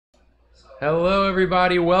Hello,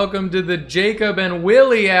 everybody. Welcome to the Jacob and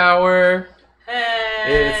Willie Hour. Hey!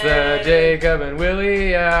 It's the Jacob and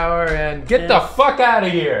Willie Hour, and get the fuck out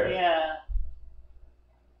of here. Yeah.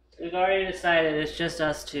 We've already decided it's just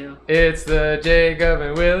us two. It's the Jacob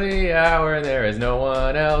and Willie Hour, and there is no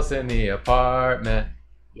one else in the apartment.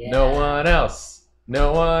 Yeah. No one else.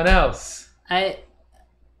 No one else. That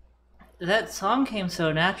song came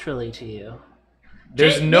so naturally to you.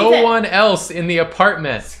 There's no one else in the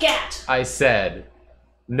apartment. Scat! I said.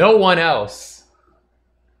 No one else.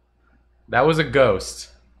 That was a ghost.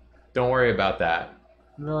 Don't worry about that.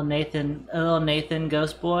 Little Nathan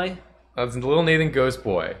Ghost Boy. That's little Nathan Ghost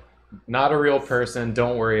Boy. Not a real person.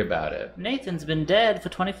 Don't worry about it. Nathan's been dead for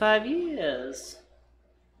 25 years.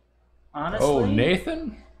 Honestly. Oh,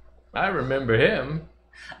 Nathan? I remember him.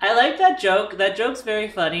 I like that joke. That joke's very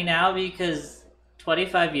funny now because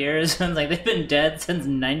 25 years and like they've been dead since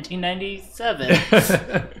 1997.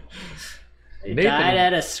 They died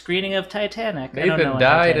at a screening of Titanic. Nathan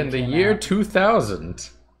died in the year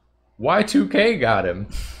 2000. Y2K got him.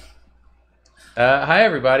 Hi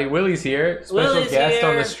everybody, Willie's here. Special guest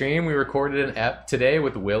on the stream. We recorded an ep today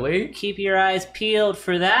with Willie. Keep your eyes peeled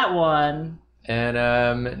for that one.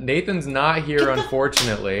 And Nathan's not here,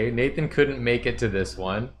 unfortunately. Nathan couldn't make it to this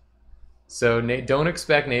one. So don't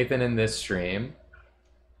expect Nathan in this stream.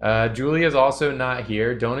 Julia's also not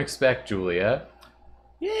here. Don't expect Julia.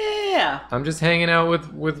 Yeah. I'm just hanging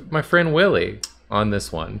out with my friend Willie on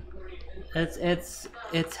this one. It's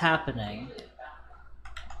happening.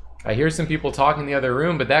 I hear some people talking in the other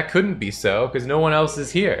room, but that couldn't be so because no one else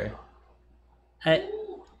is here.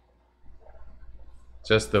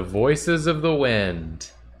 Just the voices of the wind.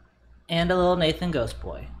 And a little Nathan Ghost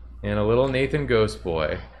Boy. And a little Nathan Ghost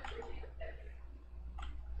Boy.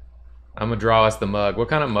 I'm gonna draw us the mug. What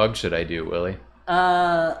kind of mug should I do, Willie?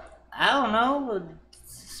 I don't know. A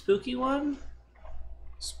spooky one?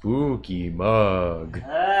 Spooky mug.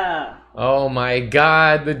 Ah. Oh my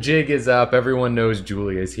god, the jig is up. Everyone knows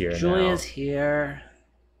Julia's here now. Julia's here.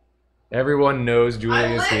 Everyone knows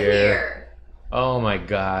Julia's here. Oh my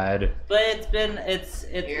god. But it's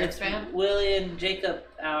Willie and Jacob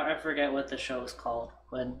hour. I forget what the show is called.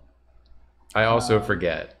 I also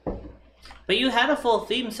forget. But you had a full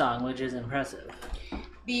theme song, which is impressive.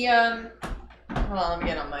 Hold on, let me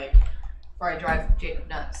get on mic before I drive Jacob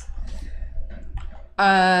nuts.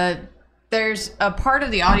 There's a part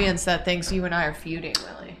of the audience that thinks you and I are feuding,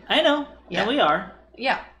 Willie. I know. Yeah. And we are.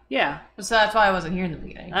 Yeah. Yeah. So that's why I wasn't here in the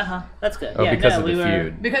beginning. That's good. Oh, yeah, because of the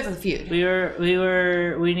feud. Because of the feud.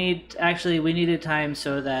 We needed time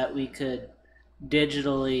so that we could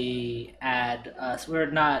digitally add us.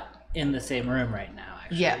 We're not in the same room right now,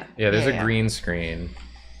 actually. Yeah. Yeah, there's a green screen.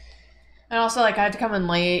 And also, like, I had to come in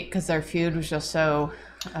late because their feud was just so...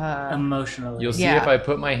 emotionally. You'll see if I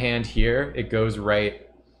put my hand here, it goes right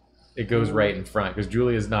in front because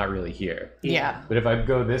Julia's not really here. Yeah. But if I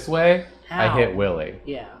go this way, I hit Willie.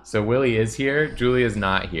 Yeah. So Willie is here, Julia's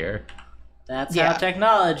not here. That's how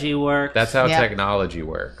technology works. That's how technology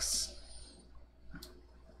works.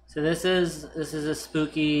 So this is a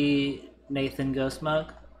spooky Nathan Ghost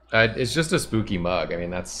mug? It's just a spooky mug. I mean,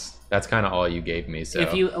 that's kind of all you gave me. So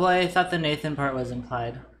I thought the Nathan part was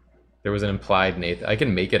implied. There was an implied Nathan. I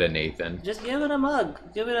can make it a Nathan. Just give it a mug.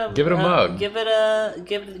 Give it a mug. Give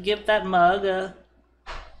that mug a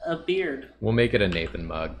beard. We'll make it a Nathan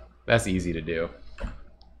mug. That's easy to do.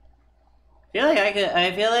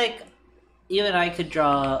 I feel like even I could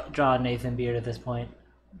draw a Nathan beard at this point.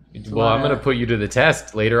 Well, I'm gonna put you to the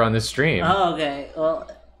test later on this stream. Oh, okay.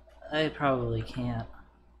 Well, I probably can't.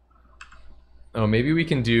 Oh, maybe we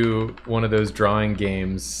can do one of those drawing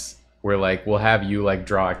games where like we'll have you like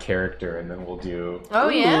draw a character and then we'll do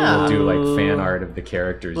we'll do like fan art of the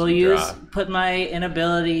characters you draw. Put my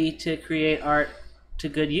inability to create art to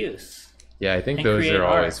good use. Yeah, I think those are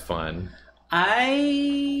always fun. I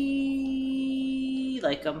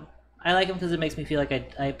like them. I like them because it makes me feel like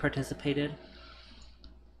I participated.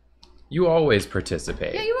 You always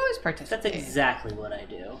participate. Yeah, you always participate. That's exactly what I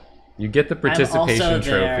do. You get the participation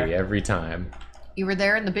trophy every time. You were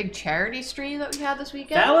there in the big charity stream that we had this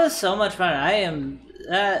weekend? That was so much fun.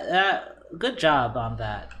 Good job on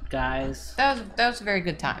that, guys. That was a very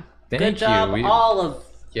good time. Good job, all of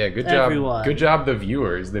good everyone. Job. Good job, the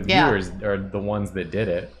viewers. The viewers are the ones that did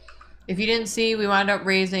it. If you didn't see, we wound up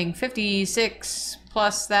raising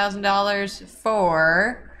 $56,000+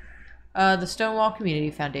 for the Stonewall Community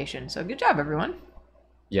Foundation. So good job, everyone.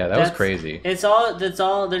 Yeah, that was crazy. That's all.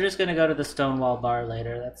 They're just gonna go to the Stonewall bar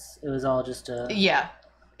later. It was all just a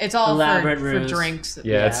It's all elaborate for drinks.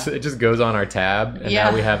 Yeah, it just goes on our tab, and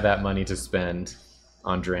now we have that money to spend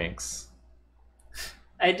on drinks.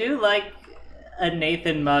 I do like a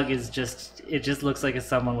Nathan mug is just looks like it's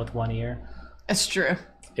someone with one ear. That's true.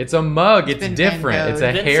 It's a mug. It's been different. Van It's a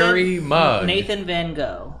Vincent hairy mug. Nathan Van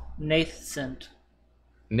Gogh. Nathan.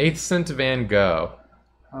 Van Gogh.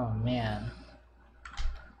 Oh man.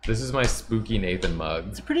 This is my spooky Nathan mug.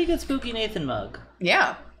 It's a pretty good spooky Nathan mug.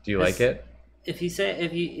 Yeah. Do you like it? If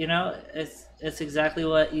you know, it's exactly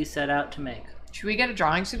what you set out to make. Should we get a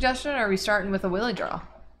drawing suggestion, or are we starting with a Willie draw?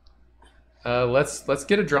 Let's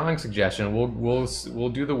get a drawing suggestion. We'll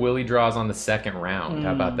do the Willie draws on the second round.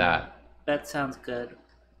 How about that? That sounds good.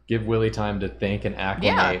 Give Willie time to think and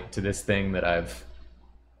acclimate to this thing that I've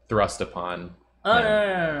thrust upon. Oh him.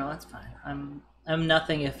 no, that's fine. I'm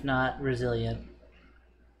nothing if not resilient.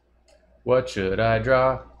 What should I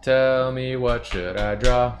draw? Tell me, what should I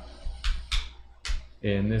draw?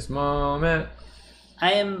 In this moment.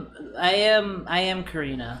 I am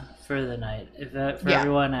Karina for the night. For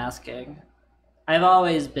everyone asking, I've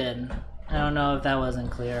always been. I don't know if that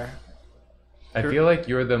wasn't clear. I feel like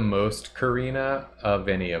you're the most Karina of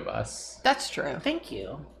any of us. That's true. Thank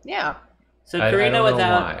you. Yeah. So I Karina don't know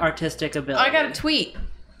without why. artistic ability. I got a tweet.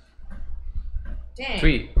 Dang.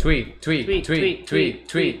 Tweet. Tweet.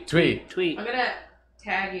 I'm gonna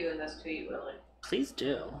tag you in this tweet, Willie. Please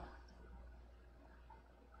do.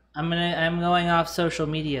 I'm going off social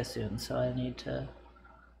media soon, so I need to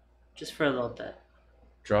just for a little bit.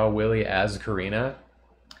 Draw Willie as Karina.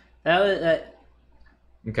 That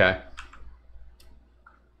Okay.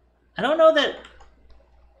 I don't know that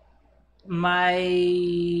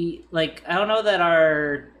I don't know that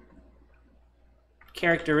our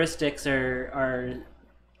characteristics are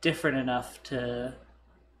different enough to.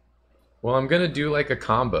 Well, I'm gonna do like a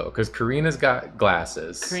combo because Karina's got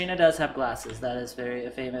glasses. Karina does have glasses. That is very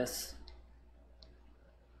famous.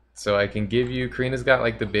 So I can give you. Karina's got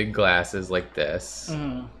like the big glasses like this.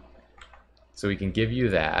 Mm-hmm. So we can give you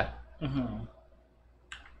that. Mm-hmm.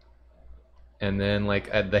 And then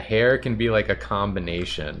like the hair can be like a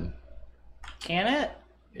combination. Can it?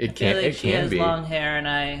 It I can. feel like It she can has be. long hair and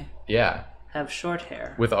I Yeah. have short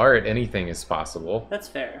hair. With art, anything is possible. That's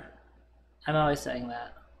fair. I'm always saying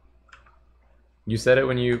that. You said it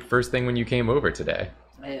when you came over today.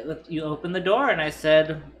 You opened the door and I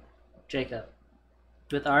said, Jacob,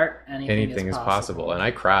 with art, anything is possible. And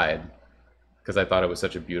I cried because I thought it was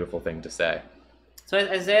such a beautiful thing to say. So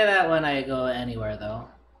I say that when I go anywhere, though.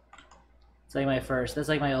 It's like that's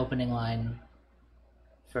like my opening line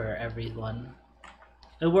for everyone.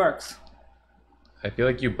 It works. I feel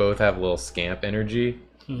like you both have a little scamp energy.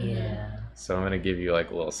 Yeah. So I'm going to give you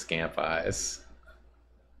like little scamp eyes.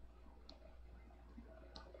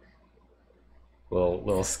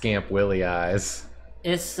 Little scamp Willie eyes.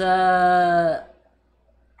 It's those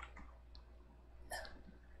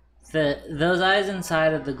eyes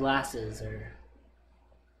inside of the glasses are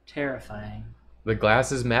terrifying. The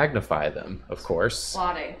glasses magnify them, of course.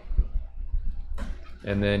 Plotting.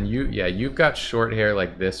 And then you've got short hair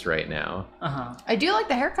like this right now. Uh-huh. I do like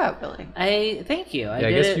the haircut, Willie. Thank you. I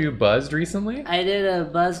guess you buzzed recently? I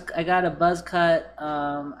got a buzz cut.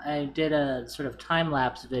 I did a sort of time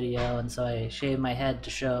lapse video, and so I shaved my head to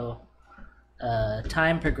show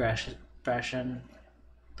time progression.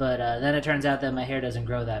 But then it turns out that my hair doesn't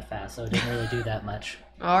grow that fast, so it didn't really do that much.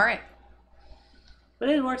 All right. But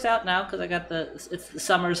it works out now because I got the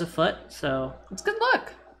summer's afoot, so It's a good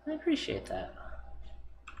look. I appreciate that.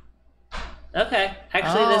 Okay,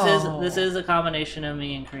 actually, this is a combination of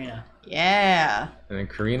me and Karina. Yeah. And then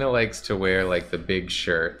Karina likes to wear like the big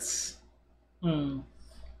shirts. Hmm.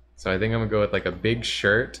 So I think I'm gonna go with like a big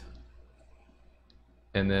shirt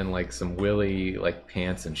and then like some Willie like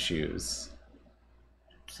pants and shoes.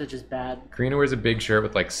 So just bad. Karina wears a big shirt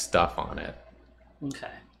with like stuff on it.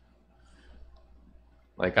 Okay.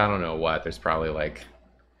 Like I don't know what. There's probably like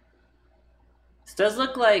This does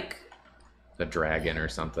look like a dragon or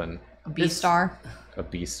something. A B-star. A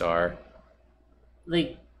B-star.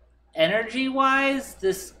 like energy-wise,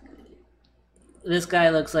 this guy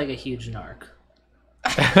looks like a huge narc.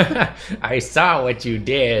 I saw what you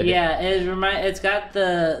did. Yeah, it's got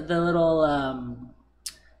the little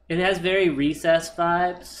it has very Recess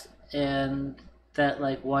vibes, and that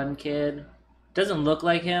like one kid doesn't look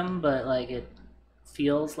like him, but like it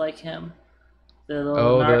feels like him. The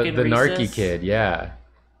little narc in the narky Recess. kid, yeah.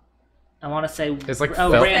 I want to say It's like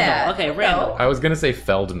Randall. Okay, Randall. I was gonna say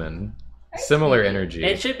Feldman. Similar energy.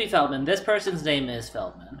 It should be Feldman. This person's name is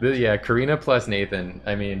Feldman. Yeah, Karina plus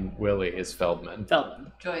Willie is Feldman.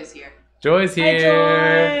 Feldman. Joy's here. Joy's Hi,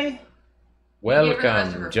 here. Joy.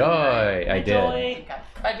 Welcome, Joy. I did. Joy. Okay.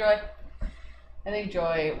 Bye, Joy. I think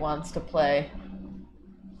Joy wants to play.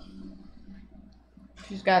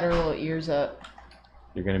 She's got her little ears up.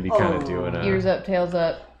 You're gonna be kind of doing Ears up, tails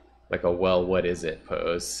up. like a well, what is it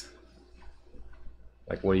pose.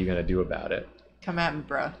 Like, what are you gonna do about it? Come at me,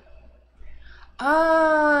 bro.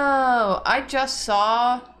 Oh, I just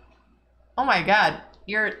saw. Oh my god,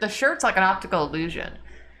 the shirt's like an optical illusion.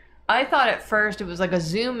 I thought at first it was like a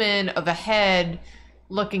zoom in of a head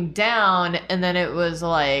looking down, and then it was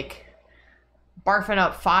like barfing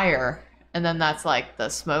up fire, and then that's like the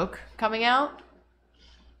smoke coming out.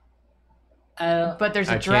 But there's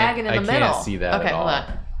a dragon in the middle. I can't see that at all. Hold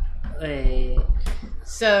on. Wait.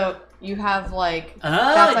 So you have like I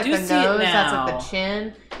that's like do the see it nose, that's now. like the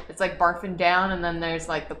chin. It's like barfing down, and then there's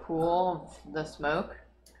like the pool of the smoke.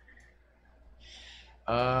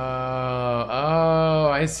 Oh,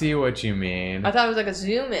 I see what you mean. I thought it was like a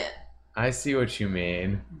zoom in. I see what you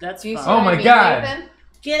mean. That's Do you see fine. Oh what my I mean, God. Nathan?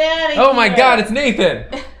 Get out of here! Oh my god, it's Nathan!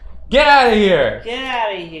 Get out of here! Get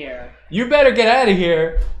out of here! You better get out of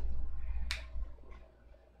here!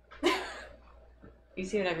 You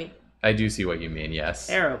see what I mean? I do see what you mean, yes.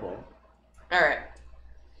 Terrible. All right.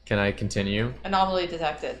 Can I continue? Anomaly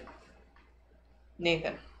detected.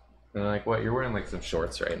 Nathan. And like, what? You're wearing like some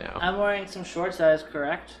shorts right now. I'm wearing some shorts, that is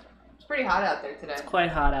correct. It's pretty hot out there today. It's quite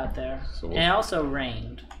hot out there. So And it also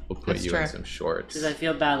rained. We'll put That's you in true. some shorts. Because I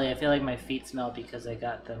feel badly. I feel like my feet smell because I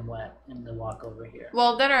got them wet in the walk over here.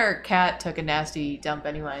 Well, then our cat took a nasty dump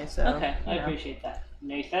anyway, so. Okay, I you know. appreciate that.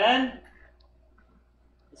 Nathan?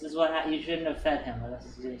 This is what you shouldn't have fed him, or else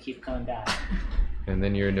he's going to keep coming back. And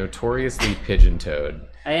then you're notoriously pigeon-toed.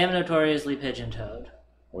 I am notoriously pigeon-toed.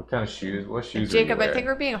 What kind of shoes? What shoes Jacob, are you I think wearing?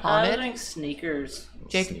 we're being I was haunted. wearing sneakers.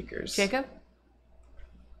 Sneakers. Jacob?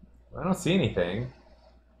 I don't see anything.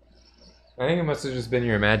 I think it must have just been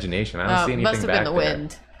your imagination. I don't see anything must have back been the there.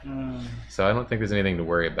 wind. Mm. So I don't think there's anything to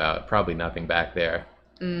worry about. Probably nothing back there.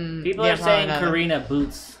 People yeah, are saying probably not. Karina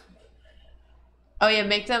boots. Oh yeah,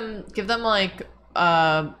 give them like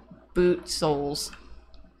boot soles.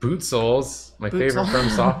 Boot soles, my Boot favorite sole. From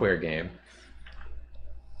Software game.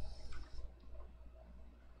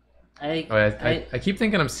 I keep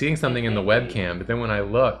thinking I'm seeing something in the webcam, but then when I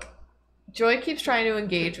look, Joy keeps trying to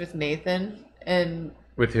engage with Nathan, and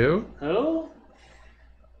with who? Who?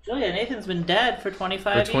 Julia, Nathan's been dead for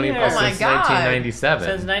 25 For 25 years. Oh my since God. 1997.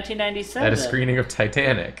 Since 1997. At a screening of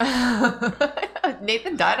Titanic.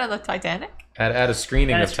 Nathan died on the Titanic. At a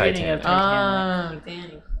screening At a of screening of Titanic. Oh,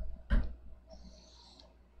 Danny.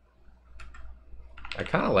 I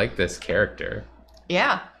kind of like this character.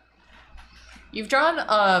 Yeah. You've drawn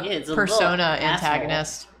it's a persona little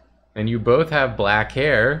antagonist. And you both have black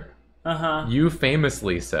hair. Uh-huh. You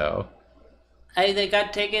famously so. They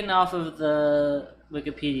got taken off of the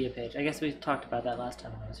Wikipedia page. I guess we talked about that last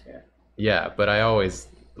time I was here. Yeah, but I always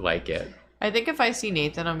like it. I think if I see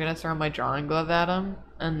Nathan, I'm gonna throw my drawing glove at him,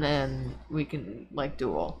 and then we can like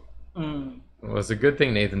duel. Mm. Well, it's a good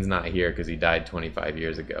thing Nathan's not here because he died 25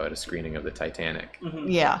 years ago at a screening of the Titanic. Mm-hmm.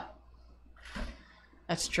 Yeah.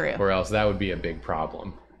 That's true. Or else that would be a big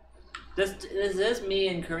problem. This is me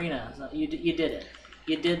and Karina. So you did it.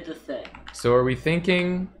 You did the thing. So are we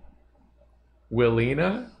thinking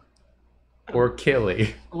Willina or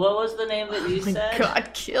Killy? What was the name that you Oh my said? God,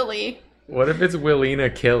 Killy. What if it's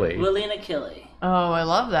Willina Killy? Willina Killy. Oh, I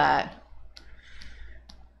love that.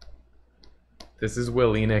 This is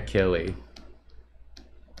Willina Killy.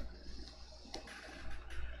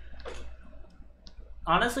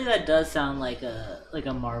 Honestly, that does sound like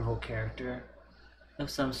a Marvel character of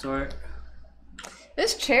some sort.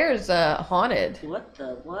 This chair's haunted. What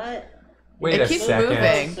the what? Wait It a keeps second.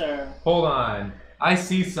 moving. Sir. Hold on. I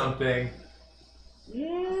see something.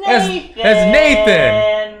 Nathan. As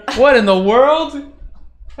Nathan! What in the world?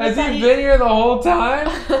 Has he been here the whole time?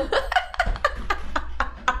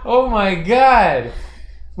 Oh my god.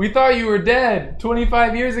 We thought you were dead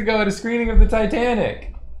 25 years ago at a screening of the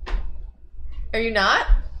Titanic. Are you not?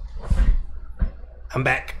 I'm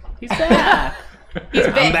back. He's back. He's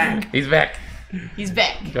back. I'm back. He's back. He's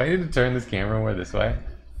back. Do I need to turn this camera more this way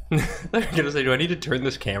They're gonna say, do I need to turn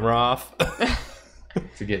this camera off?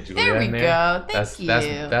 to get Julia There we in there? go. Thank That's you.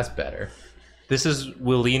 that's better. This is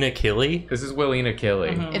Willina Killy. This is Willina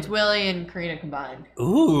Killy. Mhm. It's Willie and Karina combined.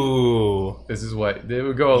 Ooh, This is what it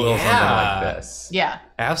would go a little something like this. Yeah.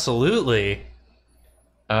 absolutely.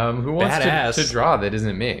 Who wants Badass. to draw that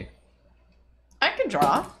isn't me? I can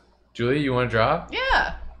draw. Julia, you want to draw?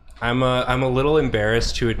 Yeah. I'm a little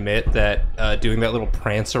embarrassed to admit that doing that little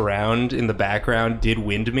prance around in the background did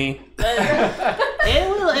wind me.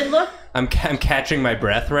 It looked. I'm catching my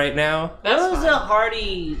breath right now. That was a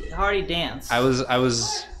hearty dance. I was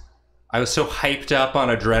so hyped up on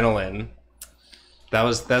adrenaline.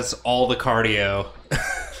 That's all the cardio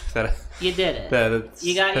that You did it. That's,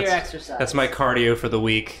 You got your that's- exercise. That's my cardio for the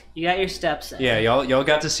week. You got your steps in. Yeah, y'all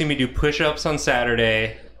got to see me do push-ups on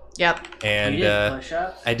Saturday, Yep. and You did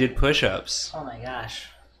push-ups? I did push-ups. Oh my gosh.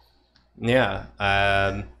 Yeah,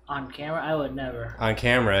 On camera? I would never. on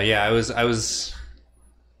camera. Yeah,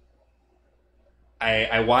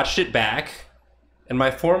 I watched it back, and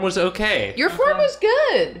my form was okay. Your form was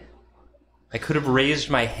good. I could have raised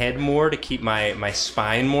my head more to keep my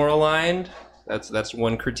spine more aligned. That's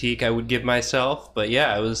one critique I would give myself. But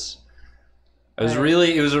yeah, it was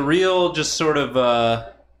really, it was a real just sort of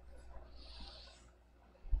I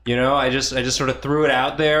just sort of threw it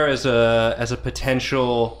out there as a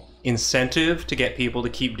potential incentive to get people to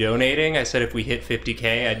keep donating. I said if we hit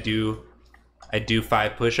 50K, I'd do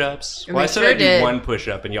 5 push-ups. And Well, I we said sure I'd do did. 1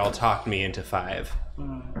 push-up, and y'all talked me into 5.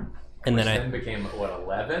 And then Then became, what,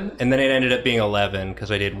 11? And then it ended up being 11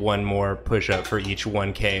 because I did 1 more push-up for each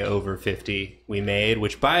 1K over 50 we made,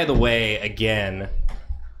 which, by the way, again,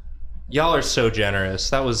 y'all are so generous.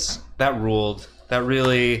 That ruled. That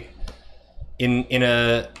really, in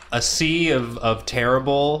a sea of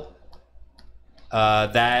terrible,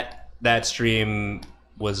 that stream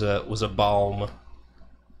was a balm.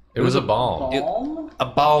 It was a balm. Balm? A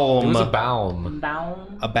balm. It was a balm.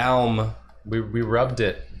 Balm? A balm. We rubbed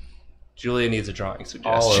it Julia needs a drawing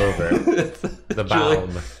suggestion. all over. The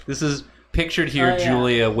balm. This is pictured here, Oh, yeah.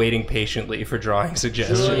 Julia waiting patiently for drawing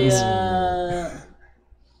suggestions. Julia.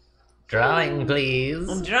 Drawing,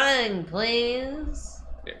 please. Drawing, please.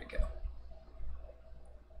 There we go.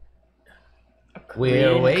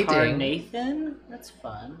 We're waiting. Nathan? That's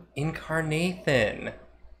fun. Incarnathan.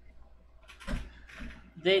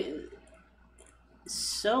 They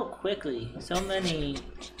so quickly, so many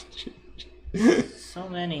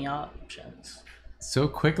options. So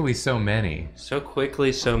quickly, so many. So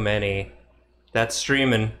quickly, so many. That's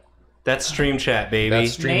streaming. That's stream chat, baby.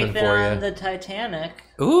 That's streaming Nathan for on you. the Titanic.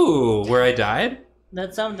 Ooh, where I died?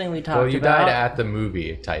 That's something we talked Well, you about. died at the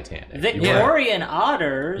movie Titanic. Victorian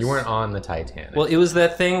otters. You weren't on the Titanic. Well, it was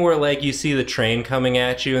that thing where, like, you see the train coming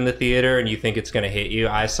at you in the theater and you think it's going to hit you.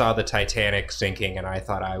 I saw the Titanic sinking and I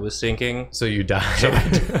thought I was sinking. so you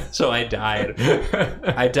died. So I died.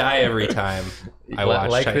 I die every time I watch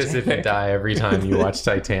like Titanic. this if you die every time you watch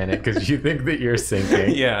Titanic because you think that you're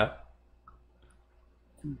sinking. Yeah.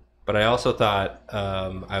 But I also thought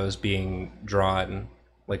I was being drawn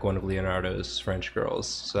like one of Leonardo's French girls.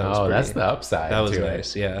 So that was That's pretty- the upside. That was to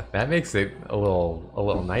nice, It. yeah. That makes it a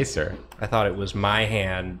little nicer. I thought it was my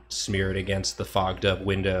hand smeared against the fogged up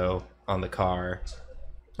window on the car.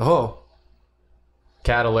 Oh.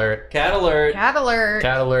 Cat alert. Cat alert! Cat alert.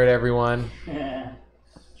 Cat alert, everyone.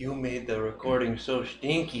 You made the recording so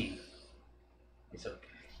stinky. It's okay.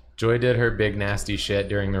 Joy did her big nasty shit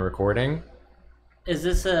during the recording. Is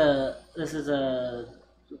this a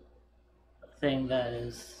thing that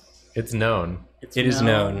is? It's known. It is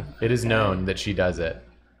known. It is known that she does it.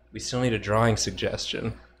 We still need a drawing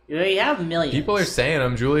suggestion. You have millions. People are saying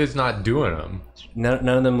them. Julia's not doing them. None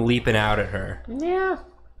of them leaping out at her. Yeah.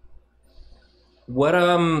 What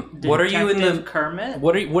are you in Detective the Kermit?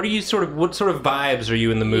 what sort of vibes are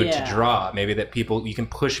you in the mood Yeah. to draw? Maybe that you can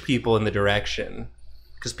push people in the direction.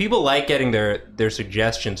 Because people like getting their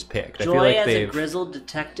suggestions picked. I Joy feel like as a they've grizzled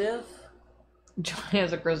detective. Joy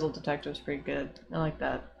as a grizzled detective is pretty good. I like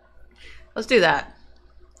that. Let's do that.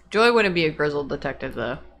 Joy wouldn't be a grizzled detective,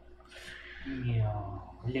 though. Yeah,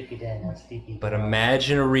 look at that sticky. But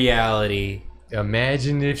imagine a reality.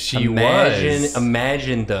 Imagine if she imagine, was.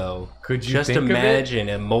 Imagine though. Could you just think of it? imagine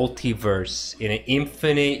a multiverse in an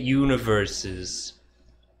infinite universes.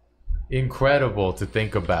 Incredible to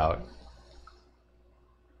think about.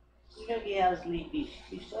 Look at how sleepy.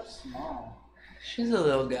 She's so small. She's a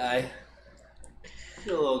little guy.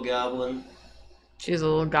 She's a little goblin. She's a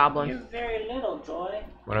little goblin. You're very little, Joy.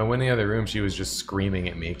 When I went in the other room, she was just screaming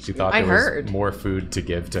at me. She thought I there was heard. more food to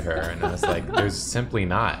give to her, and I was like, "There's simply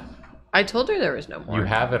not. I told her there was no more. You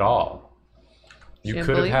have it all. You Can't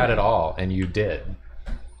could have believe had it. it all, and you did."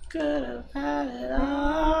 Could have had it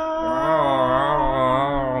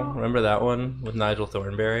all. Remember that one with Nigel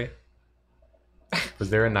Thornberry? Was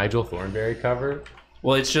there a Nigel Thornberry cover?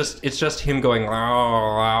 Well, it's just him going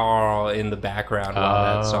in the background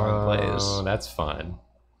while that song plays. Oh, that's fun.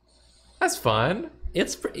 That's fun.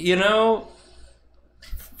 It's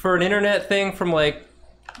for an internet thing from like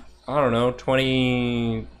I don't know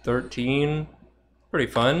 2013,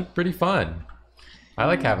 pretty fun. Pretty fun. I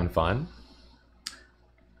like having fun.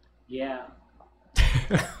 Yeah.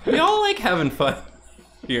 We all like having fun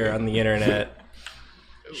here on the internet.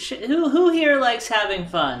 Who here likes having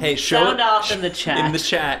fun? Hey, sound off in the chat. In the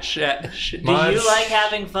chat. Do you like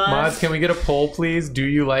having fun? Mods, can we get a poll, please? Do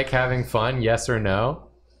you like having fun? Yes or no?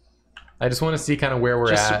 I just want to see kind of where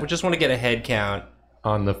we're at. We just want to get a head count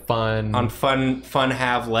on the fun. On fun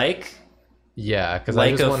have like. Yeah, because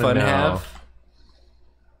like I just want to know. Have.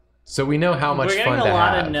 So we know how much We're fun to have. getting a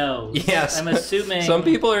lot of no's. Yes. I'm assuming. Some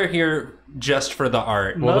people are here just for the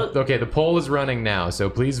art. Well, okay, the poll is running now, so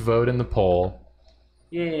please vote in the poll.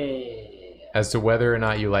 Yeah. As to whether or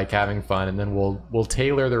not you like having fun, and then we'll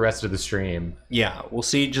tailor the rest of the stream. Yeah, we'll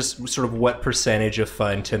see just sort of what percentage of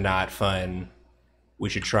fun to not fun we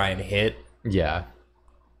should try and hit. Yeah.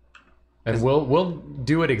 And we'll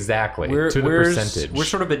do it exactly to the percentage. We're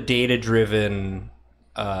sort of a data-driven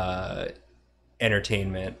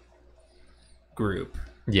entertainment group.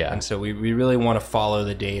 Yeah. And so we really want to follow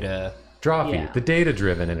the data. Drawfee, the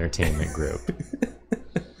data-driven entertainment group.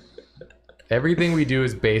 Everything we do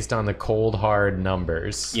is based on the cold, hard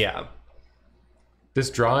numbers. Yeah. This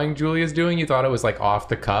drawing Julia's doing, you thought it was like off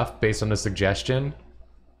the cuff based on a suggestion?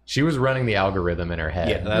 She was running the algorithm in her head.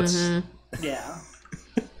 Yeah, that's... Yeah.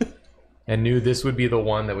 And knew this would be the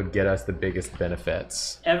one that would get us the biggest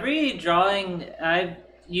benefits. Every drawing,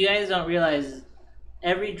 you guys don't realize,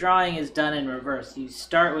 every drawing is done in reverse. You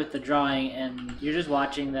start with the drawing and you're just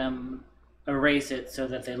watching them erase it so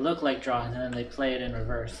that they look like drawings, and then they play it in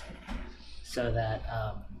reverse so that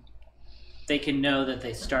they can know that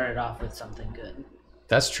they started off with something good.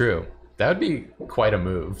 That's true. That would be quite a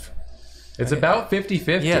move. It's about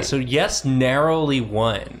 50-50. Yeah, so yes narrowly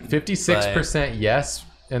won. 56% yes,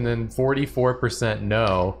 and then 44%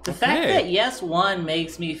 no. The fact that yes won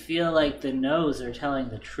makes me feel like the no's are telling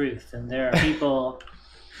the truth, and there are people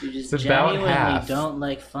who just genuinely don't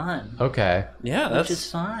like fun. Okay. Yeah, which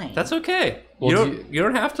is fine. That's okay. Well, you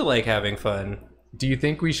don't have to like having fun. Do you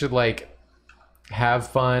think we should like have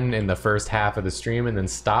fun in the first half of the stream and then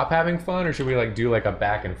stop having fun, or should we like do like a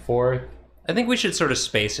back and forth? I think we should sort of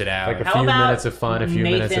space it out. Like a few minutes of fun, a few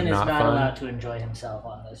minutes of not fun. Nathan is not allowed to enjoy himself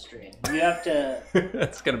on this stream. You have to...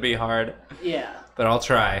 That's going to be hard. Yeah. But I'll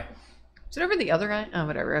try. Is it over the other guy? Oh,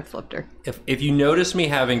 whatever. I flipped her. If you notice me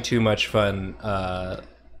having too much fun,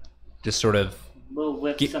 just sort of... We'll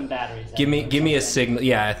whip some batteries. Give me a signal.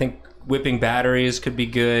 Yeah, I think whipping batteries could be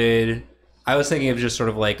good. I was thinking of just sort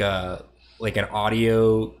of like an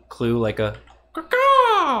audio clue, like a...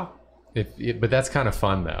 But that's kind of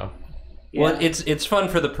fun, though. Yeah. Well, it's fun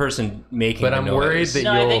for the person making the noise. But I'm worried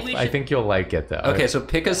that I think you'll like it, though. Okay, so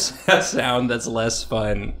pick a sound that's less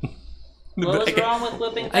fun. What was wrong with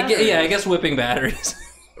whipping batteries? I guess whipping batteries.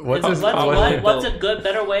 What's a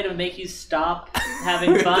better way to make you stop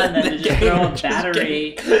having fun than to just throw a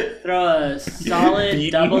battery, throw a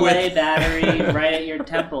solid AA battery right at your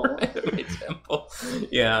temple? My temple.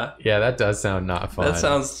 Yeah. Yeah, that does sound not fun. That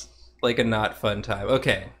sounds like a not fun time.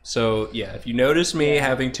 Okay, so yeah, if you notice me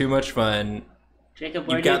having too much fun, Jacob,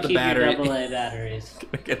 where do you keep your AA batteries?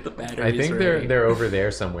 Get the batteries. I think they're over there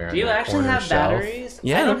somewhere. Do you actually have batteries?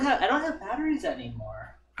 Yeah. I don't have batteries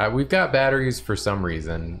anymore. We've got batteries for some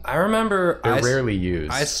reason. I remember they're rarely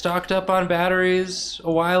used. I stocked up on batteries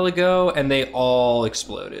a while ago, and they all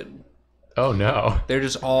exploded. Oh no! They're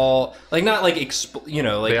just all like not like like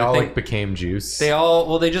they all like became juice. They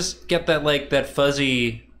just get that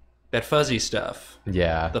fuzzy stuff.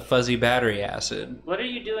 Yeah. The fuzzy battery acid. What are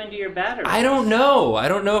you doing to your batteries? I don't know. I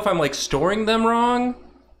don't know if I'm like storing them wrong.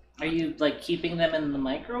 Are you like keeping them in the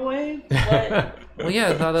microwave? What? Well, yeah,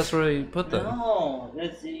 I thought that's where you put them. No,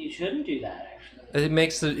 you shouldn't do that.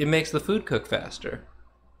 Actually, it makes the food cook faster.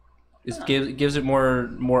 It gives it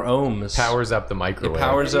more ohms. Powers up the microwave. It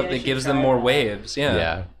powers up. It gives them more waves. Yeah.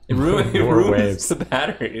 Yeah. It ruins the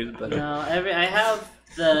batteries. But no, I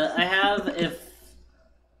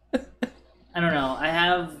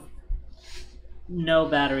have no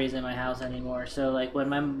batteries in my house anymore. So like when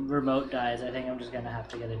my remote dies, I think I'm just gonna have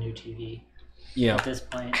to get a new TV. Yeah. At this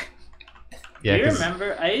point. Yeah. Do you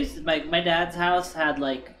remember? My dad's house had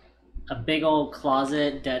like a big old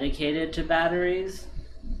closet dedicated to batteries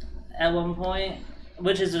at one point,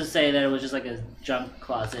 which is to say that it was just like a junk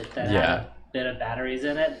closet that had a bit of batteries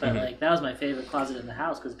in it. But like that was my favorite closet in the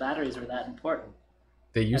house because batteries were that important.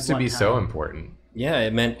 They used to be so important. Yeah,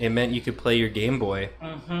 it meant you could play your Game Boy.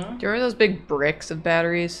 Mm-hmm. Do you remember those big bricks of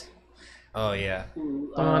batteries? Oh yeah.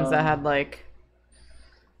 The ones that had like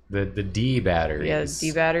the D batteries. Yeah,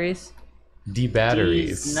 D batteries. D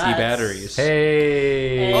batteries. D batteries.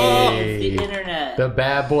 Hey. Oh, the internet. The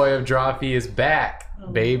bad boy of Drawfee is back,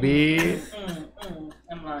 baby.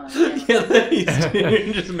 Yeah,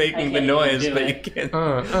 you're just making the noise, but you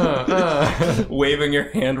can't. Waving your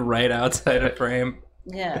hand right outside a frame.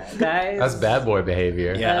 Yeah, guys. That's bad boy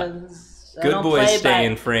behavior. Yeah. I Good don't boys play stay by-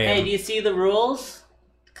 in frame. Hey, do you see the rules?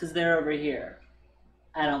 Because they're over here.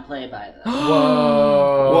 I don't play by them.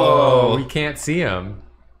 Whoa. Whoa. We can't see him.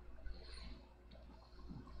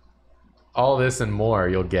 All this and more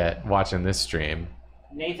you'll get watching this stream.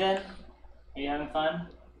 Nathan, are you having fun?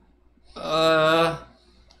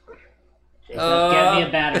 Jacob, get me a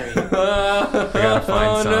battery. I gotta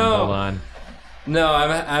find some. no. Hold on. No,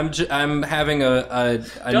 I'm having a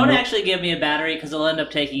Don't actually give me a battery because I'll end up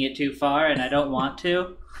taking it too far, and I don't want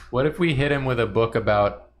to. What if we hit him with a book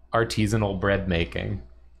about artisanal bread making?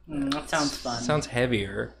 That sounds fun. Sounds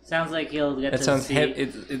heavier. Sounds like he'll get It to sounds see.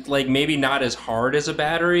 it's like maybe not as hard as a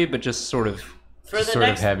battery, but just sort of. For Just the sort of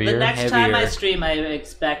next, heavier? the next time I Heavier. stream, I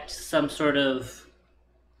expect some sort of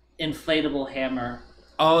inflatable hammer.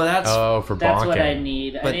 Oh, that's. Oh, for That's bonking. what I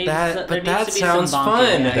need. but there that needs that to be sounds some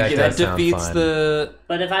bonking. fun. That That does sound defeats fun. the.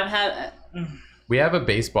 But if I'm having We have a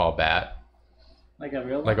baseball bat, like a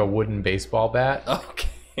real one, like a wooden baseball bat.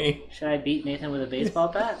 Okay. should I beat Nathan with a baseball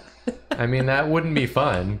bat? I mean, that wouldn't be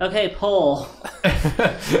fun. Okay, poll.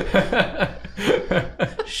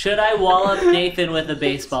 Should I wallop Nathan with a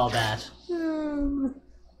baseball bat?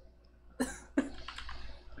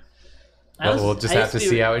 We'll just have to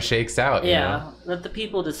see how it shakes out. You Yeah, know? let the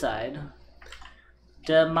people decide.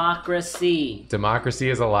 Democracy. Democracy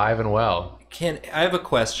is alive and well. I have a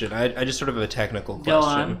question. I just sort of have a technical question. Go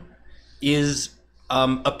on. Is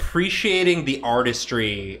appreciating the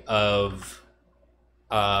artistry of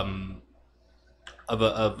the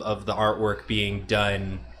artwork being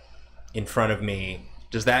done in front of me,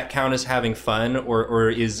 does that count as having fun, or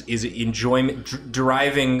is it enjoyment,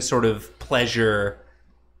 deriving sort of pleasure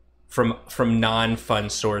from non-fun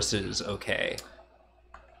sources? Okay.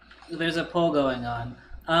 There's a poll going on.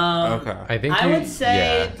 Okay. I think I you- would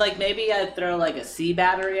say, yeah. like, maybe I'd throw, like, a C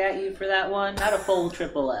battery at you for that one. Not a full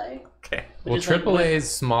AAA. Okay. Well, Just like AAA is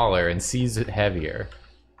smaller and C's heavier.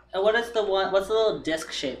 And what is the one? What's the little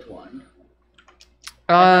disc-shaped one?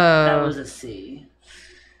 That Oh. was a C.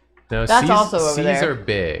 No, That's C's, also over C's there. are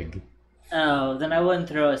big. Oh, then I wouldn't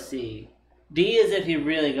throw a C. D is if you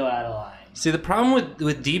really go out of line. See, the problem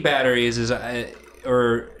with D batteries is,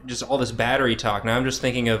 or just all this battery talk. Now I'm just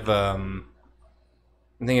thinking of I'm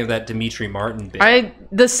thinking of that Dimitri Martin bit.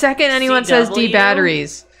 The second anyone says D CW?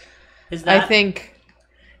 batteries, Is I that think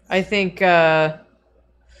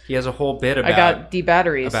He has a whole bit I got D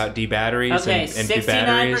batteries. about D batteries okay? and D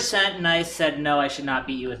batteries. 69% nice said no. I should not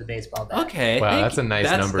beat you with a baseball bat. Okay. Wow, that's a nice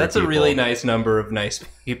number of That's a really people. nice number of nice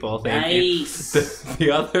people. Thank Nice. you.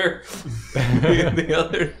 The other, the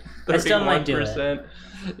other I still might do it. 31%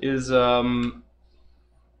 is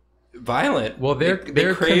violent. Well, they're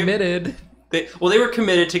crave- committed. They were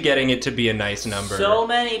committed to getting it to be a nice number. So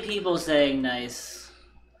many people saying nice.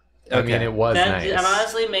 I mean, it was That nice. it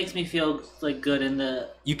honestly makes me feel like good in the.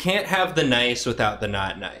 You can't have the nice without the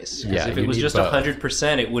not nice. 'Cause Yeah, if you it was need just both.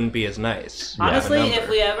 100%, it wouldn't be as nice. You have a Honestly, number. if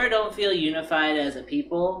we ever don't feel unified as a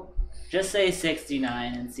people, just say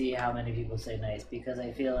 69 and see how many people say nice. Because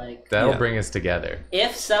I feel like That'll Yeah. bring us together.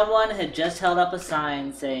 if someone had just held up a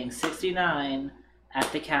sign saying 69 at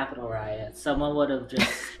the Capitol riot, someone would have just.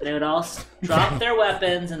 They would all drop their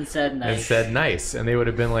weapons and said nice. And said nice, and they would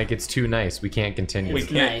have been like, "It's too nice. We can't continue." we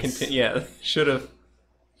can't nice. continue. Yeah, should have.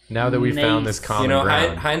 Now that we found Nice. this common You know,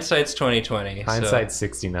 ground, hindsight's 2020. hindsight's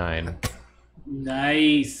 69.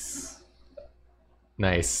 Nice.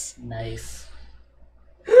 Nice. Nice.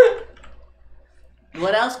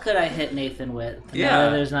 What else could I hit Nathan with? Now Yeah. that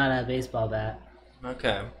there's not a baseball bat. So,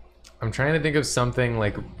 okay. I'm trying to think of something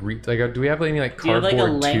like, do we have any like Do you have cardboard like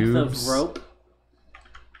a length tubes? of rope?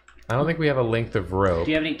 I don't think we have a length of rope.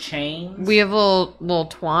 Do you have any chains? we have a little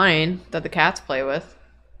twine that the cats play with.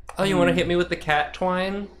 Oh, you want to hit me with the cat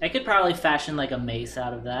twine? I could probably fashion like a mace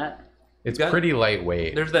out of that. It's got- pretty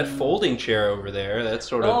lightweight. There's that folding chair over there. That's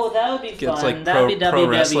sort of Oh, that would be gets fun. like That'd be pro WWE.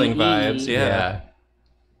 wrestling vibes. Yeah.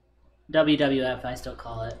 WWF, I still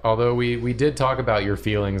call it. Although we did talk about your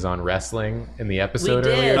feelings on wrestling in the episode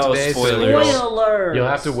We earlier did. Oh, today. spoilers. Spoilers! You'll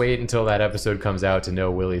have to wait until that episode comes out to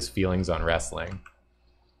know Willie's feelings on wrestling.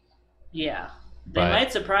 Yeah. They But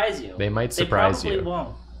might surprise you. they might surprise They probably you.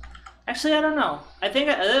 won't. Actually, I don't know. I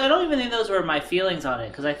don't even think those were my feelings on it,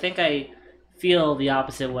 because I think I feel the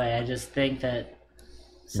opposite way. I just think that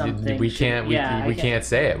something we should- can't yeah, we can't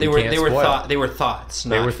say it. They We were can't they were spoil. they were thoughts.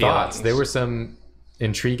 They not were thoughts. feelings. They were some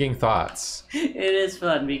intriguing thoughts. It is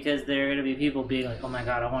fun because there are going to be people being like, "Oh my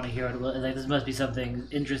god, I want to hear it. Like this must be something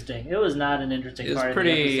interesting." It was not an interesting It was part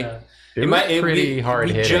pretty- of the episode. It was pretty hard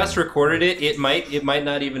We hitting. just recorded it. It might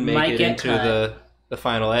not even make Might it get into cut. the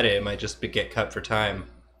final edit. It might just get cut for time.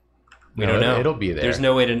 We No, don't know. it'll be there. There's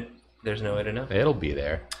no way to. There's no way to know. It'll be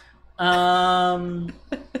there.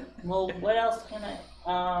 Well, what else can I?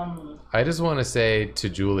 I just want to say to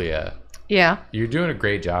Julia, Yeah. you're doing a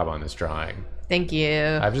great job on this drawing. Thank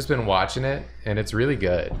you. I've just been watching it, and it's really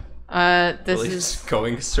good. This Willie's is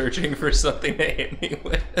going searching for something to hit me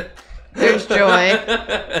with. there's Joy.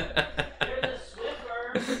 There's a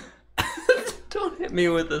Swiffer. Don't hit me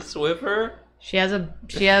with a Swiffer. She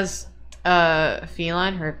has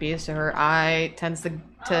feline herpes, so her eye tends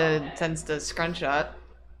to scrunch up.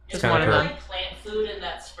 Just kinda one of her- them. Like plant food in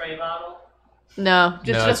that spray bottle. No,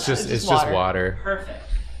 It's just water. Perfect.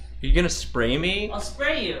 Are you gonna spray me? I'll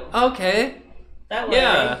spray you. Okay. That way,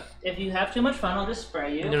 Yeah. if you have too much fun, I'll just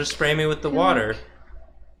spray you. You're gonna spray me with the water.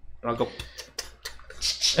 And I'll go.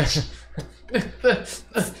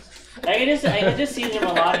 I can just see them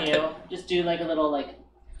on you. Just do like a little like.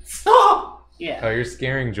 Yeah. Oh, you're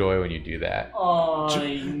scaring Joy when you do that. Oh,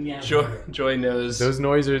 yeah. Joy knows. Those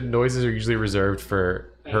noises are usually reserved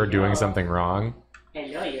for her doing something wrong.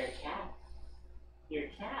 Hello, you're a cat. You're a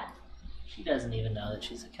cat. She doesn't even know that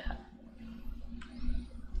she's a cat.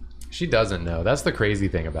 She doesn't know. That's the crazy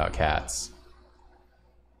thing about cats.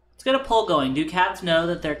 Let's get a poll going. Do cats know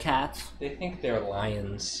that they're cats? They think they're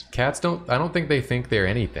lions. Cats don't. I don't think they think they're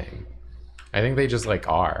anything. I think they just like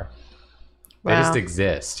are. They Wow. just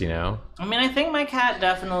exist, you know. I mean, I think my cat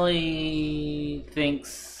definitely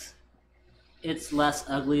thinks it's less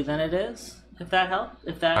ugly than it is. If that helps.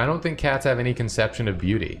 If that. I don't think cats have any conception of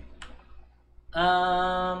beauty.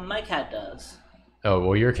 My cat does, Oh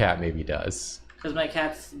well, your cat maybe does. because my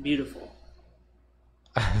cat's beautiful.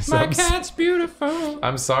 So My cat's beautiful.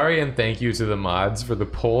 I'm sorry and thank you to the mods for the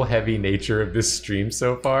pull-heavy nature of this stream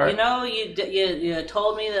so far. You know, you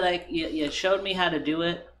told me that you showed me how to do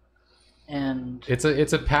it, and It's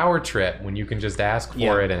a power trip when you can just ask for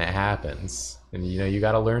Yeah. it and it happens. And you know you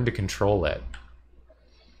got to learn to control it,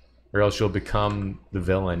 or else you'll become the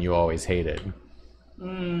villain you always hated.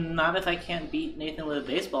 not if I can't beat Nathan with a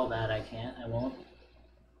baseball bat. I can't. I won't.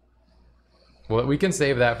 Well, we can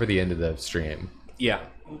save that for the end of the stream. Yeah.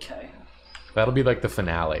 Okay. That'll be like the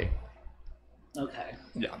finale. Okay.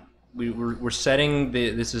 Yeah. We're setting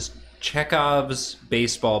this is Chekhov's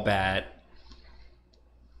baseball bat.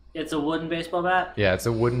 It's a wooden baseball bat. Yeah, it's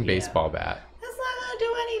a wooden baseball bat. That's not gonna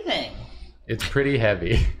do anything. It's pretty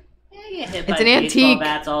heavy. Yeah, you get hit It's by an baseball antique.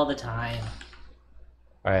 bats all the time.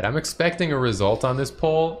 All right, I'm expecting a result on this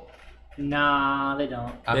poll. Nah, they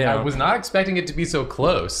don't. I was not expecting it to be so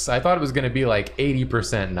close. I thought it was going to be like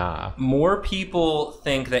 80% nah. More people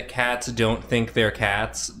think that cats don't think they're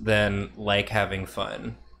cats than like having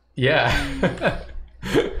fun. Yeah.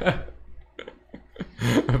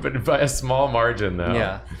 But by a small margin, though.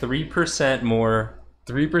 Yeah. 3% more.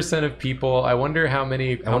 3% of people. I wonder how much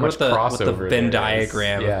What crossover the Venn there is.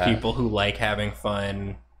 diagram Yeah. of people who like having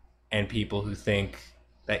fun and people who think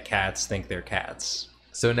that cats think they're cats.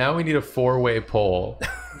 So now we need a 4-way poll.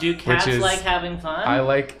 Do cats is- like having fun? I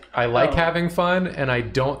like Oh. having fun, and I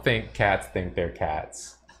don't think cats think they're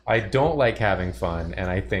cats. I don't like having fun, and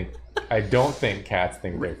I don't think cats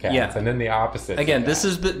think they're cats. Yeah. And then the opposite. Again, this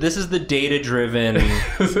is the data-driven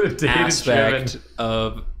aspect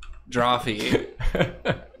of Drawfee.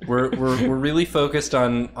 We're really focused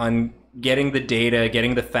on getting the data,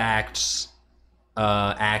 getting the facts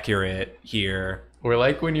accurate here. We're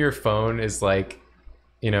like when your phone is like,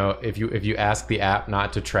 you know, if you ask the app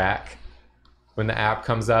not to track, when the app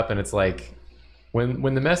comes up and it's like,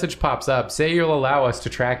 when the message pops up, say you'll allow us to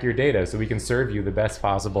track your data so we can serve you the best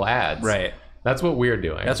possible ads. Right. That's what we're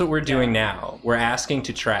doing. That's what we're doing now. We're asking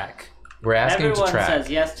to track. we're asking Everyone to track. says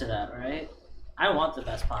yes to that, right? I want the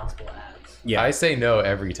best possible ads. Yeah. I say no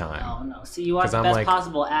every time. Oh no! See, you want 'Cause the I'm best like-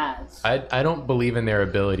 possible ads. I don't believe in their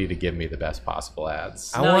ability to give me the best possible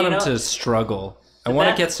ads. I No, want you them know- to struggle. I want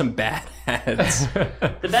best- to get some bad ads.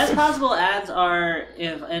 The best possible ads are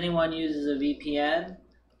if anyone uses a VPN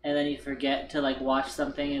and then you forget to like watch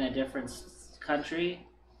something in a different country,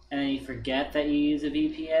 and then you forget that you use a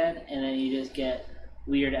VPN, and then you just get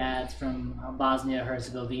weird ads from Bosnia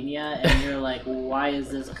Herzegovina, and you're like, why is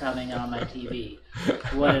this coming on my TV?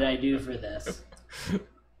 What did I do for this?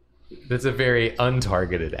 That's a very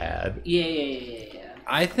untargeted ad. Yeah.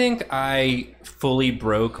 I think I fully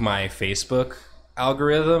broke my Facebook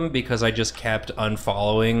algorithm because I just kept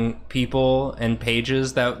unfollowing people and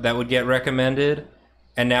pages that would get recommended,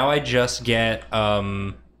 and now I just get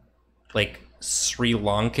like Sri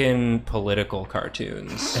Lankan political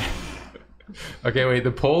cartoons. Okay, wait.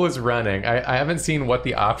 The poll is running. I haven't seen what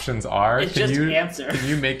the options are. It's just answer. Can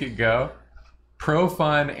you make it go? Pro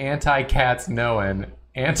fun, anti cats knowing,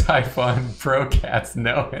 anti fun, pro cats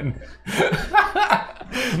knowing.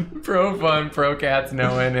 Pro fun, pro cats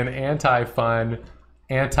knowing, and anti fun,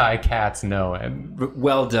 anti cats knowing.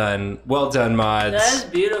 Well done, mods. That is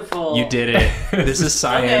beautiful. You did it. This is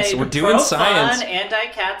science. Okay, We're doing science. Fun,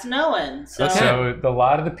 anti-cats knowing. So, Okay. So a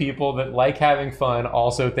lot of the people that like having fun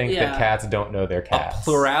also think Yeah. that cats don't know their A cats.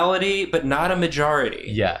 plurality, but not a majority.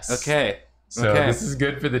 Yes. Okay. So okay. this is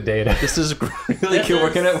good for the data. This is really This good.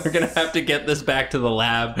 is- We're gonna have to get this back to the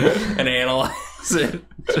lab and analyze it.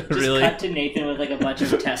 To just really. cut to Nathan with like a bunch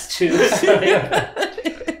of test tubes.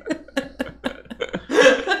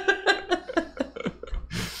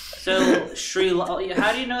 So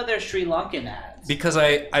how do you know they're Sri Lankan ads? Because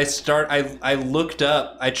I looked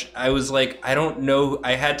up. I was like, I don't know.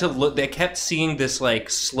 I had to look. They kept seeing this like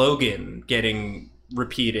slogan getting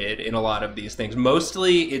repeated in a lot of these things.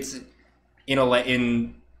 Mostly it's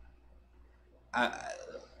in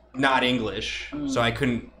not English, so I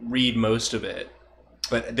couldn't read most of it.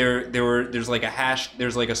 But there's like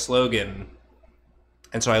a slogan,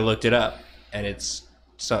 and so I looked it up, and it's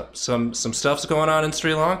some stuff's going on in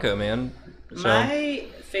Sri Lanka, man. So My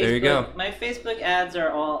Facebook, there you go. My Facebook ads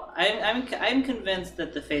are all. I'm convinced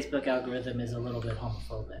that the Facebook algorithm is a little bit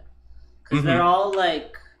homophobic because they're all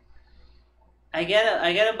like. I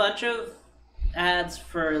get a bunch of ads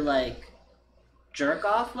for like jerk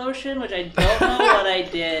off lotion, which I don't know what I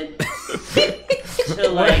did to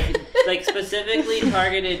like specifically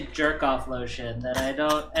targeted jerk off lotion that I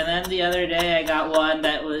don't. And then the other day I got one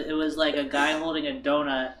that was like a guy holding a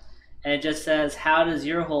donut, and it just says, "How does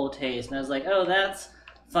your hole taste?" And I was like, "Oh, that's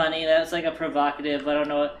funny. That's like a provocative. I don't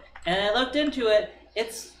know what." And I looked into it.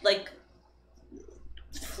 It's like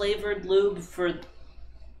flavored lube for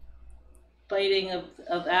biting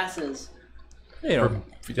of asses. you know,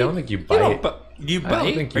 I don't think you you bite. don't you I don't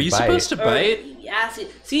bite. think Are you you bite. supposed to bite? Assy.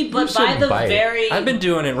 See, but You by shouldn't the bite. very I've been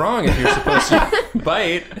doing it wrong. If you're supposed to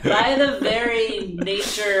bite. by the very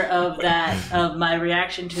nature of my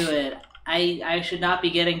reaction to it, I should not be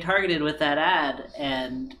getting targeted with that ad,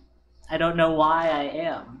 and I don't know why I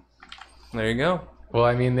am. There you go. Well,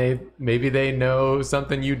 I mean, maybe they know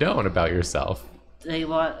something you don't about yourself. They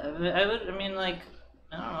want. I mean, like,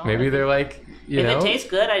 I don't know. Maybe they're like, you if know, it tastes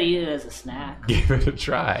good, I'd eat it as a snack. give it a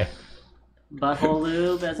try. Butthole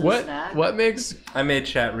lube as a snack. What makes I made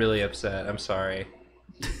chat really upset. I'm sorry.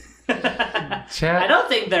 chat? I don't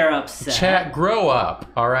think they're upset. Chat, grow up,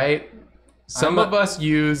 all right? Some I'm of us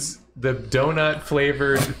use the donut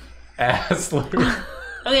flavored ass lube.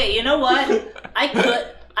 Okay, you know what?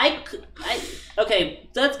 Okay,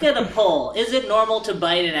 let's get a poll. Is it normal to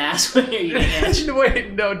bite an ass when you're eating it?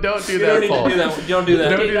 Wait, no, don't do You that don't need poll. to do that. Don't do that.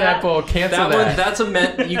 Don't do that poll. Cancel That that. one,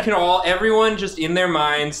 that's you can everyone just in their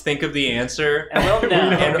minds think of the answer. I will know.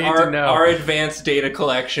 don't need to know. Our advanced data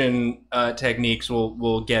collection techniques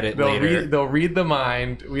will get it later. They'll read the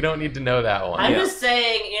mind. We don't need to know that one. I'm Yeah. just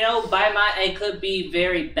saying, I could be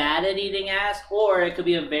very bad at eating ass, or it could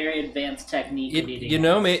be a very advanced technique of eating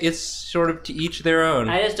ass. It's sort of to each their own.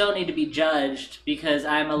 I just don't need to be judged because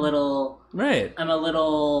I'm a little Right.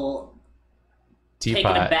 taken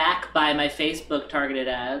Teapot. aback by my Facebook targeted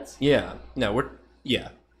ads. Yeah. No,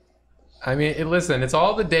 I mean, listen, it's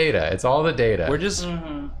all the data. It's all the data. we're just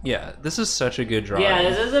yeah. This is such a good drawing. Yeah,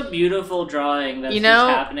 this is a beautiful drawing that's You just know-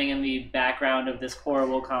 happening in the background of this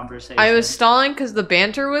horrible conversation. I was stalling because the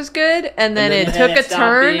banter was good, and then it And took then a stopped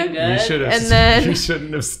turn. being good. you should have. and then- You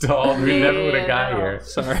shouldn't have stalled. We never would have got Yeah, no. here.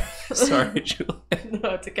 Sorry, Julie. No,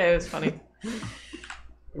 it's okay. It was funny.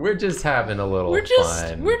 We're just having a little We're just fun.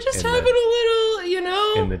 having a little,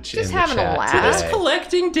 in the Just in the having a chat laugh. We're just today.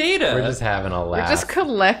 collecting data. We're just having a laugh. We're just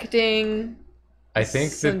collecting. I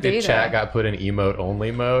think some that the data. chat got put in emote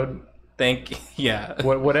only mode. yeah.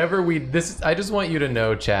 Whatever I just want you to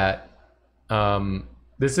know, chat.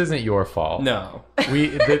 This isn't your fault. No, we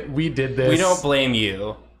did this. we don't blame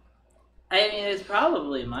you. I mean, it's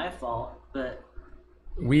probably my fault, but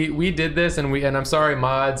We did this, and I'm sorry,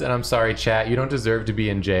 mods, and I'm sorry, chat. You don't deserve to be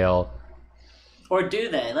in jail. or do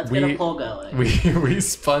they? Let's get a poll going. We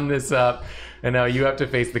spun this up, and now you have to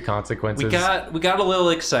face the consequences. We got a little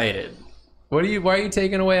excited. Why are you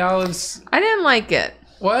taking away Olive's? I didn't like it.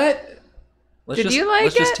 What? Did you like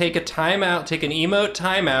Let's just it? take a timeout, take an emote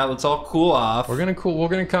timeout. Let's all cool off. We're gonna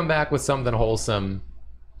come back with something wholesome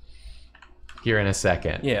here in a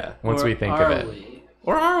second. Yeah. Once Or we think are of it. we?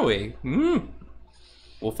 Or are we?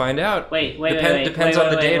 We'll find out. Wait, Depends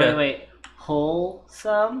on the data. Wait.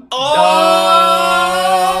 Wholesome? Oh,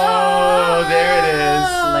 there it is.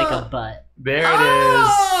 Like a butt. There it is.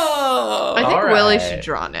 Oh! I think All Willie right. should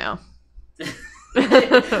draw now.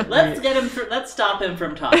 Let's stop him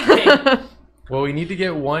from talking. Well, we need to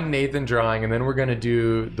get one Nathan drawing, and then we're gonna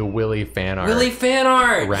do the Willie fan art. Willie fan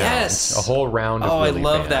art, round. yes. A whole round of Oh, I Willie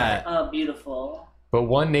love fan that. art. Oh, beautiful. But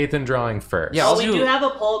one Nathan drawing first. Yeah, I'll we do- do have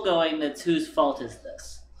a poll going that's whose fault is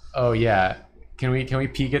this? Oh yeah. Can we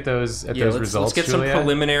peek at those results? Let's get Julia? some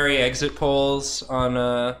preliminary exit polls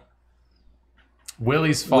on.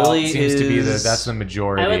 Willie's fault Willie seems to be is- that's the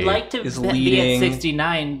majority. I would like to Is be at leading-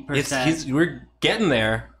 69%. We're getting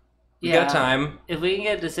there. We got time. If we can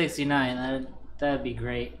get to 69, that'd be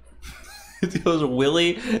great. It goes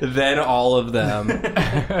Willie, then all of them,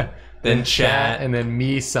 then chat. and then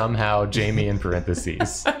me somehow, Jamie in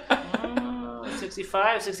parentheses.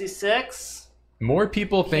 65, 66. More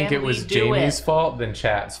people think Can it was we do Jamie's it? fault than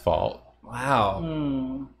chat's fault. Wow.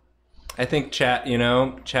 Hmm. I think chat's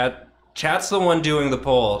the one doing the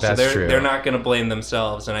poll, so That's true. they're not going to blame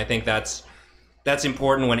themselves, and I think that's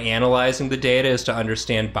important when analyzing the data is to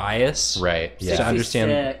understand bias. Right. Yeah. To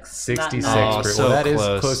understand 66. Not Oh, so well, that is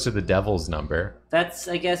close. close to the devil's number. That's,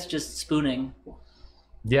 I guess, just spooning.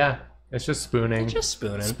 Yeah. It's just spooning. Just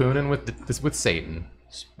spooning. Spooning with Satan.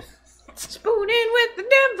 Spooning with the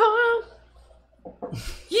devil.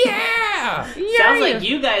 Yeah. Sounds like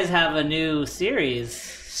you guys have a new series,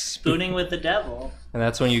 Spooning with the Devil. And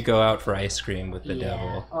that's when you go out for ice cream with the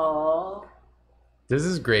devil Oh. This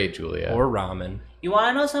is great, Julia. or ramen. You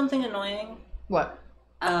want to know something annoying? What?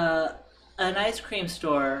 An ice cream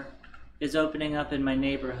store is opening up in my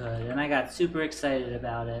neighborhood, and I got super excited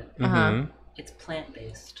about it. Mhm. It's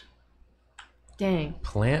plant-based. Dang.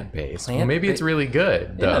 Plant-based. Well, maybe it's really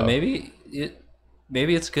good, though. Yeah, maybe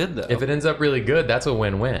it's good though. If it ends up really good, that's a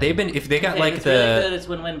win-win. if they got Okay, like it's the really good, it's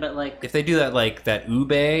win-win, but like if they do that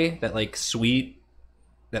ube, that like sweet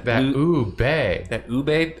that blue- Bay. that ube,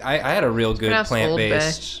 I had a real good pronounced Old Bay.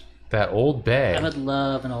 plant-based That Old Bay. I would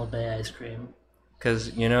love an Old Bay ice cream.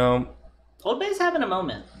 because Old Bay's having a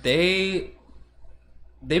moment. they've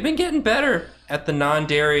been getting better at the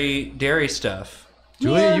non-dairy stuff.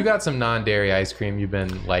 Julia, Yeah. you got some non-dairy ice cream you've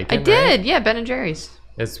been liking, I did. right? Yeah, Ben and Jerry's.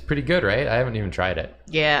 It's pretty good, right? I haven't even tried it.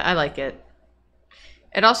 Yeah, I like it.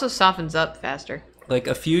 It also softens up faster. Like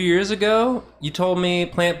a few years ago, you told me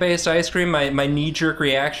plant-based ice cream. My knee-jerk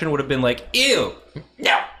reaction would have been like, "Ew,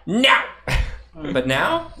 no." But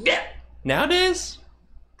now, nowadays,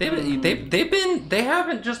 they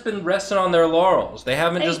haven't just been resting on their laurels. They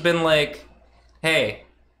haven't just been like, "Hey,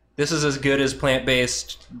 this is as good as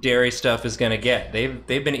plant-based dairy stuff is gonna get." They've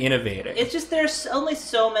been innovating. It's just there's only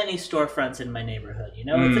so many storefronts in my neighborhood, you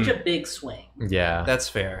know? It's such a big swing. Yeah. That's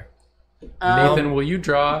fair. Nathan, will you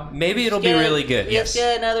draw? Maybe it'll be Get- really good. Let's Yes.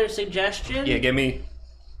 get another suggestion. Yeah, give me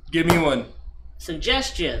one.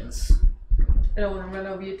 Suggestions. I don't want to run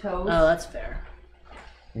over your toes. Oh, that's fair.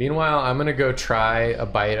 Meanwhile, I'm going to go try a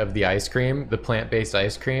bite of the ice cream, the plant-based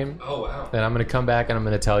ice cream. Oh wow. Then I'm going to come back and I'm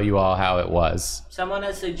going to tell you all how it was. Someone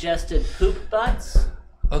has suggested poop butts,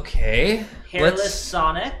 Okay. hairless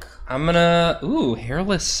Sonic, I'm gonna. Ooh,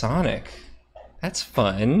 hairless Sonic. That's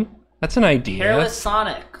fun. That's an idea. hairless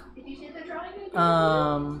Sonic. Did you see the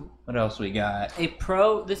drawing? What else we got? A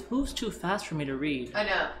pro. This moves too fast for me to read. I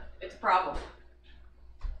know. It's a problem.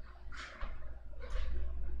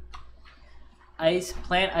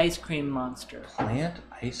 Plant ice cream monster. Plant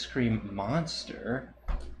ice cream monster.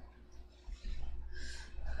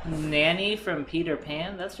 Nanny from Peter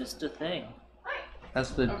Pan. That's just a thing. That's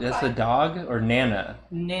the dog or Nana.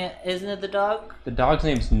 Isn't it the dog? The dog's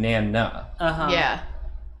name's Nana. Yeah.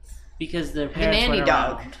 Because their parents nanny went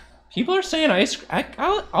dog. around. People are saying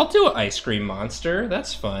I'll do an ice cream monster.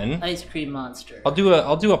 That's fun. Ice cream monster. I'll do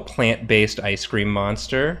a plant-based ice cream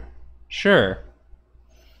monster. Sure.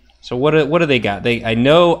 So what do they got? I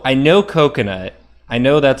know coconut. I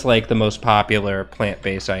know that's like the most popular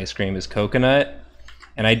plant-based ice cream is coconut.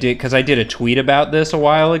 And I did a tweet about this a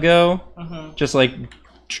while ago. Mm-hmm.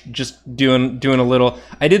 Just doing a little.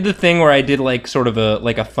 I did the thing where I did like sort of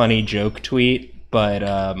a funny joke tweet, but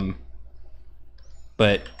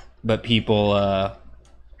people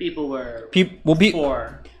People were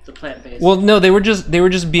for the plant-based. well, no, they were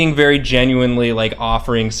just being very genuinely like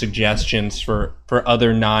offering suggestions for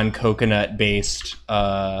other non-coconut based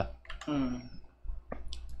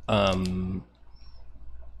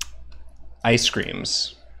ice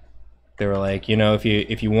creams. They were like,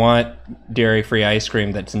 if you want dairy-free ice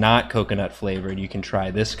cream that's not coconut flavored, you can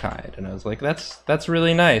try this kind. And I was like, that's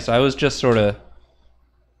really nice. I was just trying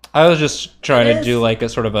to do like a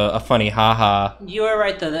sort of a funny haha. You are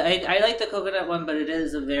right though. I like the coconut one, but it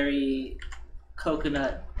is a very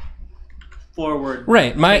coconut forward.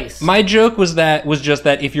 Right. taste. My joke was just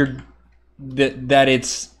that if you're that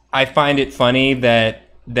it's I find it funny that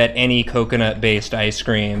any coconut based ice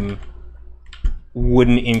cream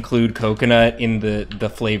wouldn't include coconut in the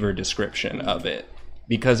flavor description of it,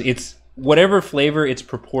 because it's whatever flavor it's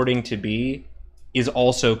purporting to be is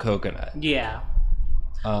also coconut. Yeah.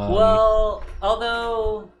 Um, Well,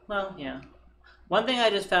 yeah. One thing I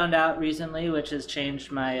just found out recently, which has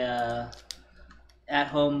changed my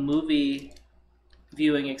at-home movie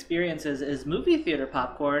viewing experiences, is movie theater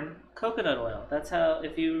popcorn, coconut oil. That's how,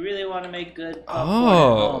 if you really want to make good popcorn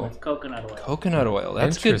at home, it's coconut oil. coconut oil.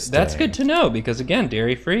 That's good. Interesting. That's good to know, because again,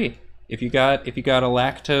 dairy free. If you got a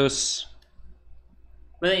lactose.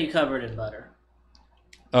 But then you cover it in butter.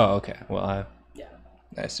 Oh, okay. Well, Yeah.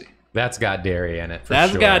 I see. That's got dairy in it.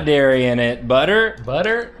 That's sure. got dairy in it. Butter.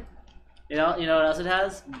 You know what else it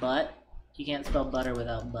has? Butt. You can't spell butter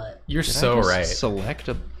without butt. You're Did I so just right. Select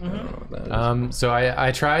a. I don't know what that is. So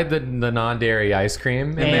I tried the non-dairy ice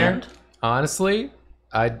cream in And? there. Honestly,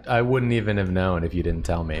 I wouldn't even have known if you didn't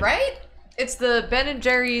tell me. Right? It's the Ben and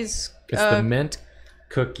Jerry's. It's the mint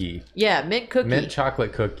cookie, Yeah, mint cookie. mint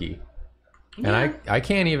chocolate cookie, and I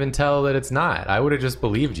can't even tell that it's not. I would have just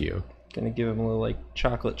believed you. Gonna give them a little like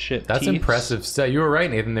chocolate chip. That's teeth. impressive stuff. You were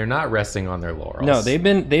right, Nathan. They're not resting on their laurels. No, they've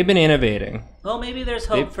been innovating. Well, maybe there's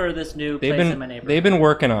hope for this new place in my neighborhood. They've been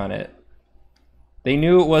working on it. They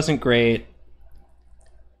knew it wasn't great,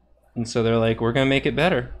 and so they're like, we're gonna make it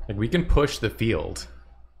better. Like, we can push the field.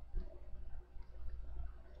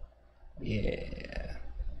 Yeah.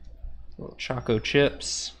 Little choco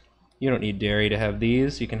chips. You don't need dairy to have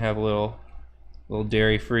these. You can have a little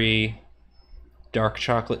dairy-free dark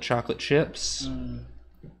chocolate chips.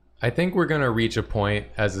 I think we're gonna reach a point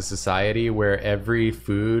as a society where every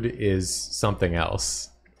food is something else.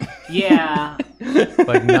 Yeah.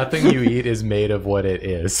 Like, nothing you eat is made of what it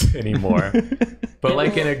is anymore. But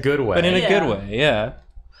like in a good way. But in a Yeah. good way, yeah.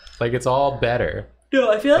 Like, it's all better.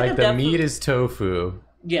 No, I feel like, Like, I'm the definitely... meat is tofu.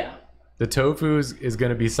 Yeah. The tofu is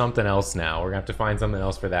going to be something else now. We're going to have to find something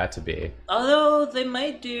else for that to be. Although they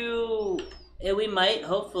might do... We might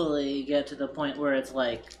hopefully get to the point where it's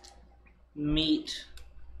like meat,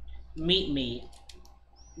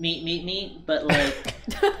 but like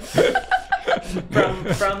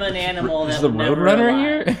from an animal that Is the would never Roadrunner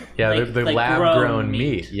alive. here? Yeah, Like- the like lab-grown grown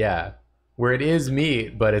meat. Yeah. Where it is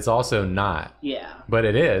meat, but it's also not. Yeah, But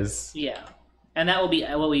it is. yeah. And that will be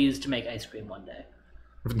what we use to make ice cream one day.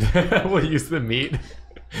 We'll use the meat.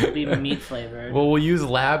 It'll be meat flavored. Well, we'll use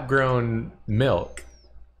lab-grown milk.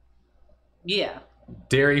 Yeah.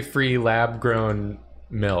 Dairy-free lab-grown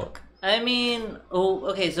milk. I mean,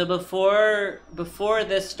 okay, so before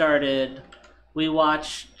this started, we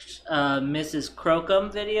watched Mrs.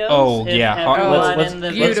 Crocombe videos. Oh, If yeah. everyone Let's- in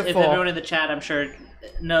the, beautiful. If everyone in the chat, I'm sure,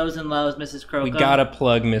 knows and loves Mrs. Crocombe. We gotta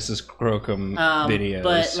plug Mrs. Crocombe videos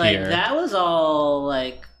But, like, here. that was all,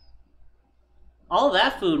 like... All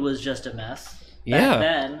that food was just a mess. Yeah. Back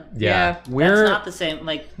then. Yeah. That's We're not the same,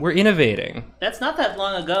 like... we're innovating. That's not that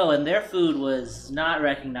long ago, and their food was not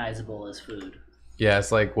recognizable as food. Yeah,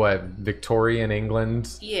 it's like, what, Victorian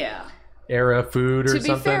England Yeah. era food or To be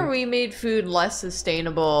something? fair, we made food less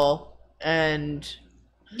sustainable and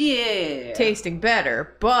Yeah. tasting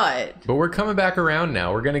better, but But we're coming back around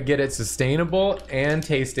now. We're going to get it sustainable and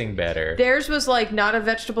tasting better. theirs was like not a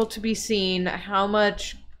vegetable to be seen. How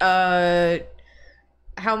much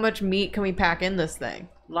meat can we pack in this thing?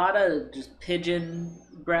 A lot of just pigeon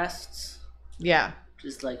breasts. Yeah.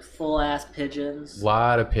 Just like full ass pigeons. A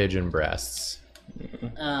lot of pigeon breasts.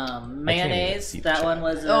 Mayonnaise. see the That chat. one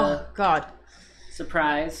was a Oh god.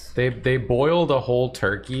 surprise. They boiled a whole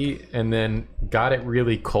turkey and then got it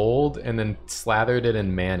really cold and then slathered it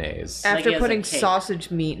in mayonnaise. Like After as a putting cake.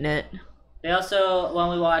 sausage meat in it. They also, one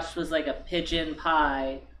we watched was like a pigeon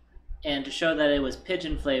pie, and to show that it was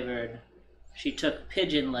pigeon flavored, she took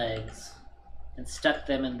pigeon legs and stuck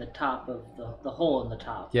them in the top of the hole in the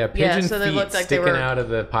top. Yeah, pigeon so they feet looked like they sticking were- out of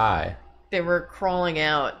the pie. They were crawling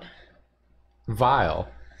out. Vile.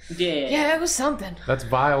 Yeah. Yeah, it was something. That's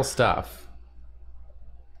vile stuff.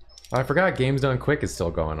 Oh, I forgot Games Done Quick is still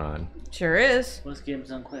going on. Sure is. What's Games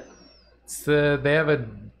Done Quick? They have a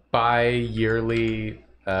bi-yearly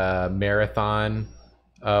marathon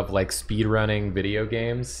of like speedrunning video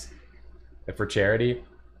games for charity.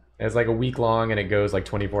 It's like a week long and it goes like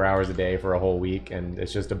 24 hours a day for a whole week, and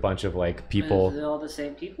it's just a bunch of like Is people. it all the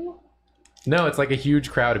same people? No, it's like a huge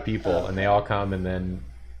crowd of people, and they all come, and then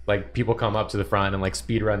like people come up to the front and like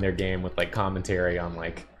speedrun their game with like commentary on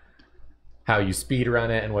like how you speedrun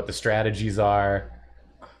it and what the strategies are,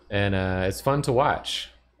 and it's fun to watch.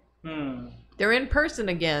 They're in person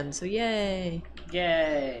again, so yay.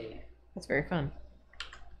 Yay. That's very fun.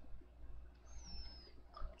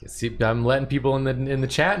 See, I'm letting people in the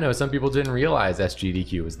chat know. Some people didn't realize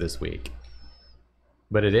SGDQ was this week.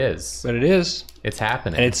 But it is. But it is. It's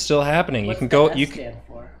happening. And it's still happening. What's you can go. the S You stand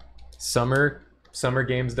for? Summer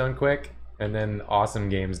games done quick, and then awesome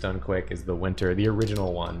games done quick is the winter. The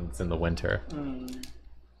original one. It's in the winter.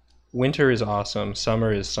 Winter is awesome.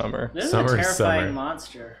 Summer is summer. This is Summer a is terrifying summer.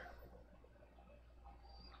 monster.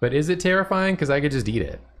 But is it terrifying? Because I could just eat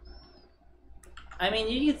it. I mean,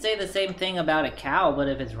 you could say the same thing about a cow, but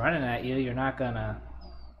if it's running at you, you're not gonna...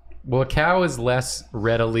 Well, a cow is less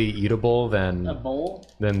readily eatable A than bowl?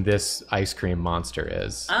 this ice cream monster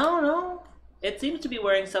is. I don't know. It seems to be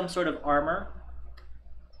wearing some sort of armor.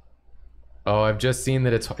 Oh, I've just seen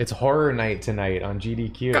that it's horror night tonight on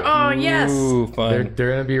GDQ. Oh, yes. Ooh, They're fun.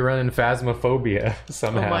 gonna be running Phasmophobia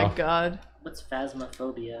somehow. Oh my god. What's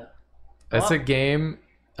Phasmophobia? That's a game.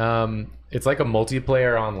 It's like a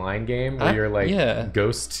multiplayer online game where you're like yeah.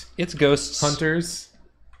 ghost It's ghosts. hunters.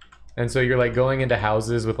 And so you're like going into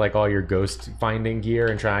houses with like all your ghost finding gear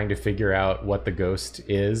and trying to figure out what the ghost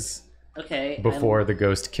is Okay. before the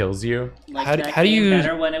ghost kills you. Like How do- that how do game you-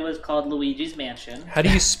 better when it was called Luigi's Mansion. How do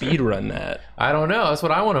you speed run that? I don't know. That's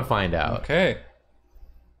what I want to find out. Okay.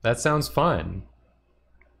 That sounds fun.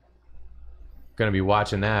 Gonna be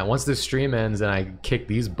watching that. Once the stream ends and I kick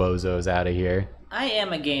these bozos out of here. I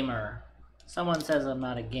am a gamer. Someone says I'm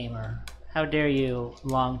not a gamer. How dare you,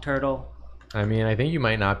 Long Turtle? I mean, I think you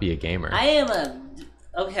might not be a gamer. I am a...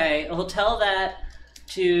 Okay, we'll tell that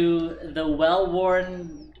to the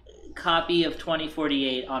well-worn copy of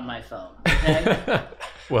 2048 on my phone. Okay?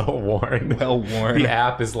 Well worn. Well worn. The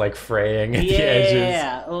app is like fraying at the edges.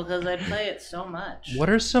 Yeah, well, because I play it so much. What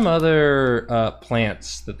are some other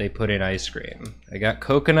plants that they put in ice cream? I got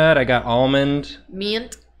coconut. I got almond.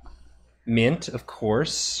 Mint. Mint, of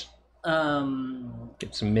course.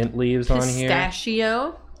 Get some mint leaves on here.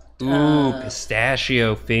 Pistachio. Ooh,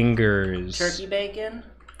 pistachio fingers. Turkey bacon.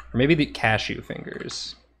 Or maybe the cashew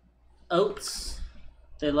fingers. Oats.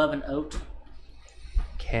 They love an oat.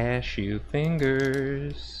 Cashew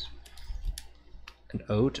fingers. An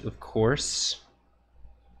oat, of course.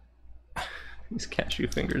 These cashew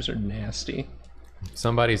fingers are nasty.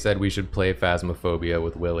 Somebody said we should play Phasmophobia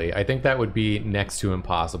with Willie. I think that would be next to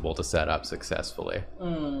impossible to set up successfully.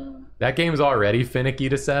 That game's already finicky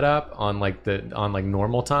to set up on like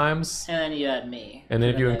normal times. And then you had me. And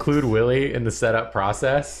then if you include Willie in the setup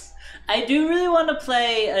process, I do really want to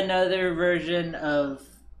play another version of...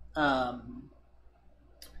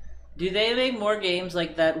 do they make more games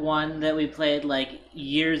like that one that we played like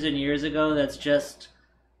years and years ago that's just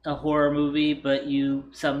a horror movie, but you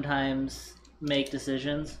sometimes make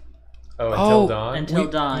decisions? Until Dawn. Until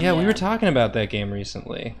Dawn, Yeah, we yeah. were talking about that game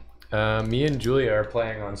recently. Me and Julia are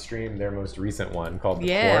playing on stream their most recent one called The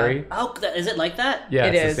Yeah. Quarry. Oh, is it like that? Yeah,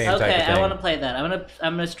 It it's is. the same type Okay, of thing. I want to play that. I'm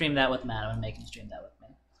gonna stream that with Matt. I'm gonna make him stream that with me.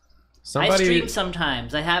 I Somebody, stream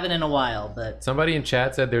sometimes. I haven't in a while, but somebody in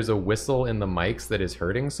chat said there's a whistle in the mics that is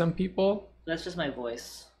hurting some people. that's just my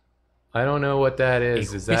voice. I don't know what that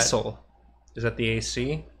is. A Is whistle. Is that the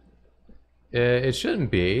AC? that? It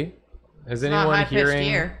shouldn't be. Is Not anyone high-pitched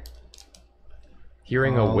ear.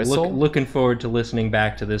 hearing a whistle? Looking forward to listening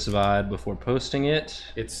back to this VOD before posting it.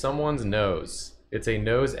 It's someone's nose. It's a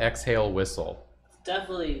nose exhale whistle. It's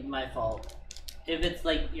definitely my fault. If it's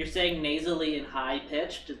like you're saying nasally and high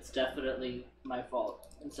pitched, it's definitely my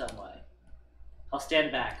fault in some way. I'll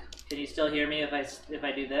stand back. Can you still hear me if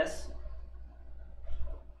I do this?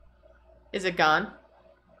 Is it gone?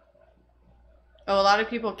 Oh, a lot of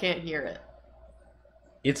people can't hear it.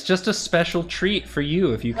 It's just a special treat for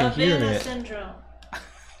you if you can hear Havana it. syndrome.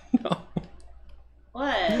 No.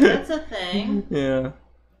 What? That's a thing. Yeah.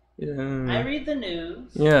 I Yeah. read the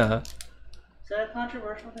news. Yeah. Is that a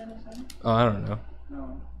controversial thing to say? Oh, I don't know.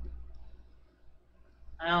 No.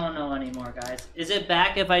 I don't know anymore, guys. Is it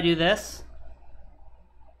back if I do this?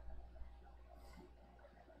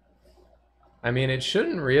 I mean, it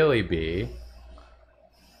shouldn't really be.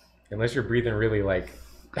 Unless you're breathing really like...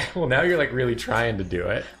 Well, now you're like really trying to do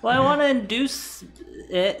it. Well, I want to induce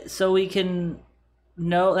it so we can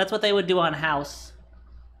know. That's what they would do on House.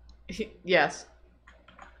 Yes.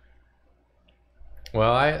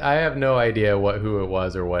 Well, I have no idea who it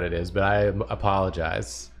was or what it is, but I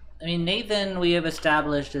apologize. I mean, Nathan, we have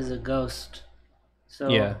established as a ghost. So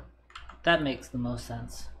Yeah. that makes the most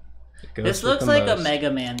sense. Ghost This with looks the like a most. Mega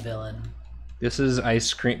Man villain. This is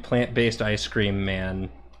plant-based ice cream man.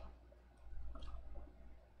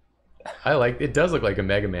 It does look like a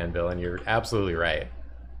Mega Man villain. You're absolutely right.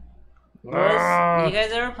 You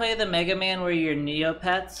guys ever play the Mega Man where you're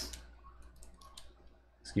Neopets?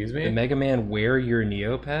 Excuse The me? Mega Man wear your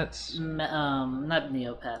Neopets? Not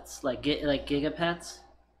Neopets, like Gigapets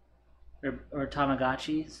or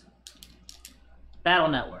Tamagotchis. Battle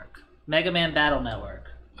Network, Mega Man Battle Network.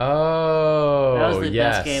 Oh, That was the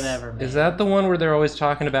yes. best game ever made. Is that the one where they're always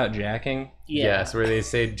talking about jacking? Yeah. Yes, where they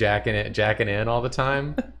say jacking in all the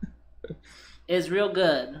time. It's real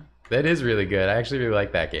good. That is really good. I actually really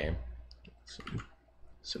like that game.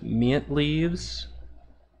 Some mint leaves.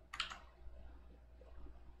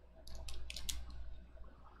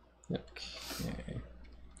 Okay.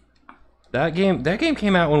 That game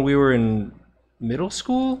came out when we were in middle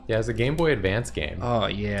school? Yeah, it's a Game Boy Advance game. Oh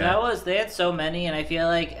yeah. They had so many, and I feel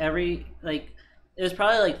like it was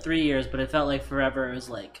probably like 3 years, but it felt like forever. It was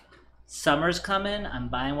like, summer's coming, I'm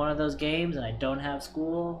buying one of those games, and I don't have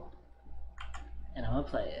school, and I'm gonna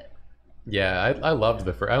play it. Yeah, I loved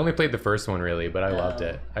the first. I only played the first one really, but I loved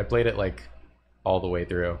it. I played it like all the way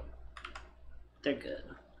through. They're good.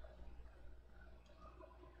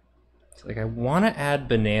 It's like I want to add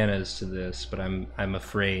bananas to this, but I'm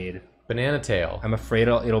afraid. Banana Tail. I'm afraid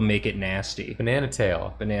it'll make it nasty. Banana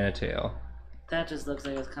Tail. Banana tail. That just looks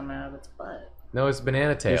like it's coming out of its butt. No, it's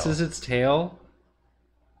Banana Tail. This is its tail.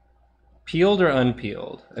 Peeled or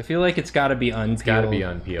unpeeled? I feel like it's got to be unpeeled. It's got to be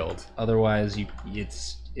unpeeled. Otherwise,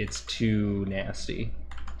 it's too nasty.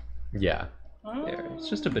 Yeah. There, it's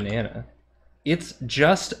just a banana. It's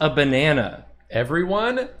just a banana.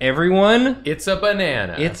 Everyone, it's a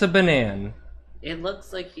banana. It's a banana. It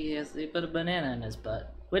looks like he put a banana in his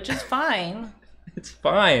butt, which is fine. It's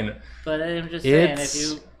fine. But I'm just saying,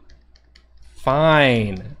 It's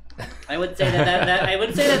fine. I would say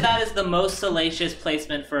that is the most salacious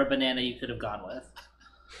placement for a banana you could have gone with.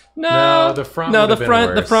 No, the front. No, would have been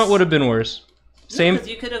worse. the front would have been worse. Same. No, 'cause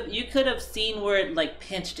you could have seen where it like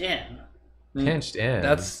pinched in. Pinched in.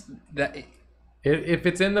 That's that. If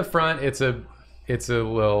it's in the front, it's a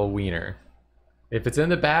little wiener. If it's in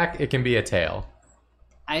the back, it can be a tail.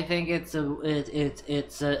 I think it's a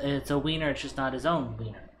wiener. It's just not his own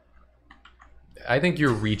wiener. I think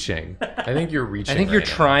you're reaching. I think you're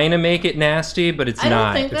trying to make it nasty, but it's I don't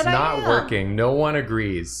not. think It's that I not am. working. No one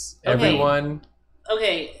agrees. Okay. Everyone.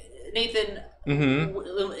 Okay, Nathan. Mm-hmm.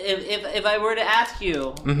 If I were to ask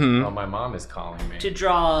you Mm-hmm. Oh, my mom is calling me. to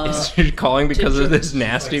draw, Is she calling because of this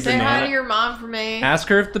nasty Say banana? hi to your mom for me. Ask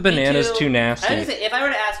her if the banana's too I nasty. would say, if I were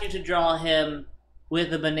to ask you to draw him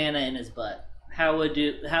with a banana in his butt, how would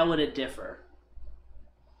it differ?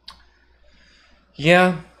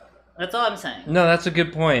 Yeah. That's all I'm saying. No, that's a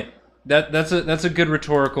good point. That's a good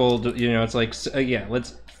rhetorical. It's like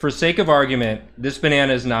let's, for sake of argument, this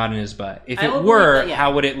banana is not in his butt. If it were,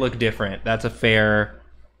 how would it look different? That's a fair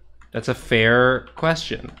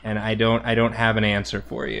question, and I don't have an answer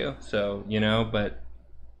for you. So but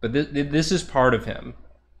this is part of him.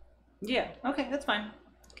 Yeah. Okay, that's fine.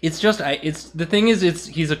 It's just the thing is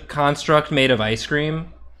he's a construct made of ice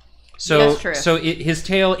cream. So That's true. so his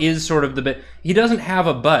tail is sort of the bit. He doesn't have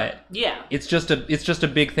a butt. Yeah. It's just a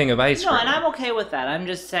big thing of ice cream. No, and I'm okay with that. I'm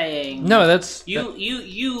just saying. No, that's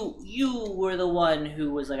you were the one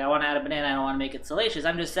who was like, I want to add a banana. I don't want to make it salacious.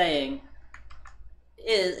 I'm just saying.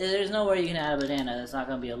 There's nowhere you can add a banana that's not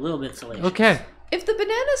going to be a little bit salacious. okay. If the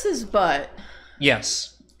banana's his butt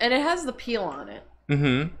Yes. and it has the peel on it,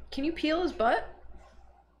 Mm-hmm. can you peel his butt?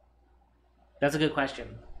 That's a good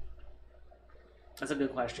question. That's a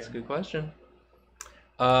good question. Good question.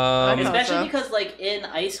 Especially so. because, like, in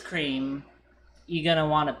ice cream, you're gonna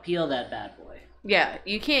want to peel that bad boy. Yeah,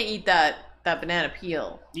 you can't eat that banana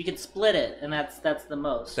peel. You can split it, and that's the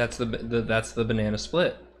most. That's the banana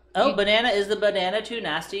split. Oh, banana is the banana too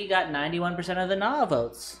nasty? You got 91% of the nah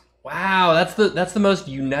votes. Wow, that's the most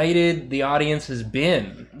united the audience has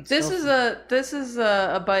been. This is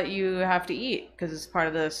a butt you have to eat because it's part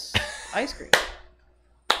of this ice cream.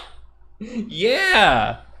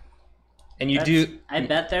 Yeah. And I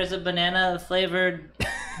bet there's a banana flavored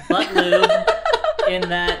butt lube in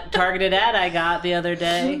that targeted ad I got the other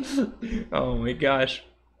day. Oh my gosh.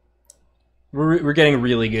 We're getting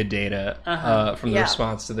really good data from the Yeah.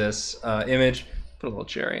 response to this image. Put a little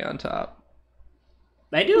cherry on top.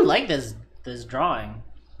 I do like this drawing.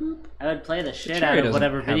 I would play the shit out cherry of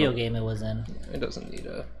whatever doesn't have video a- game it was in. It doesn't need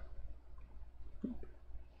a...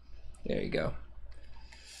 There you go.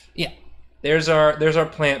 Yeah. There's our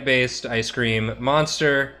plant-based ice cream.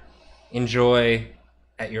 Monster, enjoy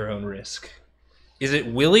at your own risk. Is it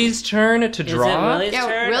Willie's turn to draw? Is it Willie's Yeah,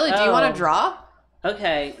 turn? really? Do you want Oh. to draw?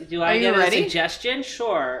 Okay. Do Are I you get a ready? suggestion?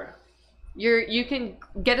 Sure. You can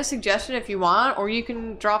get a suggestion if you want, or you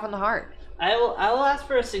can draw from the heart. I will ask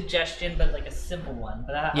for a suggestion, but like a simple one.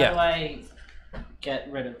 But how do I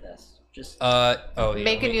get rid of this? Just Yeah,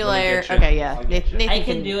 Make a let new me layer. get you. Okay, yeah. I'll get you. Nathan I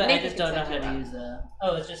can do it. I Nathan just don't know can how set to you use the.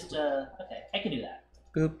 Oh, it's just okay. I can do that.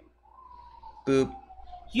 Boop. Boop.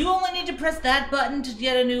 You only need to press that button to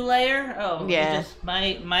get a new layer. Oh, Yeah.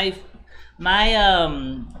 My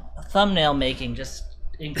My thumbnail making just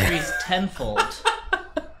increased tenfold.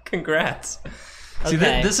 Congrats. See,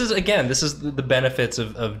 Okay. this is the benefits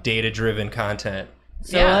of data-driven content.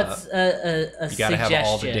 So Yeah. what's a You gotta have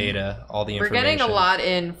all the suggestion? data, all the We're information. getting a lot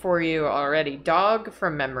in for you already. Dog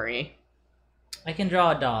from memory. I can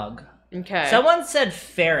draw a dog. Okay. Someone said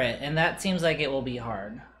ferret, and that seems like it will be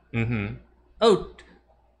hard. Mm-hmm. Oh,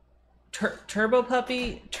 turbo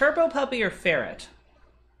puppy or ferret?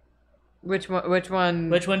 Which one? Which one?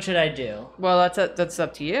 Which one should I do? Well, that's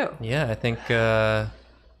up to you. Yeah, I think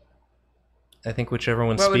whichever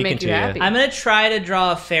one's What would speaking make to you you. happy? I'm gonna try to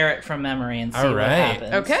draw a ferret from memory and see All what right.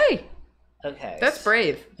 happens. Okay. Okay. That's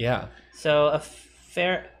brave. Yeah. So a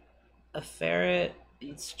ferret.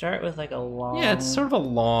 You'd start with like a long. Yeah, it's sort of a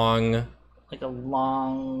long. like a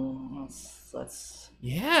long. Let's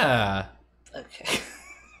Yeah. okay.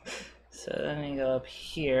 So then you go up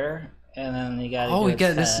here, and then you got. Oh, we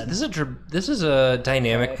got this. This is a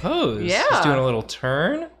dynamic Okay. pose. Yeah. Just doing a little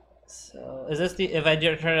turn. So is this the? If I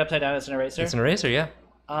turn it upside down, it's an eraser. It's an eraser. Yeah.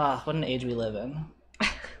 Ah, what an age we live in.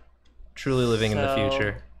 Truly living in the So-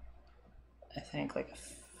 future. I think like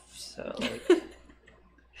so. Like,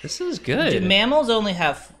 This is do good. mammals only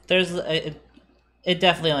have? There's it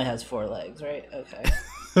definitely only has 4 legs, right? Okay.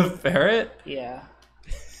 Ferret. Yeah.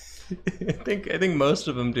 I think most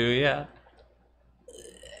of them do. Yeah.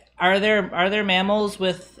 Are there mammals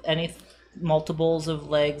with any multiples of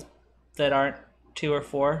legs that aren't 2 or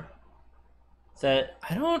 4? That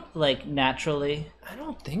I don't like naturally?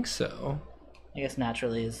 think so. I guess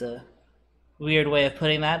naturally is a weird way of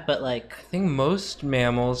putting that, but like I think most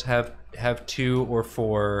mammals have 2 or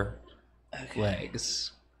 4 okay.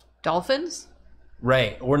 legs. Dolphins.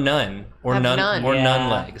 Right, or none, or Have none, none. or Yeah, none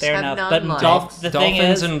legs. Fair Have enough. none But legs. the thing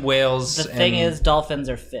Dolphins is, and whales. the thing and- is, dolphins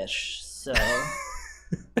are fish. So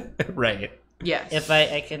right. Yes. if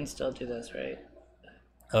I can still do this, right?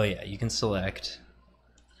 Oh yeah, you can select.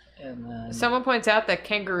 And then Someone points out that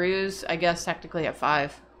kangaroos, I guess, technically have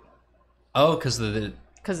 5 Oh, because the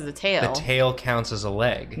because of the tail. tail counts as a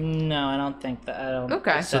leg. no, I don't think that. I don't.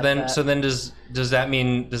 Okay. So accept then that. does that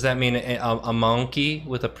mean a monkey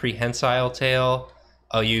with a prehensile tail?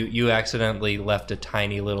 Oh, you accidentally left a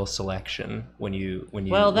tiny little selection when you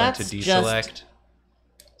Well, went to that's deselect.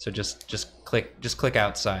 So just click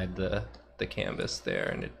outside the canvas there,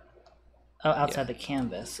 and it outside the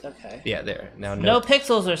canvas. Okay. yeah there now No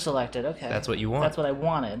pixels are selected. Okay. That's what you want. That's what I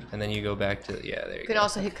wanted. And then you go back to there you You can go.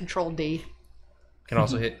 also hit Control D. Can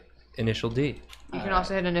also hit initial D. You can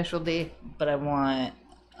also hit Initial D. But I want.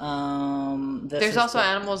 This There's is also the-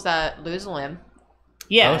 animals that lose a limb.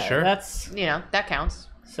 Yeah. Oh, sure. That's You know, that counts.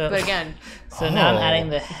 so. But again, So now I'm Oh. adding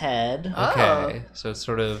the head. Oh. Okay, so it's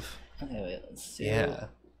sort of Okay, wait. Let's see. yeah.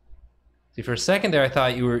 See, for a second there, I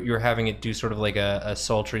thought you were having it do sort of like a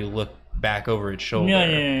sultry look back over its shoulder.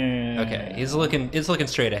 No. Okay, it's looking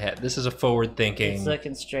straight ahead. This is a forward thinking. It's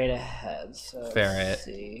looking straight ahead. So Ferret. Let's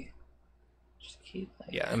see. Just keep.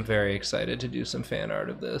 Like, Yeah, I'm very excited to do some fan art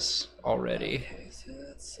of this already. Okay, so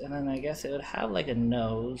that's and then I guess it would have like a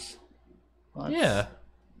nose. Let's- Yeah.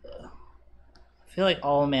 I feel like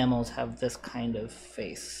all mammals have this kind of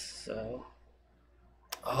face. So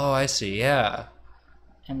Oh, I see. Yeah.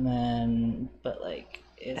 and then but like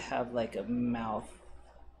it have like a mouth.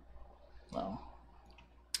 Well.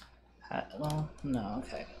 No.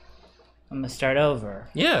 Okay. I'm gonna start over.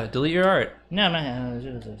 Yeah. Delete your art. No,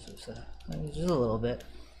 just a little bit.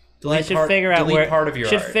 Delete I should part, figure out delete where. part of your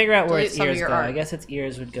should art. figure out where Delete its some of ears your go. art. I guess its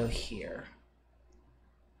ears would go here.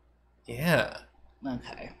 Yeah.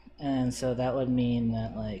 Okay, and so that would mean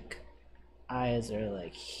that like eyes are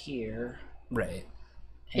like here. Right.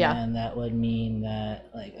 Yeah. And that would mean that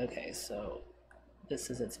like okay, so this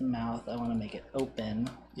is its mouth. I want to make it open.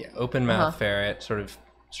 Yeah. Open mouth Uh-huh. ferret, sort of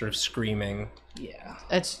screaming. Yeah.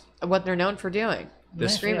 it's what they're known for doing.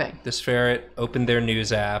 This Screaming. This ferret opened their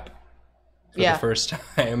news app for Yeah. the first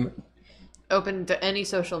time. Open to any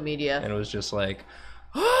social media. And it was just like,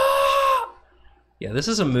 ah! Yeah, this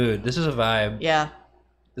is a mood. This is a vibe. Yeah.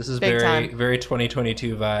 This is Big very, time. very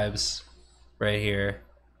 2022 vibes right here.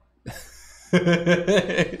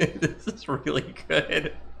 This is really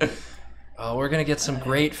good. Oh, we're gonna get some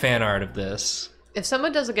great fan art of this. If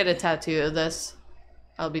someone doesn't get a tattoo of this,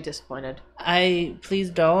 I'll be disappointed. Please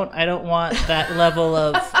don't. I don't want that level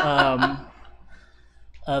of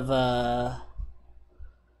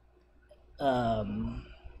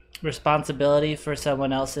responsibility for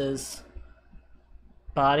someone else's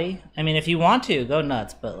body. I mean, if you want to, go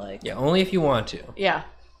nuts, but like Yeah, only if you want to. Yeah.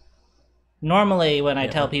 normally when I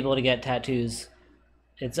tell people to get tattoos,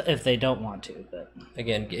 it's if they don't want to, but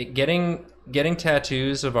Again, getting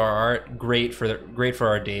tattoos of our art great for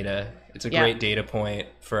our data. It's a great data point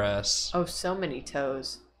for us. Oh, so many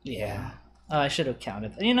toes. Yeah. Oh, I should have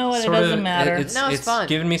counted. You know what? Sort it doesn't of, matter. it's fun.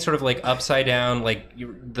 Given me sort of like upside down, like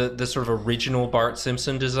the sort of original Bart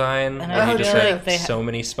Simpson design. And where I you just feel have like they so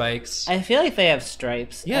many spikes. I feel like they have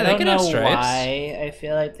stripes. Yeah, I they don't can know have stripes. why I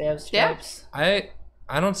feel like they have stripes. I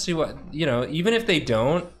don't see what, even if they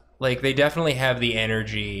don't, like they definitely have the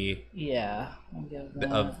energy Yeah. I'll give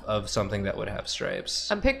that. of something that would have stripes.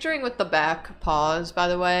 I'm picturing with the back paws, by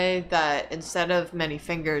the way, that instead of many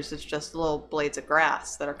fingers, it's just little blades of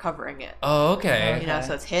grass that are covering it. Oh, okay. You know,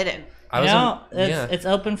 so it's hidden. It's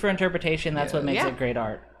open for interpretation. That's what makes Yeah. it great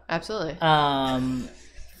art. Absolutely.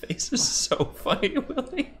 Face is so funny,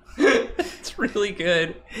 Willie. It's really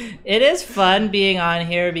good. It is fun being on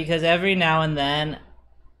here because every now and then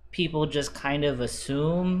people just kind of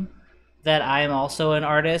assume that I'm also an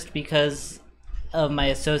artist because of my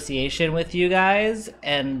association with you guys,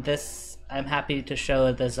 and this I'm happy to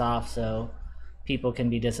show this off so people can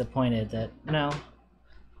be disappointed that no,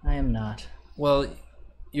 I am not. Well,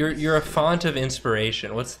 you're a font of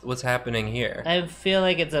inspiration. What's happening here? I feel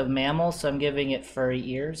like it's a mammal, so I'm giving it furry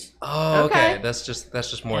ears. Oh, okay. Okay. That's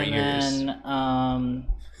just more And ears. then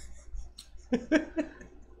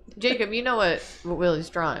Jacob, you know what Willie's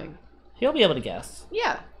drawing. he'll be able to guess.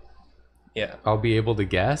 Yeah. Yeah. I'll be able to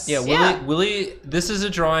guess. Yeah, Willie. This is a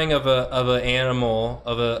drawing of a animal,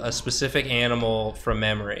 of a specific animal from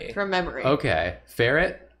memory. From memory. Okay.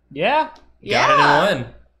 Ferret? Yeah. Got Yeah. it in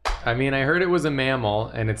one. I mean, I heard it was a mammal,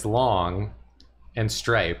 and it's long and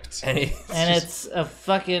striped. And It's a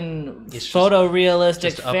fucking It's just- photorealistic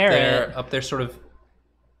just ferret. up there, sort of.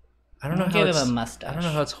 I don't know Don't how give him it's. a mustache. I don't know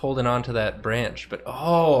how it's holding on to that branch, but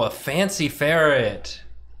a fancy ferret.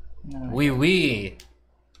 No, Wee.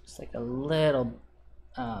 It's like a little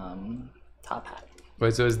top hat.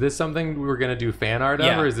 Wait, so is this something we were going to do fan art of,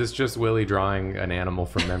 Yeah. or is this just Willie drawing an animal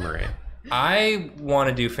from memory? I want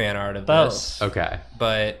to do fan art of Both. this, Okay.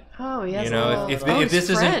 but Oh, yes. if it's this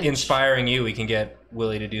isn't French. inspiring you, we can get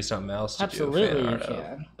Willie to do something else to Absolutely, do fan you art can.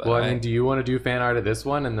 of. But Well, I mean, do you want to do fan art of this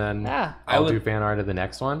one, and then Yeah. I'll I would- do fan art of the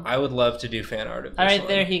next one? I would love to do fan art of this All right, one.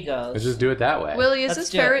 there he goes. Let's just do it that way. Willie, is Let's this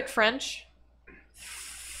do it. ferret French?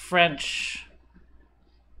 French.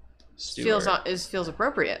 Stewart. Feels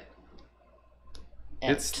appropriate.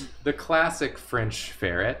 It's the classic French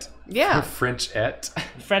ferret. Yeah. French-et.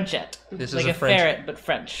 Frenchette. This like is a French- ferret, but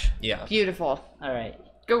French. Yeah. Beautiful. All right.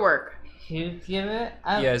 Good work. You give it.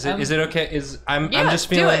 Yeah, is it okay? I'm Yeah, just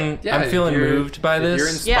do feeling it. Yeah, I'm feeling if you're- moved by if you're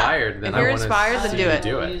this. inspired, then If you're I want inspired, to then see do you it.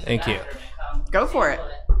 do it. Thank you. Go for it.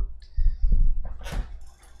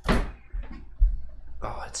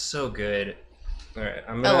 Oh, it's so good. All right,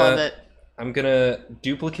 I love it. I'm gonna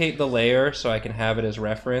duplicate the layer so I can have it as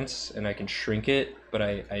reference and I can shrink it, but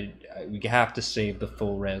we have to save the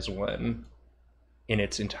full res one in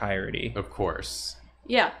its entirety. Of course.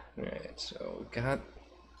 Yeah. All right, so we got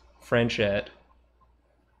Frenchette.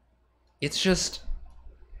 It's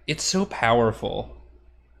so powerful.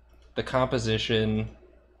 The composition,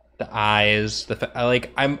 the eyes,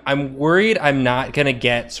 I'm worried I'm not gonna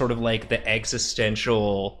get sort of like the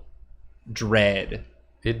existential dread.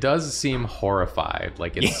 It does seem horrified,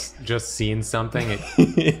 like it's just seen something it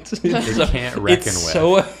it can't reckon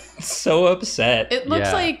with. So upset. It looks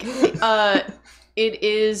Yeah. like it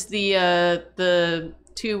is the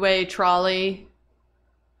two-way trolley.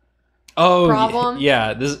 problem?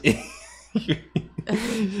 Yeah, this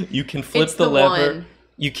you can flip It's the the lever. one.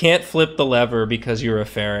 You can't flip the lever because you're a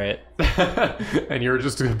ferret. And you're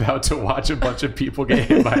just about to watch a bunch of people get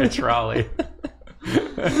hit by a trolley.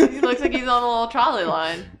 He looks like he's on a little trolley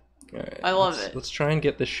line. All right, I love it. Let's try and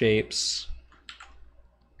get the shapes.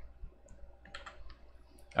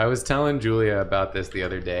 I was telling Julia about this the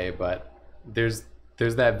other day, but there's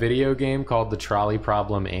that video game called the Trolley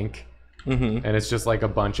Problem Inc. Mm-hmm. And it's just like a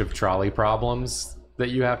bunch of trolley problems that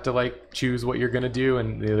you have to like choose what you're gonna do,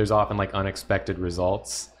 and there's often like unexpected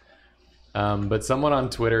results. But someone on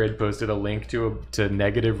Twitter had posted a link to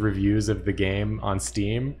negative reviews of the game on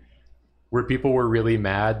Steam, where people were really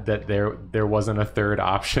mad that there wasn't a third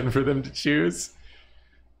option for them to choose.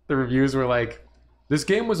 The reviews were like, this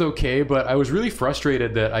game was okay, but I was really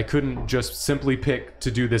frustrated that I couldn't just simply pick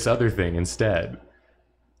to do this other thing instead.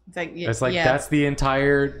 It's like, that's the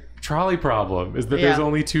entire trolley problem, is that there's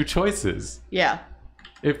only two choices. Yeah.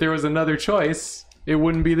 If there was another choice, it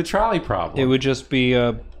wouldn't be the trolley problem. It would just be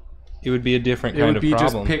a different kind of It would be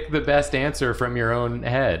problem. just pick the best answer from your own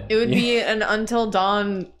head. It would be an Until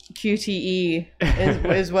Dawn QTE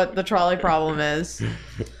is what the trolley problem is.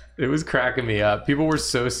 It was cracking me up. People were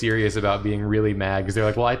so serious about being really mad because they're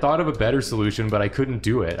like, well, I thought of a better solution, but I couldn't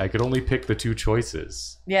do it. I could only pick the two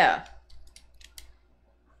choices. Yeah.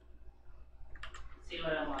 See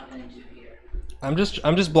what I'm walking into here. I'm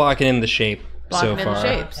just blocking in the shape Blocking so in the far.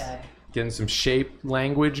 shapes. Okay. Getting some shape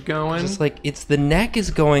language going. It's like it's the neck is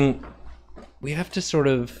going. We have to sort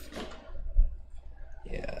of.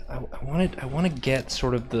 Yeah, I want to get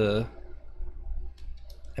sort of the.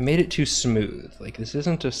 I made it too smooth. Like this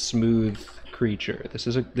isn't a smooth creature. This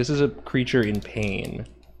is a creature in pain.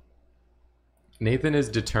 Nathan is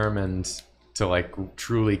determined to like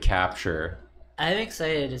truly capture I'm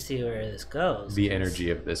excited to see where this goes. the energy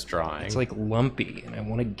of this drawing. It's like lumpy, and I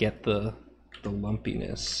want to get the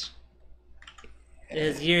lumpiness. It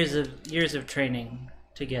has years of training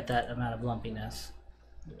to get that amount of lumpiness.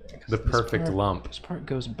 the perfect lump. This part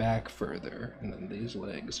goes back further, and then these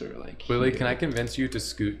legs are like. Willie, here. can I convince you to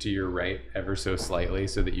scoot to your right ever so slightly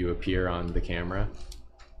so that you appear on the camera?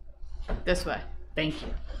 This way. Thank you.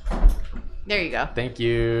 There you go. Thank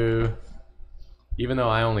you. Even though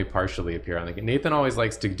I only partially appear on the camera. Nathan always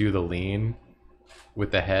likes to do the lean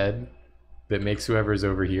with the head that makes whoever's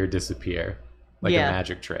over here disappear. Like Yeah. a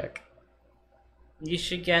magic trick. You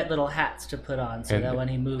should get little hats to put on so And- that when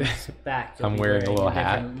he moves back, you'll I'm be wearing a little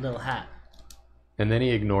hat. different little hat. And then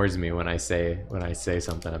he ignores me when I say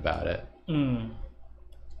something about it. Mm.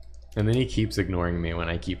 And then he keeps ignoring me when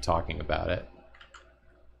I keep talking about it.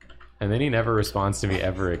 And then he never responds to me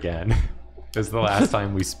ever again. This is the last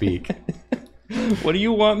time we speak. What do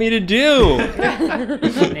you want me to do?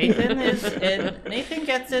 Nathan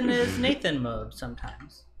gets in his Nathan mode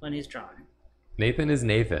sometimes when he's drawing. Nathan is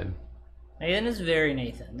Nathan. Nathan is very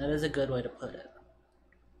Nathan. That is a good way to put it.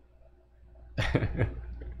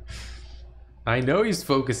 I know he's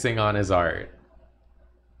focusing on his art.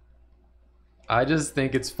 I just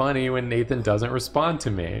think it's funny when Nathan doesn't respond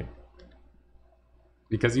to me.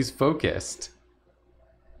 Because he's focused.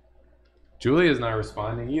 Julia's not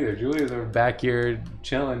responding either. Julia's over back here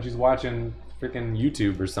chilling. She's watching freaking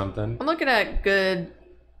YouTube or something. I'm looking at good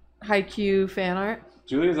Haikyuu fan art.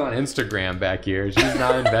 Julia's on Instagram back here. She's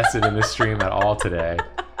not invested in this stream at all today.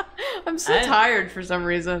 I'm so tired for some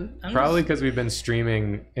reason. Probably because we've been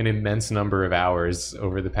streaming an immense number of hours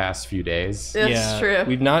over the past few days. That's true.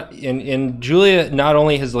 We've not, and Julia not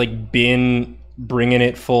only has like been bringing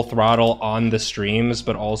it full throttle on the streams,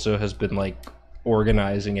 but also has been like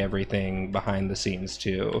organizing everything behind the scenes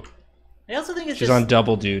too. I also think it's She's just, on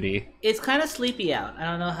double duty. it's kind of sleepy out. I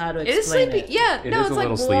don't know how to It is explain sleepy. Yeah, It no, is it's a like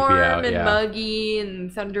little sleepy warm out, and yeah. muggy and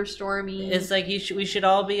thunderstormy. It's like we should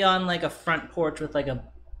all be on like a front porch with like a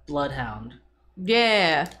bloodhound.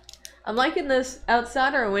 Yeah. I'm liking this.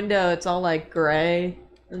 Outside our window, it's all like gray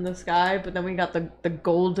in the sky, but then we got the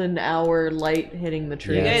golden hour light hitting the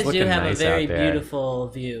trees. You Yeah, it's guys do looking have nice a very out there. beautiful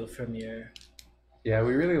view from your... Yeah,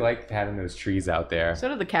 we really like having those trees out there. So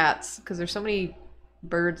do the cats, because there's so many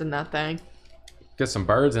birds in that thing. Get some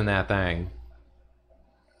birds in that thing.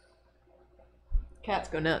 Cats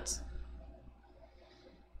go nuts.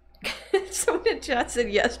 Someone in chat said,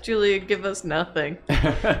 yes, Julia, give us nothing.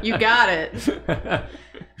 You got it.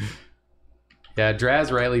 Yeah,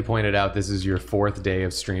 Draz rightly pointed out this is your 4th day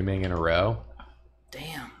of streaming in a row.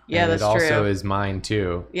 Damn. Yeah, And that's it also true. is mine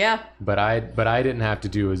too. Yeah. But I didn't have to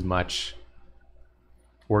do as much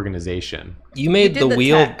organization. You made did the the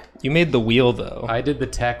wheel. tech. You made the wheel though. I did the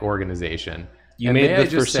tech organization. You And made may I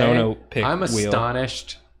the just Persona say, pick I'm wheel.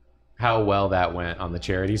 astonished how well that went on the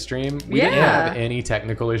charity stream. We didn't Yeah. have any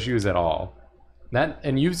technical issues at all.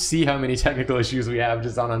 And you see how many technical issues we have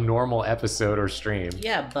just on a normal episode or stream.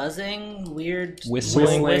 Yeah, buzzing, weird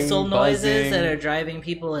Whistling, whistle noises buzzing. that are driving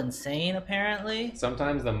people insane, apparently.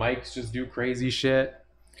 Sometimes the mics just do crazy shit.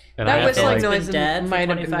 And That I have to, whistling like, noise been dead for might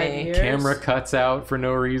have been 25 me. years. camera cuts out for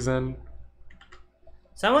no reason.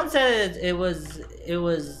 Someone said it was.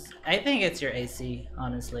 I think it's your AC,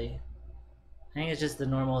 honestly. I think it's just the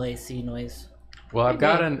normal AC noise. Well, I've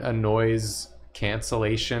got a noise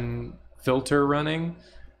cancellation filter running,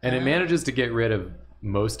 and it manages to get rid of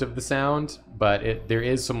most of the sound, but there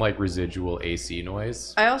is some like residual AC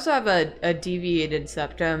noise. I also have a deviated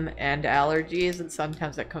septum and allergies, and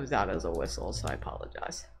sometimes that comes out as a whistle, so I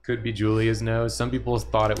apologize. Could be Julia's nose. Some people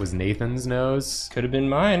thought it was Nathan's nose. Could have been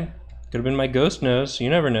mine. Could have been my ghost nose. You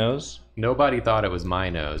never knows. Nobody thought it was my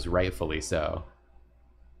nose, rightfully so.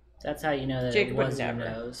 That's how you know that Jacob it would was your never.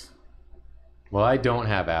 nose. Well, I don't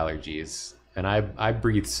have allergies, and I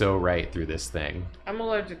breathe so right through this thing. I'm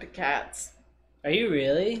allergic to cats. Are you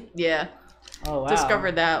really? Yeah. Oh wow.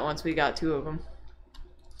 Discovered that once we got 2 of them.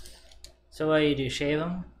 So what do you do? Shave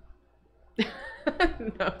them?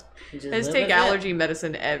 No. You I just live take with it? allergy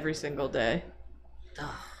medicine every single day.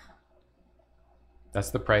 That's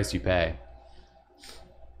the price you pay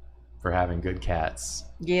for having good cats.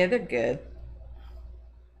 Yeah, they're good.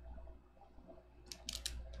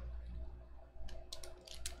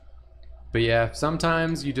 But yeah,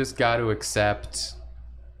 sometimes you just got to accept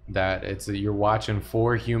that you're watching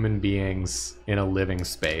 4 human beings in a living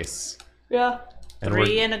space. Yeah. And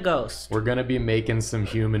 3 and a ghost. We're gonna be making some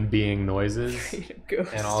human being noises,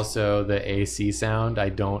 and also the AC sound I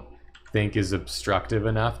don't think is obstructive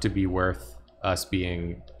enough to be worth us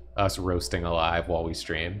roasting alive while we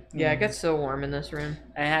stream. Yeah, it gets so warm in this room.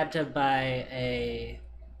 I had to buy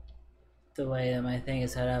the way that my thing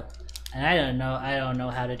is set up, and I don't know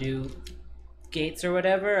how to do gates or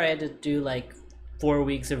whatever. I had to do like 4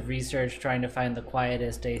 weeks of research trying to find the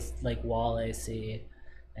quietest like wall AC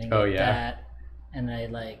and get that. And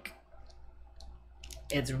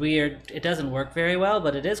it's weird. It doesn't work very well,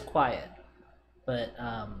 but it is quiet. But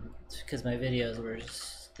because my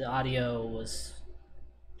videos the audio was,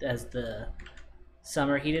 as the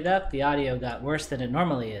summer heated up, the audio got worse than it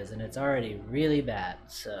normally is, and it's already really bad.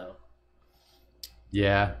 So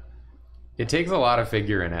yeah, it takes a lot of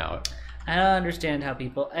figuring out. I don't understand how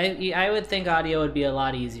people. I would think audio would be a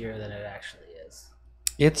lot easier than it actually is.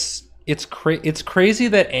 It's crazy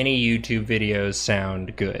that any YouTube videos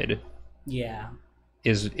sound good. Yeah.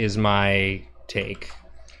 Is my take.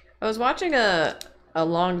 I was watching a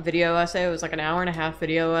long video essay. It was like an 1.5-hour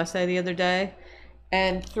video essay the other day.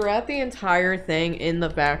 And throughout the entire thing, in the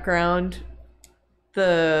background,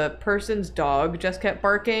 the person's dog just kept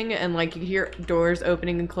barking. And like you hear doors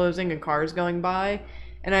opening and closing and cars going by.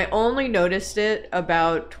 And I only noticed it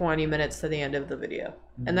about 20 minutes to the end of the video.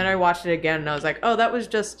 Mm-hmm. And then I watched it again and I was like, oh, that was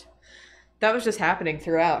just happening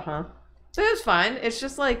throughout, huh? So it was fine. It's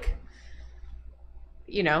just like,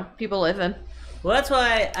 people living. Well, that's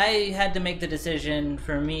why I had to make the decision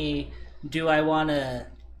for me. Do I want to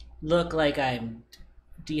look like I'm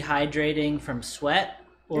dehydrating from sweat,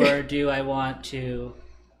 or do I want to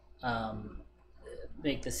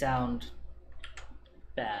make the sound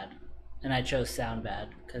bad? And I chose sound bad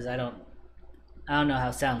because I don't know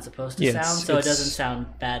how sound's supposed to sound, so it doesn't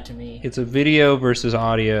sound bad to me. It's a video versus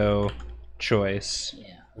audio choice.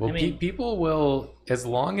 Yeah. Well, people will, as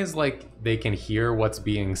long as like they can hear what's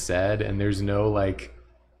being said and there's no like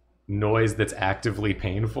noise that's actively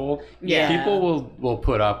painful. Yeah. People will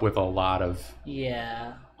put up with a lot of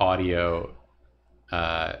audio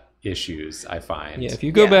issues, I find. Yeah, if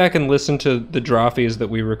you go back and listen to the Drawfees that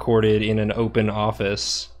we recorded in an open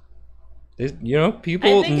office,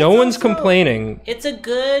 people, no one's complaining. It's a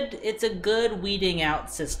good weeding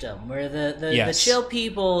out system where the chill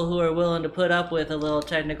people who are willing to put up with a little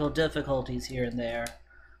technical difficulties here and there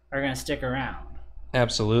are going to stick around.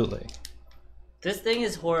 Absolutely. This thing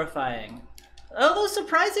is horrifying, although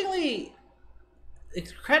surprisingly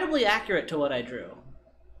incredibly accurate to what I drew.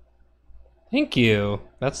 Thank you.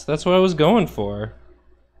 That's what I was going for.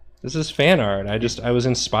 This is fan art. I was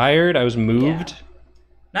inspired. I was moved. Yeah.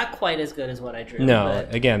 Not quite as good as what I drew. No,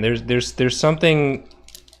 but again, there's something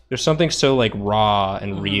so like raw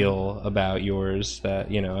and real about yours that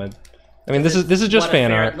I mean, this is just what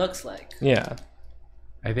fan art. It looks like. Yeah,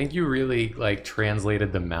 I think you really like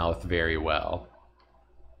translated the mouth very well.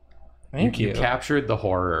 Thank you. You captured the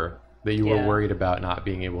horror that you were worried about not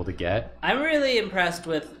being able to get. I'm really impressed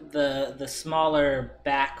with the smaller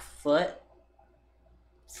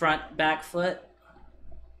front back foot.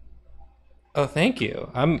 Oh, thank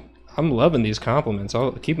you. I'm loving these compliments.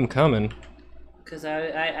 I'll keep them coming. Because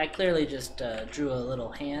I clearly just drew a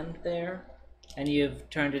little hand there, and you've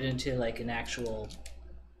turned it into like an actual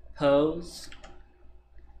pose.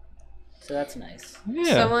 So that's nice.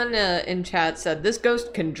 Yeah. Someone in chat said this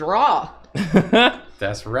ghost can draw.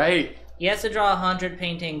 That's right. He has to draw 100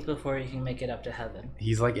 paintings before he can make it up to heaven.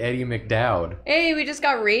 He's like Eddie McDowd. Hey, we just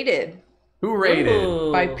got raided. Who rated?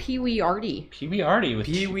 Ooh. By Pee Wee Artie. Pee Wee Artie with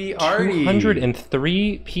Pee Wee Artie.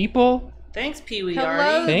 203 people. Thanks, Pee Wee Hello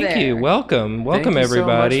Artie. there. Thank you. Welcome Thank you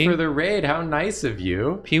everybody. so much for the raid. How nice of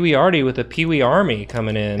you. Pee Wee Artie with the Pee Wee Army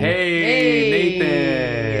coming in. Hey,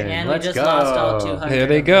 Nathan. And Let's we just go. lost all 200 There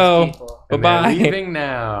they of go. those people. And they're Bye-bye. leaving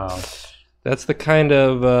now. That's the kind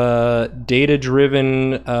of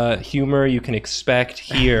data-driven humor you can expect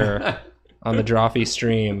here on the Drawfee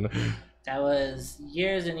stream. That was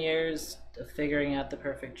years and years of figuring out the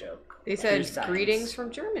perfect joke. They said Through science. greetings from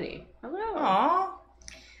Germany. Hello. Aww.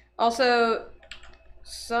 Also,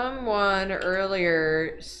 someone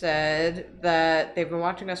earlier said that they've been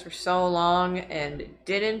watching us for so long and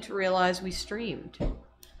didn't realize we streamed.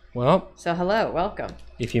 Well, So hello, welcome.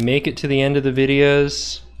 if you make it to the end of the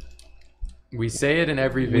videos, We say it in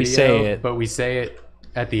every video, We say it. but we say it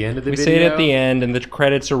at the end of the we video. say it at the end, and the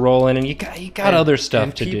credits are rolling, and you got other stuff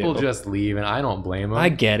and to do. people just leave, and I don't blame them. I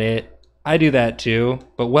get it. I do that too.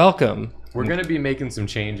 But welcome. We're going to be making some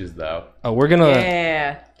changes, though. Oh, we're gonna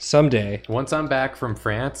Yeah. someday. Once I'm back from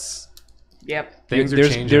France, Yep. Things are there's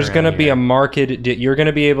changing. there's going to around be here. a market. You're going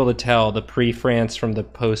to be able to tell the pre-France from the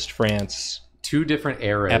post-France 2 different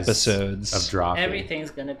eras episodes of Drawfee. Everything's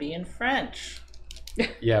gonna be in French.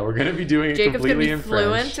 Yeah, we're gonna be doing it Jacob's gonna completely be in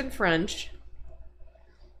fluent French. in French.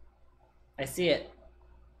 I see it.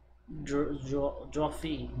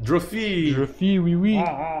 Drawfee. Drawfee. oui,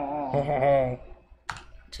 oui.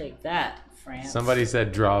 Take that, France. Somebody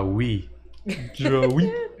said draw oui,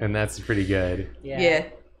 and that's pretty good. Yeah.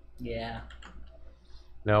 Yeah.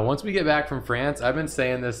 Now, once we get back from France, I've been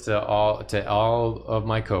saying this to all of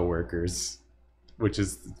my coworkers, which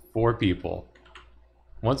is 4 people.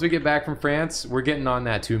 Once we get back from France, we're getting on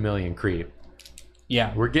that 2 million creep.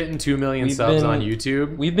 Yeah, We're getting 2 million We've subs been- on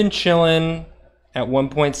YouTube. we've been chilling at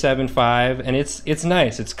 1.75, and it's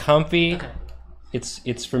nice. It's comfy. Okay.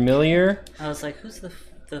 It's familiar. I was like, who's the?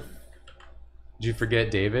 Did you forget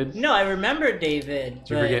David? No, I remember David. Did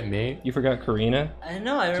you forget me? You forgot Karina. I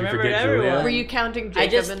know. I you remembered forget Julia? everyone. Were you counting I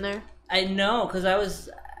Jacob just- in there? I know, because I was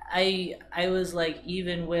like,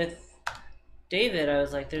 even with David, I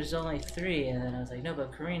was like, there's only 3, and then I was like, no,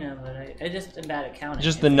 but Karina, but I just am bad at counting.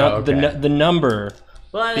 Just it. the number.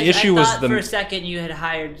 Well, the issue was for a second you had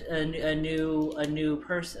hired a new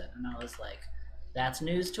person, and I was like, that's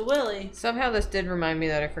news to Willie. Somehow this did remind me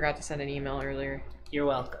that I forgot to send an email earlier. You're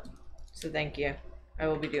welcome. So thank you. I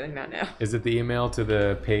will be doing that now. Is it the email to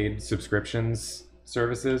the paid subscriptions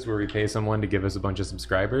services where we pay someone to give us a bunch of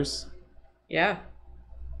subscribers? Yeah.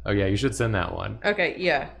 Oh yeah, you should send that one. Okay,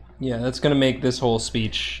 yeah. Yeah, that's gonna make this whole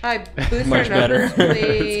speech. Hi, boost Much our numbers, better.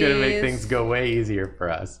 please. It's gonna make things go way easier for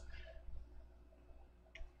us.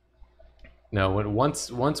 No,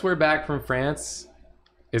 once we're back from France,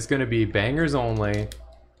 it's gonna be bangers only,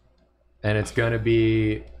 and it's gonna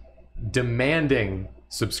be demanding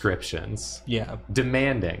subscriptions. Yeah,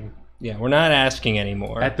 Demanding. yeah. We're not asking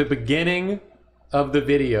anymore. At the beginning of the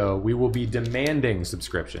video, we will be demanding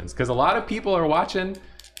subscriptions because a lot of people are watching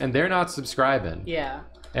and they're not subscribing. Yeah.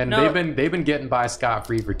 And No. they've been getting by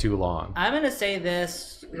scot-free for too long. I'm gonna say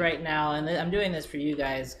this right now, and I'm doing this for you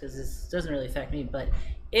guys because this doesn't really affect me. But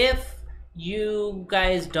if you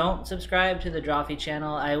guys don't subscribe to the Drawfee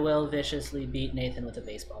channel, I will viciously beat Nathan with a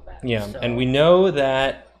baseball bat. Yeah, So, and we know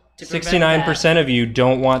that to prevent 69% of you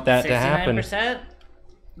don't want that to happen. 69%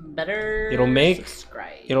 better. It'll make- subscribe.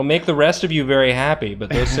 It'll make the rest of you very happy, but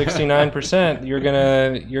those 69%, you're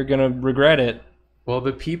gonna regret it. Well,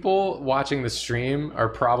 the people watching the stream are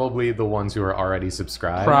probably the ones who are already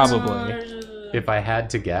subscribed. Probably. If I had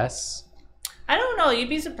to guess. I don't know. You'd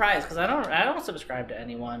be surprised because I don't subscribe to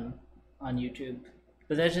anyone on YouTube,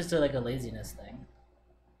 but that's just like a laziness thing.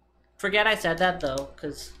 Forget I said that though,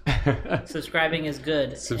 because subscribing is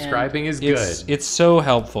good. Subscribing is good. It's so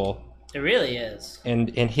helpful, and it really is. and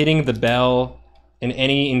hitting the bell and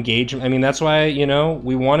any engagement. I mean, that's why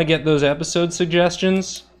we want to get those episode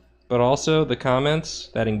suggestions, but also the comments,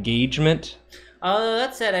 that engagement. Although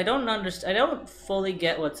that said, I don't fully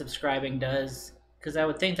get what subscribing does, because I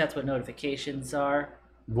would think that's what notifications are.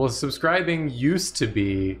 Well, subscribing used to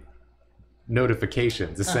be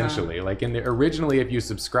notifications, essentially. Like originally, if you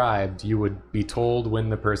subscribed, you would be told when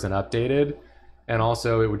the person updated, and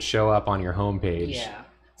also it would show up on your homepage. Yeah.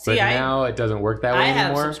 But See, now it doesn't work that way I have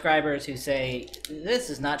anymore. subscribers who say, this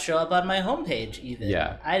does not show up on my homepage even.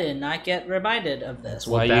 Yeah. I did not get reminded of this.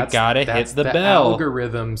 Why you gotta hit that's the bell.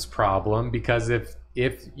 Algorithm's problem, because if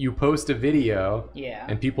you post a video Yeah.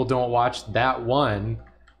 and people don't watch that one,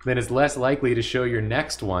 then it's less likely to show your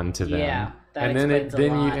next one to them. Yeah, that and then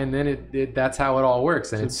explains a lot. it that's how it all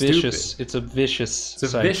works, and it's vicious. stupid. It's a vicious. It's a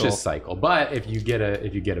cycle. vicious cycle. But if you get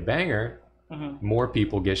a banger, more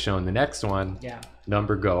people get shown the next one. Yeah.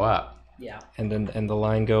 Number go up. Yeah. And the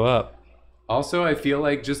line go up. Also, I feel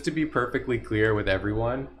like, just to be perfectly clear with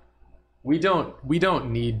everyone, we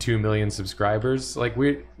don't need 2 million subscribers. Like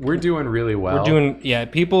we're doing really well. We're doing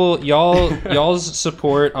people y'all's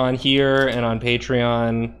support on here and on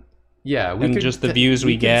Patreon. Yeah, and just the views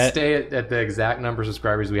we could get. Stay at the exact number of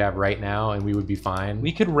subscribers we have right now, and we would be fine.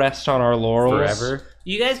 We could rest on our laurels forever.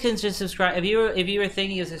 You guys can just subscribe. If you were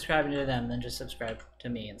thinking of subscribing to them, then just subscribe to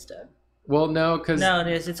me instead. Well, no, because No,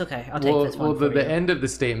 it's okay. I'll take this one. Well, for the you. end of the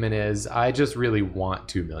statement is, I just really want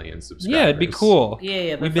 2 million subscribers. Yeah, it'd be cool.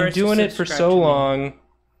 Yeah, but We've been first doing it for subscribe so to me. long.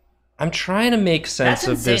 I'm trying to make sense That's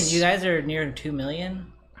of insane. this. You guys are near 2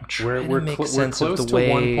 million. I'm trying We're to make close sense of the to way.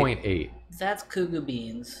 1.8. That's Kuga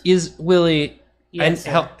beans. Is Willie? Yes,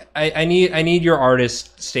 sir. I need your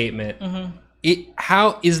artist statement.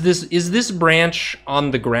 How is this branch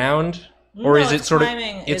on the ground, or No, is it it's sort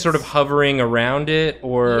climbing. of it's sort of hovering around it,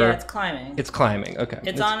 or Yeah, it's climbing. it's climbing? Okay,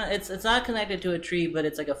 It's not connected to a tree, but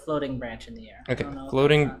it's like a floating branch in the air. I okay. don't know if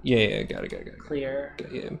Floating. that's Yeah, got it. not clear.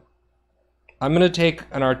 Yeah. I'm going to take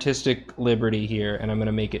an artistic liberty here, and I'm going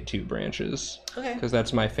to make it 2 branches. Okay. Because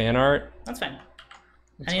that's my fan art. That's fine.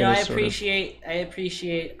 It's And you know, gonna I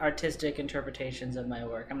appreciate artistic interpretations of my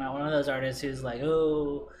work. I'm not one of those artists who's like,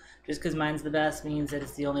 oh, just because mine's the best means that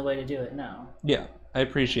it's the only way to do it. No. Yeah, I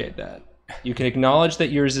appreciate that. You can acknowledge that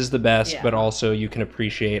yours is the best, Yeah. but also you can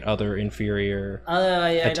appreciate other inferior Although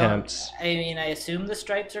attempts. I mean, I assume the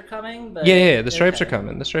stripes are coming, but Yeah, the stripes are okay.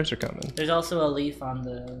 coming. The stripes are coming. There's also a leaf on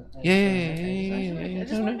the. Yeah. I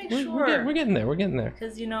just want to make We're sure. getting there. We're getting there.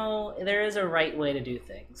 Because, you know, there is a right way to do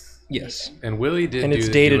things. Yes. And Willie did And do, it's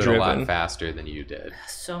do it a data-driven. lot faster than you did.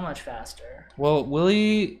 So much faster. Well,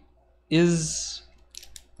 Willie is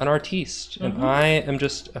an artiste, and I am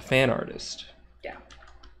just a fan artist. Yeah.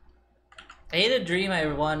 I had a dream I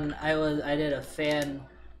did a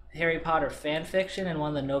Harry Potter fan fiction and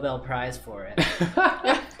won the Nobel Prize for it.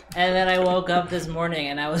 And then I woke up this morning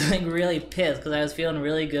and I was like really pissed because I was feeling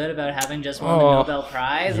really good about having just won the Nobel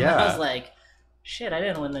Prize. And I Yeah. was like, shit, I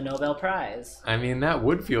didn't win the Nobel Prize. I mean, that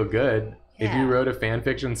would feel good. If you Yeah. wrote a fan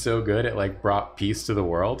fiction so good it like brought peace to the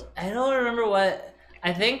world. I don't remember what.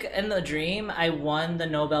 I think in the dream I won the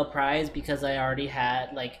Nobel Prize because I already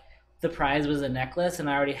had like the prize was a necklace and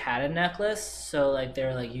I already had a necklace, so like they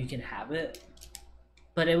were like you can have it.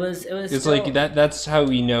 But it was It's still, like that's how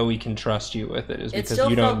we know we can trust you with it, is it because still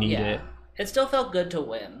you don't felt- need yeah. it. It still felt good to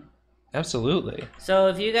win. Absolutely. So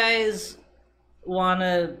if you guys want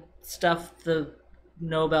to stuff the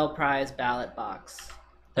Nobel Prize ballot box,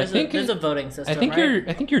 there's a voting system. I think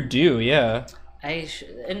right? you're due, yeah. In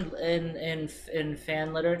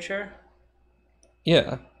fan literature.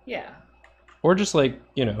 Yeah. Yeah. Or just like,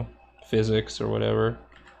 physics or whatever.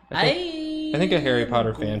 I think a Harry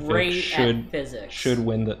Potter fanfic great should at physics. should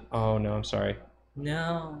win the. Oh no, I'm sorry.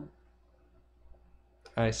 No.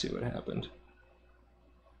 I see what happened.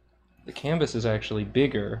 The canvas is actually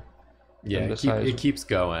bigger Yeah, the size- it keeps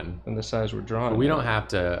going. than the size we're drawing. But we at. don't have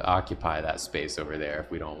to occupy that space over there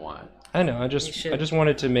if we don't want. I know. I You just should.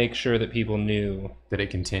 wanted to make sure that people knew That it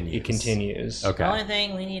continues. it continues. Okay. The only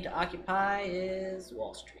thing we need to occupy is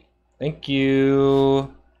Wall Street. Thank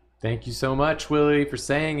you. Thank you so much, Willie, for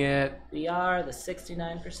saying it. We are the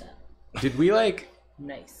 69%. Did we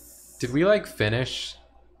Nice. finish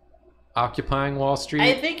occupying Wall Street?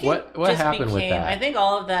 I think what just happened with became- that? I think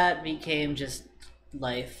all of that became just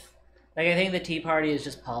life. Like I think the Tea Party is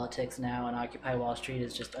just politics now, and Occupy Wall Street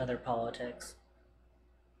is just other politics.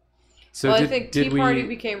 So Well, did, I think did Tea we, Party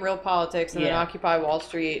became real politics, and then Yeah. Occupy Wall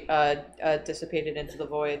Street dissipated into the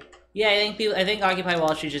void. Yeah, I think Occupy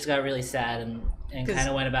Wall Street just got really sad and 'Cause- kind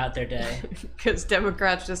of went about their day. Because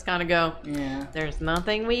Democrats just kind of go, Yeah. there's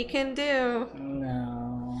nothing we can do.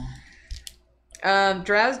 No.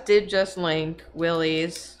 Draz did just link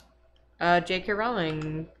Willie's J.K.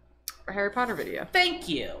 Rowling Harry Potter video. Thank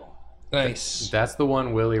you. Nice. That's the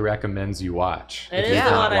one Willie recommends you watch. It if is you've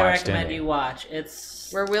the not one I watched recommend any. you watch.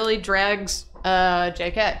 It's. Where Willie drags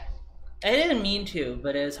J.K. I didn't mean to,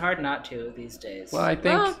 but it's hard not to these days. Well, I think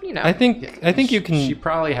Well, you know. I think you can. She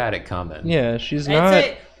probably had it coming. Yeah, she's I'd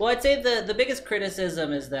not. say the biggest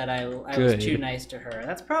criticism is that I was Good. too nice to her.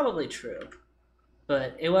 That's probably true,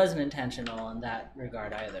 but it wasn't intentional in that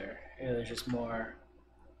regard either. It was just more.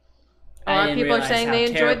 A lot of people are saying they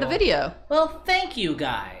enjoyed the video. Well, thank you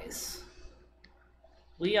guys.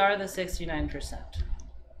 We are the 69%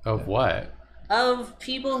 Of what? of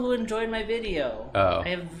people who enjoyed my video. Oh. I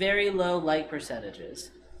have very low like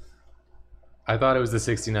percentages. I thought it was the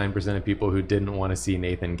 69% of people who didn't want to see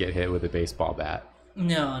Nathan get hit with a baseball bat.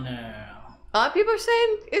 No. A lot of people are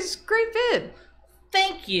saying it's a great vid.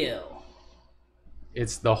 Thank you.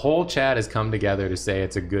 It's the whole chat has come together to say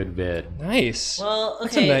it's a good vid. Nice. Well,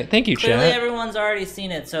 That's a okay. thank you, Clearly, chat. everyone's already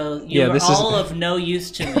seen it, so Yeah, you're this is- all of no use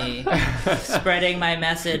to me spreading my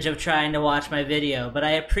message of trying to watch my video. But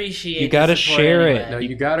I appreciate. You gotta the support share it. anyway. No,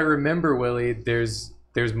 you got to remember, Willie, there's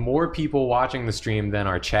more people watching the stream than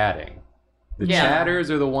are chatting. The Yeah. chatters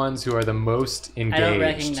are the ones who are the most I don't engaged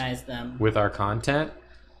recognize them. with our content,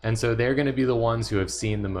 and so they're going to be the ones who have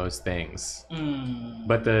seen the most things.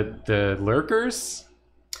 But the lurkers,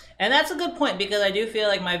 And that's a good point because I do feel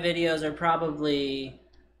like my videos are probably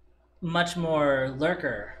much more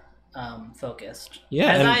lurker focused.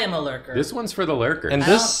 Yeah, as and I am a lurker. this one's for the lurkers. And I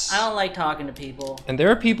this- don't like talking to people. And there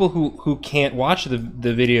are people who can't watch the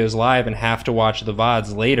videos live and have to watch the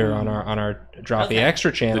VODs later on our Drawfee Okay.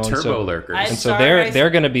 Extra the channel. turbo and so, lurkers. I- and so Sorry, they're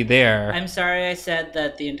going to be there. I'm sorry I said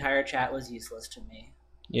that the entire chat was useless to me.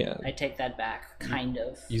 Yeah. I take that back, kind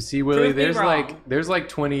of. You see, Willie, Prove me wrong. there's like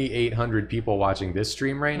 2,800 people watching this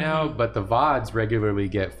stream right now, but the VODs regularly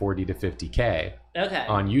get 40 to 50K. Okay.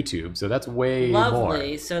 on YouTube. So that's way Lovely.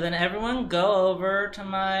 more. So then everyone go over to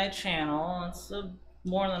my channel. It's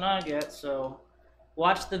more than I get, so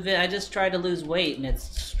watch the vid. I just tried to lose weight and it's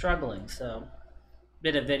struggling, so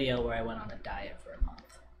did a video where I went on a diet for a month.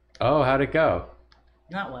 Oh, how'd it go?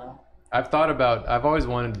 Not well. I've always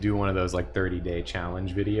wanted to do one of those like 30-day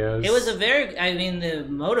challenge videos. It was it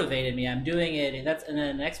motivated me. I'm doing it. In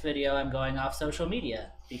the next video, I'm going off social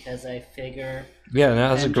media because I figure. Yeah,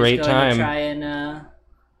 that was a great time.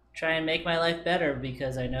 Try and make my life better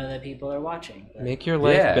because I know that people are watching. But Make your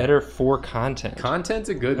life better for content. Content's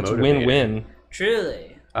a good That's motivator. win-win.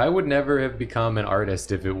 Truly. I would never have become an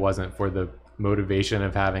artist if it wasn't for the motivation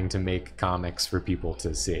of having to make comics for people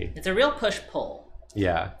to see. It's a real push-pull.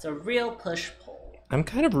 Yeah. It's a real push-pull. I'm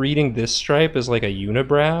kind of reading this stripe as like a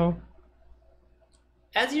unibrow.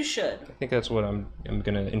 As you should. I think that's what I'm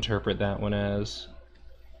gonna interpret that one as.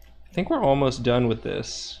 I think we're almost done with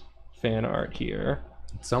this fan art here.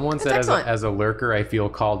 Someone That's said excellent. as a lurker, I feel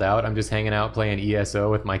called out. I'm just hanging out playing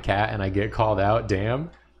ESO with my cat and I get called out.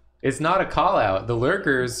 Damn. It's not a call out. The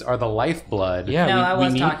lurkers are the lifeblood. Yeah, No, I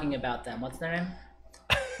was need- talking about them. What's their name?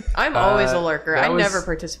 I'm always a lurker. I never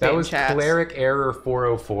participate That in was chats. Cleric Error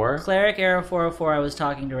 404. Cleric Arrow 404. I was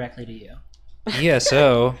talking directly to you.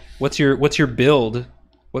 ESO. What's your build?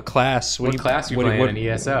 What class? What class you playing in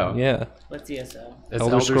ESO? Yeah. What's ESO? It's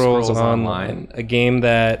Elder Scrolls Online. A game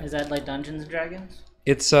that Is that like Dungeons and Dragons?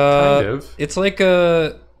 it's Kind of. it's like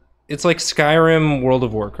Skyrim World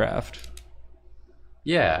of Warcraft,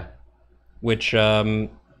 Yeah. which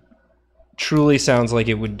truly sounds like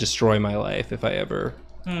it would destroy my life if I ever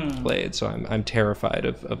played. So I'm terrified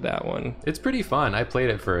of that one. It's pretty fun. I played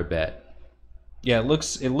it for a bit. Yeah, it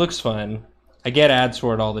looks fun. I get ads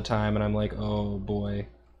for it all the time, and I'm like, oh boy.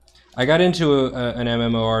 I got into an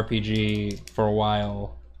MMORPG for a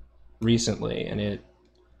while recently, and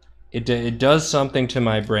it does something to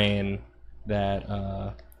my brain that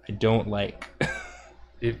I don't like.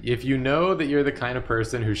 If you know that you're the kind of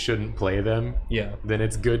person who shouldn't play them, Yeah, then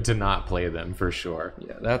it's good to not play them for sure.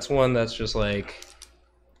 yeah, that's one that's just like,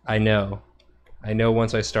 I know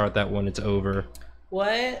once I start that one, it's over.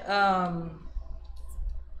 What?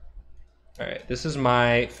 All right, this is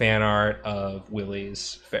my fan art of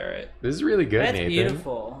Willie's ferret. This is really good, That's Nathan.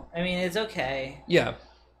 beautiful. I mean, it's okay. Yeah,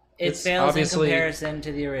 It It's fails in obviously- comparison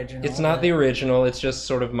to the original. it's not but- the original. It's just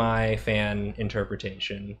sort of my fan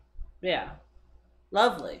interpretation. Yeah.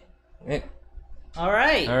 Lovely. Eh, All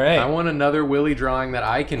right. All right. I want another Willy drawing that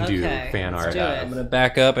I can do Okay, fan let's art do it. of. I'm gonna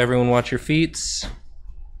back up. Everyone, watch your feets.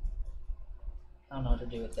 I don't know what to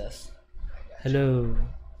do with this. Hello.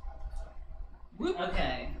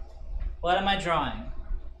 Okay. What am I drawing?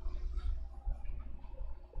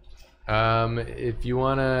 If you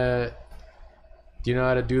wanna, do you know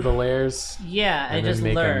how to do the layers? Yeah, I And just then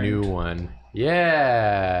make learned. a new one.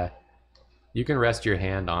 Yeah. You can rest your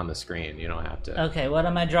hand on the screen. You don't have to. Okay, what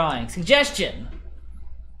am I drawing? Suggestion.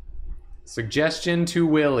 Suggestion to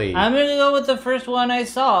Willy. I'm gonna go with the first one I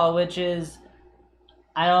saw, which is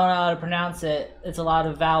I don't know how to pronounce it. It's a lot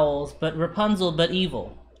of vowels, but Rapunzel, but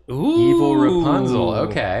evil. Ooh. Evil Rapunzel.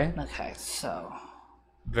 Okay. Okay, so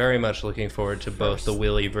Very much looking forward to both the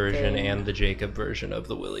Willie version thing. and the Jacob version of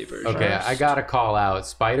the Willie version. Okay, I gotta call out.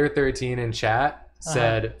 Spider13 in chat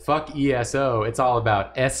said, "Fuck ESO. It's all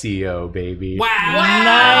about SEO, baby." Wow!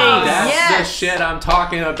 Nice! That's Yes! the shit I'm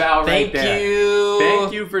talking about Thank right there. you.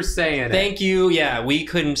 Thank you for saying it. Thank you. Yeah, we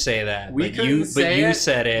couldn't say that. We but couldn't you, say but you it,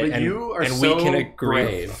 said it, but and, you are and so we can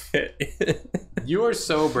agree. brave. with it. You are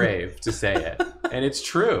so brave to say it, and it's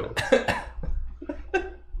true.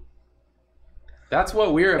 That's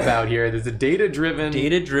what we're about here. There's a data-driven.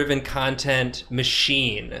 Data-driven content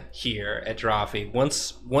machine here at Drawfee.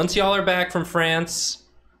 Once y'all are back from France,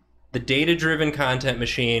 the data-driven content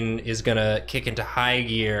machine is gonna kick into high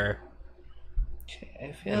gear.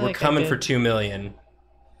 I feel We're coming for 2 million.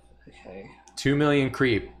 Okay. 2 million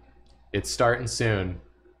creep. It's starting soon.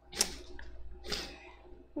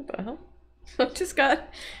 What the hell? I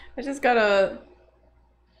just got a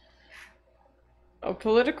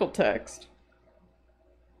political text.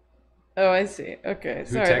 Oh, I see. Okay,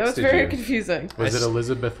 sorry, that was texted very you? confusing. Was I it s-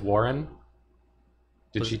 Elizabeth Warren?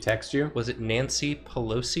 Did she text you? Was it Nancy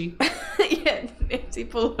Pelosi? Yeah, Nancy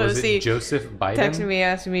Was it Pelosi Joseph Biden? texted me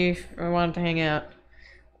asking me if I wanted to hang out.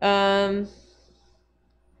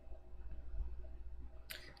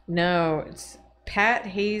 No, it's Pat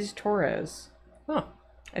Hayes Torres. Huh.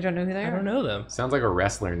 I don't know who they I are. don't know them. Sounds like a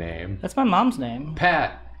wrestler name. That's my mom's name.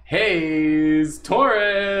 Pat Hayes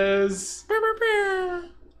Torres.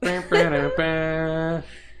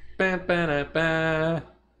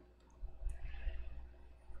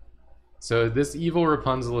 So So this evil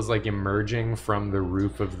Rapunzel is like emerging from the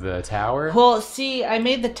roof of the tower. Well, see, I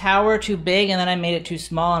made the tower too big, and then I made it too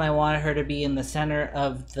small, and I wanted her to be in the center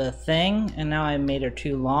of the thing, and now I made her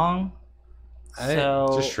too long. So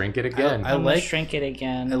Just shrink it again. I'm gonna shrink it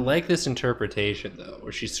again. I like this interpretation though,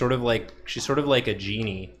 where she's sort of like a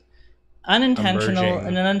genie. An emerging.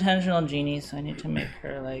 unintentional genie, so I need to make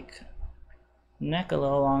her like neck a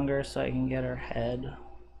little longer so I can get her head.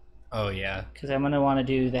 Oh yeah. Because I'm gonna want to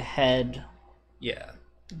do the head. Yeah.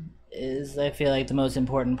 Is I feel like the most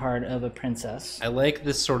important part of a princess. I like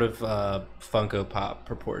this sort of Funko Pop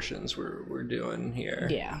proportions we're doing here.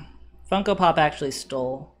 Yeah, Funko Pop actually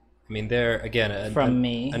stole. I mean, they're again from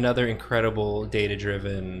me another incredible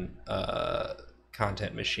data-driven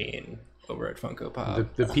content machine over at Funko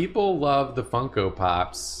Pop. The people love the Funko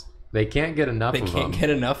Pops. They can't get enough of them. They can't get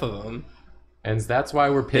enough of them. And that's why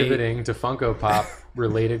we're pivoting to Funko Pop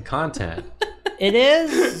related content. It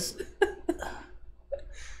is.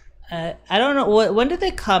 I don't know when did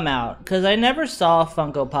they come out, because I never saw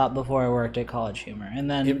Funko Pop before I worked at College Humor, and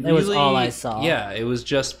then it was all I saw. Yeah, it was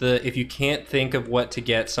just if you can't think of what to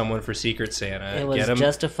get someone for Secret Santa, it was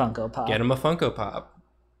just a Funko Pop. Get them a Funko Pop.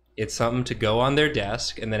 It's something to go on their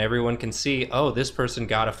desk, and then everyone can see, oh, this person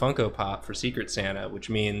got a Funko Pop for Secret Santa,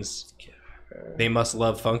 which means they must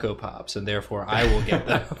love Funko Pops, and therefore I will get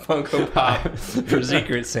them a Funko Pop for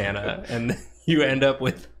Secret Santa, and you end up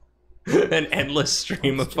with an endless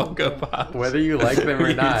stream of Funko Pops. Whether you like them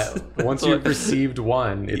or not, once you've received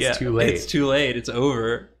one, it's too late. It's too late. It's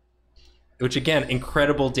over. Which again,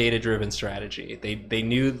 incredible data-driven strategy. They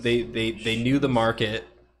knew the market,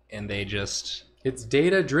 and they just. It's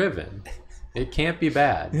data-driven. It can't be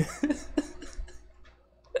bad.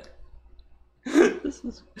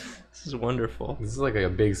 This is wonderful. This is like a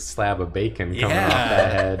big slab of bacon coming off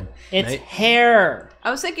that head. It's hair. I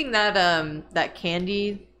was thinking that that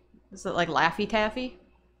candy, is it like Laffy Taffy?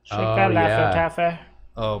 Shake that Laffy Taffy.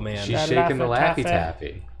 Oh man, She's shaking the Laffy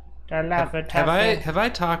Taffy. Have I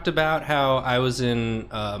talked about how I was in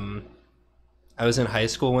high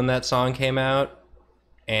school when that song came out,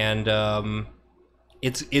 and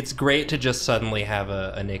it's great to just suddenly have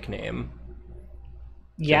a nickname.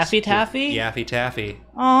 Yaffy Taffy? Yaffy Taffy.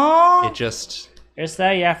 Aww. It just. Is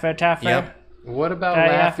that Yaffy Taffy? Yep. What about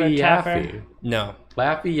Laffy Yaffy? No.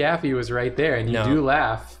 Laffy Yaffy was right there, and you do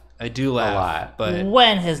laugh. I do laugh a lot. But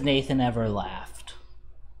when has Nathan ever laughed?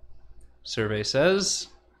 Survey says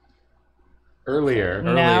earlier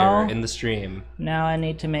in the stream. Now I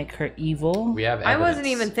need to make her evil. We have evidence. I wasn't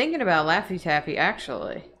even thinking about Laffy Taffy,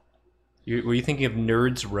 actually. Were you thinking of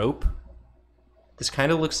Nerd's Rope? This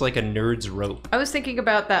kind of looks like a Nerd's Rope. I was thinking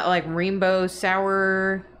about that like rainbow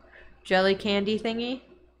sour jelly candy thingy.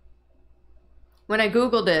 When I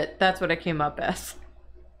Googled it, that's what it came up as.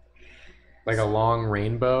 Like a long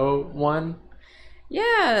rainbow one?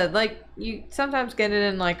 Yeah, like you sometimes get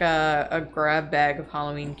it in like a grab bag of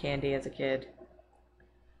Halloween candy as a kid.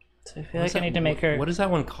 So I feel like I need to make her... What is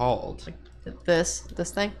that one called? This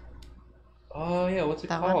thing? Oh yeah, what's it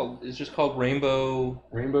That called? It's just called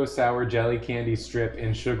Rainbow Sour jelly candy strip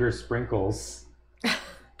in sugar sprinkles.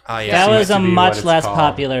 Ah yeah. That was a to be much what it's less called.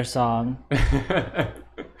 popular song.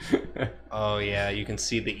 Oh yeah, you can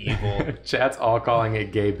see the evil. Chat's all calling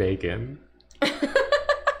it gay bacon.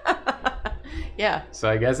 Yeah. So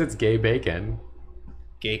I guess it's gay bacon.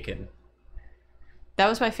 Gaken. That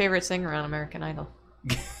was my favorite singer on American Idol.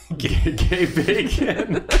 Gay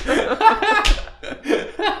bacon.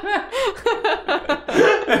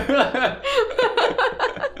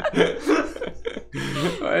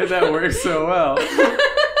 Why did that work so well?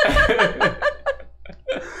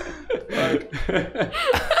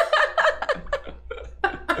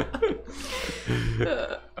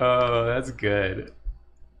 Oh, that's good.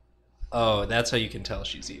 Oh, that's how you can tell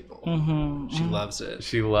she's evil. Mm-hmm. She loves it.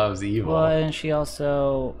 She loves evil. Well, and she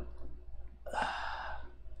also...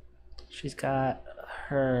 She's got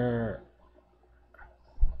her...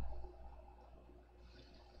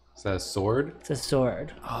 Is that a sword? It's a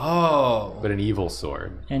sword. Oh. But an evil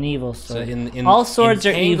sword. An evil So sword. in all swords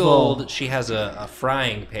are Entangled, evil. she has a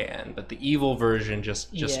frying pan, but the evil version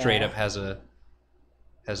just straight up has a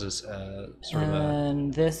sort of a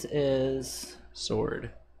And this is...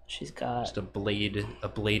 sword. She's got... Just a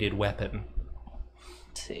bladed weapon.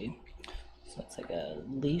 Let's see. So it's like a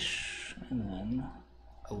leash, and then...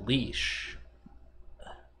 A leash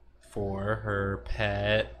for her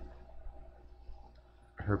pet.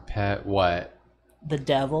 Her pet what? The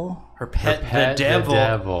devil. Her pet, the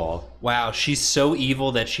devil. Wow, she's so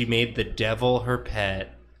evil that she made the devil her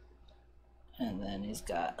pet. And then he's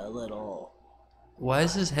got a little... Why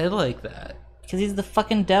is his head like that? Because he's the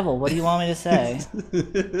fucking devil. What do you want me to say?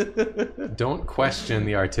 Don't question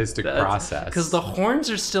the artistic process. Because the horns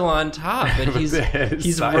are still on top, but he's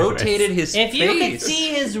sideways. rotated his If face. you could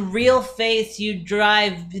see his real face, you'd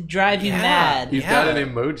drive you mad. He's got an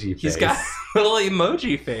emoji face. He's got a little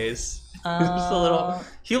emoji face. Just a little.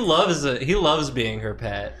 He loves being her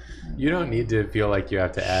pet. You don't need to feel like you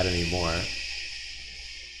have to add any more.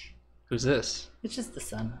 Who's this? It's just the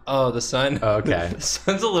sun. Oh, the sun. Oh, okay. The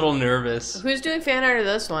sun's a little nervous. Who's doing fan art of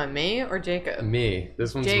this one? Me or Jacob? Me.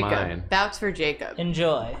 This one's Jacob. mine. That's for Jacob.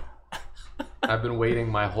 Enjoy. I've been waiting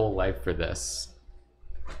my whole life for this.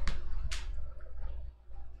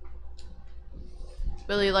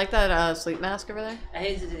 Billy, you like that sleep mask over there? I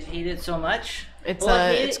hate it so much. It's Well,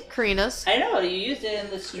 I hate it's it- Karina's. I know, you used it in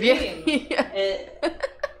the stream. Yeah.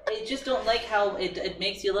 I just don't like how it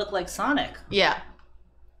makes you look like Sonic. Yeah.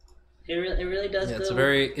 It really does. Yeah, go...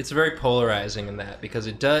 it's very polarizing in that because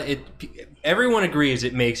it does everyone agrees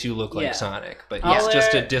it makes you look like Yeah. Sonic, but I'll it's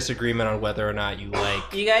just a wear- disagreement on whether or not you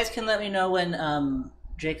like. You guys can let me know when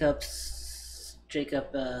Jacob's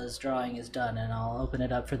drawing is done, and I'll open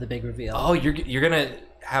it up for the big reveal. Oh, you're gonna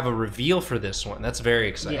have a reveal for this one. That's very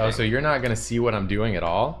exciting. Yeah. Oh, so you're not going to see what I'm doing at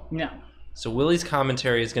all? No. So Willie's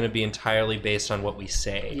commentary is going to be entirely based on what we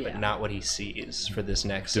say, Yeah. but not what he sees for this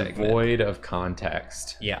next segment. Devoid of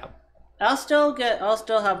context. Yeah. I'll still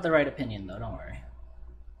have the right opinion though. Don't worry.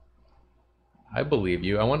 I believe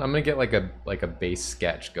you. I'm gonna get like a base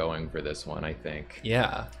sketch going for this one, I think.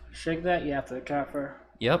 Yeah. Shake that, you have to tougher.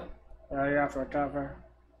 Yep. You have to tougher.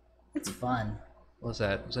 It's fun. What was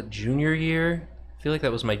that? Was that junior year? I feel like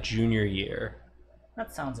that was my junior year.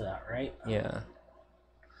 That sounds about right. Yeah.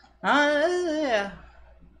 Yeah.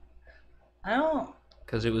 I don't.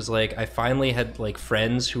 Because it was like I finally had like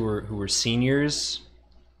friends who were seniors,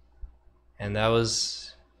 and that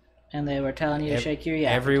was And they were telling you to shake your yappy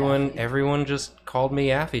taffy. everyone just called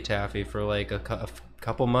me Affy Taffy for like a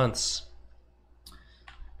couple months.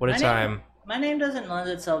 What a time. My name doesn't lend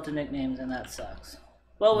itself to nicknames, and that sucks.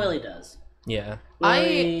 Well, Willie does. Yeah.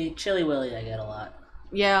 Chili Willie, I get a lot.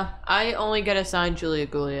 Yeah. I only get assigned Julia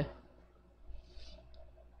Gulia.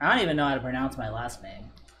 I don't even know how to pronounce my last name.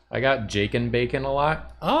 I got Jake and Bacon a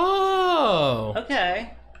lot. Oh.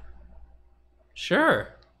 Okay. Sure.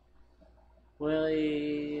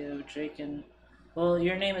 Willie, Jacob. Well,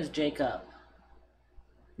 your name is Jacob.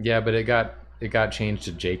 Yeah, but it got changed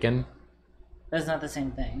to Jaken. That's not the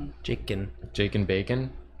same thing. Chicken. Jake and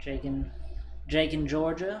Bacon. Jake in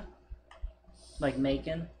Georgia. Like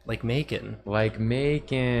Macon. Like Macon. Like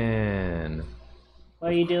Macon.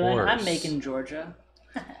 What are you doing? I'm course. Macon, Georgia.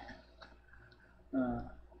 Oh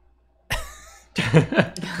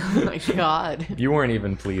my god. You weren't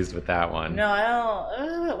even pleased with that one. No, I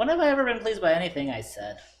don't. When have I ever been pleased by anything I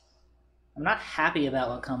said? I'm not happy about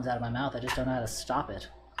what comes out of my mouth. I just don't know how to stop it.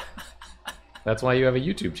 That's why you have a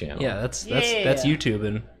YouTube channel. Yeah, that's Yeah. YouTube,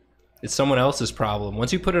 and it's someone else's problem.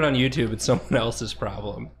 Once you put it on YouTube, it's someone else's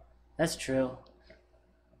problem. That's true.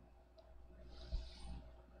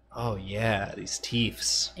 Oh yeah, these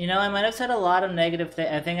teeths. You know, I might have said a lot of negative things.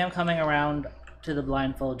 I think I'm coming around to the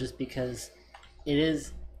blindfold just because it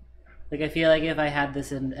is. Like, I feel like if I had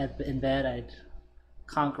this in bed, I'd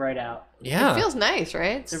conk right out. Yeah. It feels nice,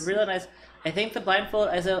 right? It's a really nice. I think the blindfold,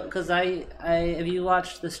 because if you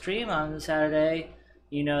watched the stream on Saturday,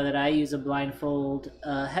 you know that I use a blindfold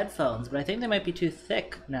headphones, but I think they might be too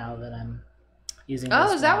thick now that I'm using. Oh,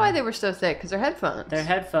 this is that one. why they were so thick? Because they're headphones. They're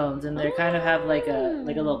headphones, and they kind of have like a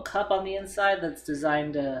little cup on the inside that's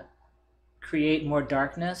designed to create more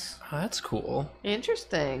darkness. Oh, that's cool.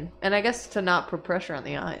 Interesting. And I guess to not put pressure on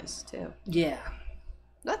the eyes, too. Yeah,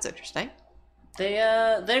 That's interesting.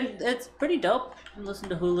 it's pretty dope. I listen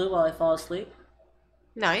to Hulu while I fall asleep.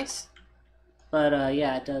 Nice. But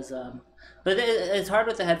yeah, it does. But it's hard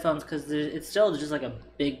with the headphones because it's still just like a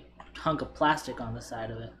big hunk of plastic on the side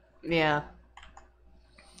of it. Yeah.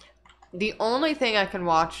 The only thing I can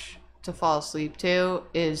watch to fall asleep to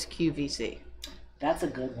is QVC. That's a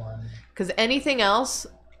good one. Because anything else,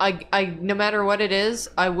 I no matter what it is,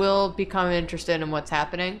 I will become interested in what's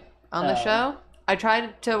happening on the Oh. show. I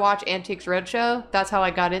tried to watch Antiques Roadshow. That's how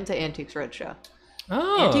I got into Antiques Roadshow.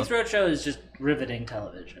 Oh. Antiques Roadshow is just riveting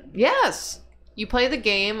television. Yes. You play the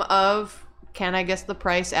game of, can I guess the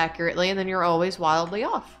price accurately? And then you're always wildly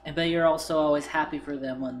off. I bet you're also always happy for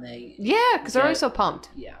them when they. Yeah, because they're always so pumped.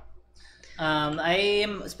 Yeah. I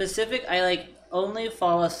am specific. I like only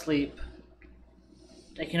fall asleep.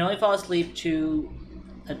 I can only fall asleep to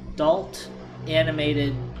adult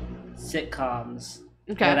animated sitcoms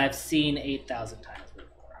Okay. that I've seen 8,000 times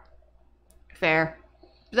before. Fair.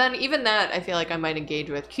 But then even that, I feel like I might engage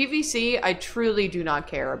with. QVC, I truly do not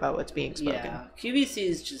care about what's being spoken. Yeah, QVC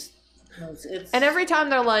is just it's And every time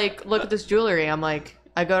they're like, look at this jewelry, I'm like,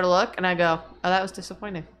 I go to look and I go, oh, that was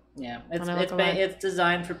disappointing. yeah, And I look away. it's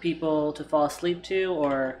designed for people to fall asleep to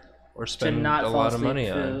or to spend not a fall lot of asleep money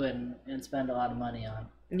to on. and spend a lot of money on.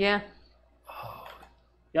 Yeah.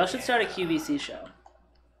 Y'all should start a QVC show.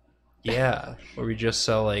 Yeah, where we just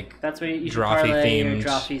sell like That's where you should Drawfee parlay your themed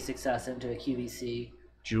Drawfee success into a QVC.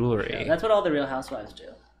 jewelry. Yeah, that's what all the Real Housewives do.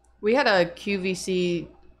 We had a QVC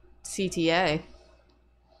CTA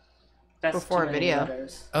That's Before too many video.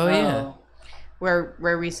 letters. Oh, yeah.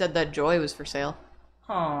 where we said that Joy was for sale.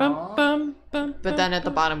 Aww. Bum, bum, bum, But then at the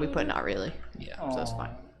bottom we put not really. yeah. So it's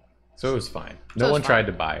fine. So it was fine. So No it's one fine. tried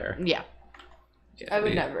to buy her. Yeah. Yeah, I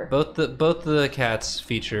would never. Both the cats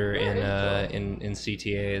feature in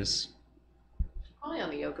CTAs. Probably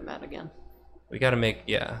on the yoga mat again. We got to make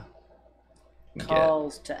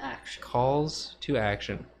Calls to action. calls to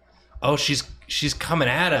action. Oh, she's coming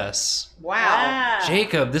at us. Wow. Ah,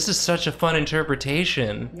 Jacob, this is such a fun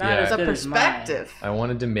interpretation. not Yeah. as It's a good as mine. perspective. I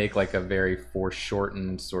wanted to make like a very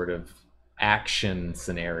foreshortened sort of action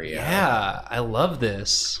scenario. Yeah, I love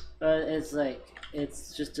this. But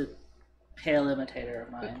it's just a pale imitator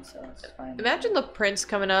of mine, so it's fine. Imagine the prince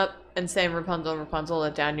coming up and saying, Rapunzel, Rapunzel,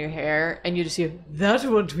 let down your hair, and you just hear, that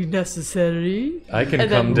won't be necessary. I can And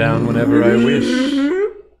come then- down whenever I wish.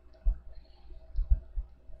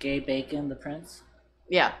 Gay Bacon, the prince.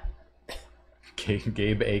 Yeah.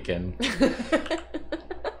 Gabe Aiken.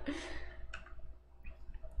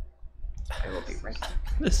 I will be right back.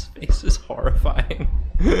 This face is horrifying.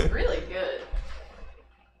 It's really good.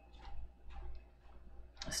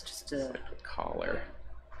 It's just a. Collar.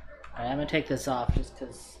 Alright, I'm gonna take this off just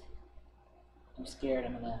because I'm scared.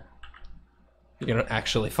 I'm gonna. You're gonna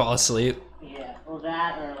actually fall asleep. Yeah, well,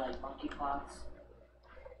 that or like monkeypox.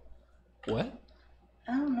 What?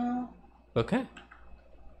 I don't know. Okay.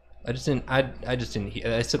 I just didn't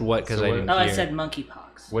hear. I said what because So I what- didn't Oh, hear. I said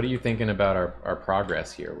monkeypox. What are you thinking about our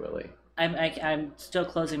progress here, Willie? I'm still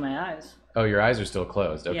closing my eyes. Oh, your eyes are still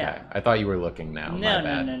closed. Okay. Yeah. I thought you were looking now. No,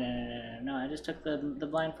 My no, bad. no. I just took the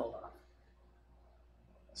blindfold off.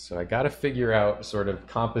 So I got to figure out sort of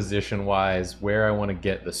composition-wise where I want to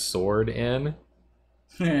get the sword in.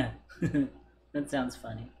 That sounds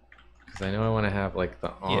funny. Because I know I want to have like the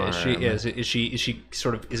arm. Yeah, is she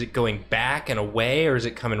sort of, is it going back and away or is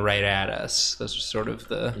it coming right at us? Those are sort of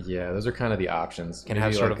the, Yeah, those are kind of the options. can Maybe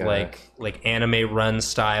have sort like of like anime run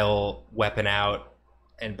style weapon out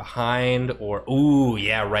and behind, or ooh,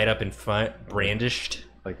 yeah, right up in front, brandished.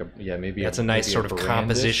 Maybe That's a nice maybe sort of brandish.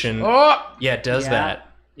 composition. Oh, Yeah, it does Yeah. that.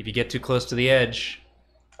 If you get too close to the edge,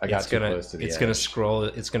 I got it's too gonna close to the it's edge. gonna scroll.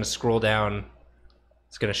 It's gonna scroll down.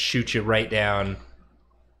 It's gonna shoot you right down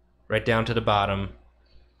to the bottom.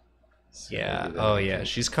 So Yeah. maybe that Oh I yeah. can-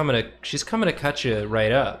 She's coming to cut you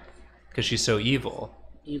right up because she's so evil.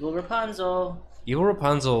 Evil Rapunzel. Evil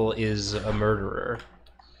Rapunzel is a murderer.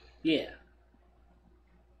 Yeah.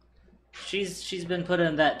 She's been put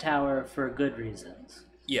in that tower for good reasons.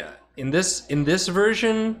 Yeah. In this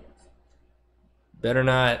version, better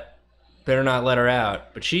not let her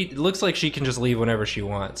out. But it looks like she can just leave whenever she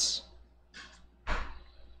wants.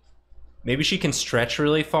 Maybe she can stretch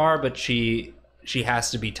really far, but she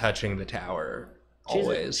has to be touching the tower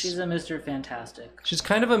always. She's a Mr. Fantastic. She's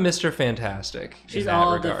kind of a Mr. Fantastic. She's in that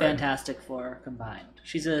all regard. the Fantastic Four combined.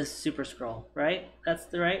 She's a Super Scroll, right? That's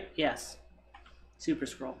the right? Yes. Super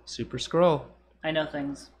Scroll. Super Scroll. I know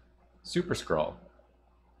things. Super Scroll.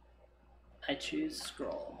 I choose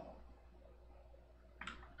Scroll.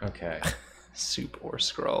 Okay. Soup or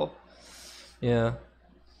Scroll. Yeah.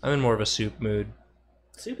 I'm in more of a soup mood.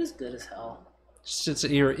 Soup is good as hell. It's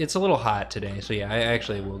a little hot today, so yeah, I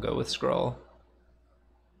actually will go with Scroll.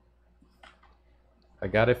 I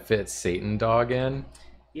gotta fit Satan Dog in.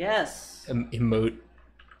 Yes. Emote.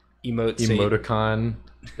 Emoticon.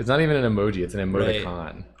 It's not even an emoji, it's an Right.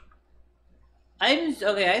 emoticon.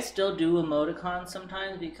 I still do emoticons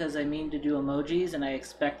sometimes because I mean to do emojis and I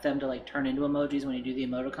expect them to like turn into emojis when you do the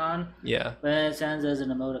emoticon. Yeah. But then it sounds as an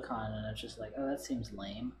emoticon and it's just like, oh, that seems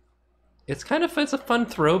lame. It's a fun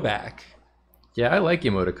throwback. Yeah, I like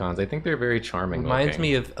emoticons. I think they're very charming. Reminds looking.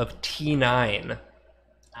 me of T9.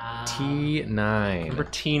 T9. Remember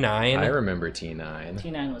T9? I remember T9.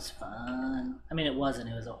 T9 was fun. I mean, it wasn't.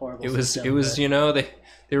 It was a horrible It was system, but- you know, they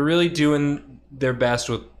were really doing their best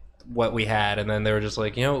with what we had, and then they were just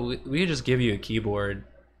like, you know, we could just give you a keyboard.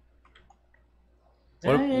 They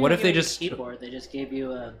didn't What if give they you a just keyboard? They just gave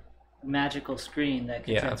you a magical screen that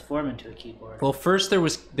could Yeah. transform into a keyboard. Well, first there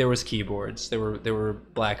was keyboards. There were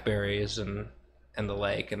Blackberries and and the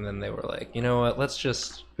like, and then they were like, you know what, let's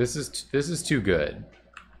just... This is too good.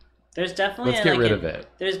 There's definitely Let's get rid of it.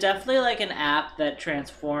 There's definitely like an app that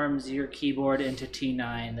transforms your keyboard into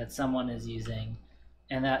T9 that someone is using,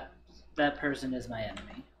 and that person is my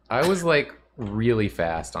enemy. I was like really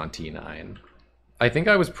fast on T9. I think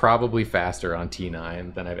I was probably faster on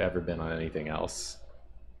T9 than I've ever been on anything else.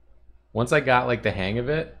 Once I got like the hang of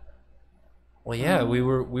it. Well, yeah, we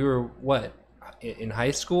were what, in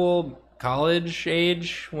high school, college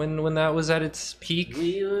age when that was at its peak.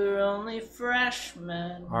 We were only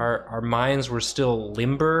freshmen. Our minds were still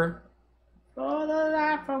limber. For the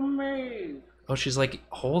life of me. Oh, she's like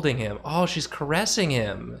holding him. Oh, she's caressing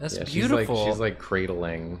him. That's beautiful. She's like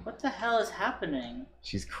cradling. What the hell is happening?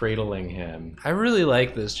 She's cradling him. I really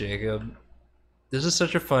like this, Jacob. This is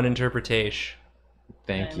such a fun interpretation.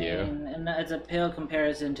 Thank you. And it's a pale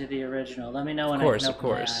comparison to the original. Let me know when Of course, I of can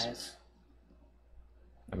open course. my eyes.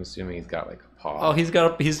 I'm assuming he's got like a paw. Oh, he's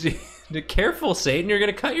careful, Satan. You're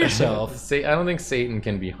gonna cut yourself. I don't think Satan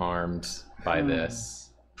can be harmed by this.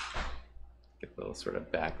 Get the little sort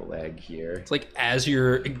of back leg here. It's like as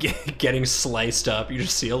you're getting sliced up, you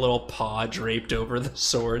just see a little paw draped over the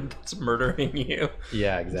sword that's murdering you.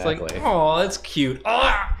 Yeah, exactly. It's like, oh, that's cute.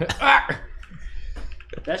 Ah!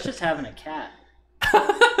 That's just having a cat.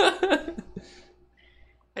 I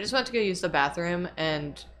just went to go use the bathroom,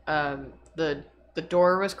 and the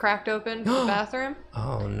door was cracked open for the bathroom.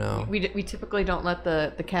 Oh no. We typically don't let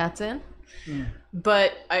the cats in.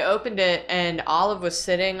 But I opened it, and Olive was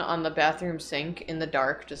sitting on the bathroom sink in the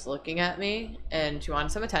dark just looking at me, and she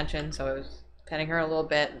wanted some attention, so I was petting her a little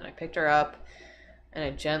bit, and I picked her up and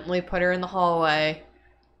I gently put her in the hallway,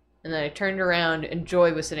 and then I turned around and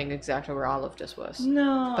Joy was sitting exactly where Olive just was.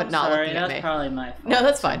 No, But I'm not sorry. looking at That's me. probably my fault. No,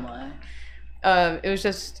 that's in fine. some way. It was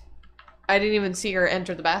just I didn't even see her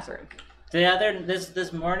enter the bathroom.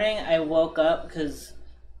 This morning I woke up because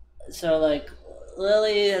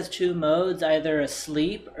Lily has two modes, either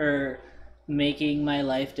asleep or making my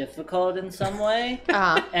life difficult in some way.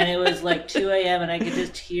 Uh-huh. And it was like 2 a.m. and I could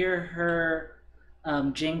just hear her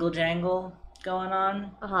jingle jangle going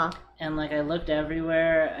on. Uh-huh. And like I looked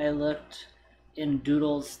everywhere. I looked in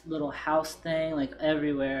Doodle's little house thing, like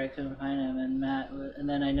everywhere. I couldn't find him. And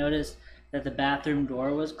then I noticed that the bathroom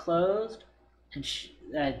door was closed, and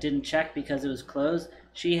I didn't check because it was closed.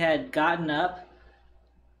 She had gotten up,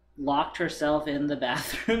 locked herself in the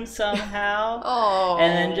bathroom somehow, Oh.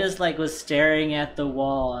 and then just like was staring at the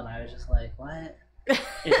wall, and I was just like, what?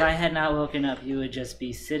 If I had not woken up, you would just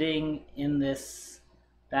be sitting in this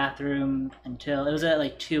bathroom until it was at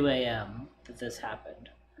like 2 a.m. that this happened,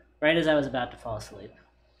 right as I was about to fall asleep.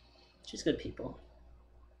 She's good people.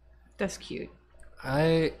 That's cute.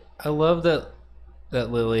 I love that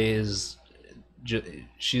Lily is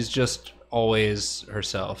she's just always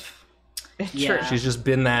herself. Yeah. True. She's just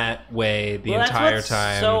been that way the Well, entire that's what's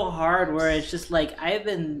time. so hard, where it's just like I've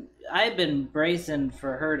been bracing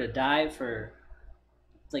for her to die for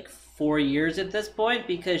like 4 years at this point,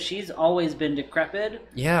 because she's always been decrepit,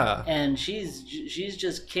 Yeah. and she's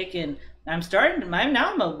just kicking. I'm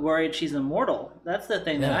worried she's immortal. That's the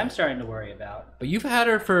thing that Yeah. I'm starting to worry about. But you've had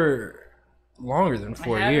her for longer than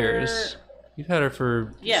 4 had years. You've had her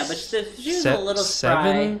for Yeah, but she was a little spry.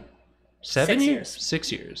 7 6 years? years.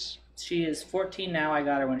 6 years. She is 14 now. I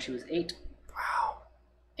got her when she was 8, Wow.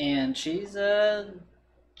 and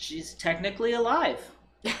she's technically alive.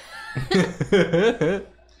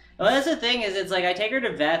 Well, that's the thing, is it's like I take her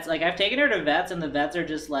to vets. Like I've taken her to vets, and the vets are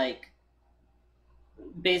just like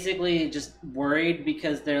basically just worried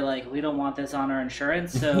because they're like, we don't want this on our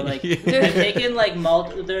insurance. So like I've taken like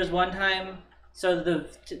there's one time. So the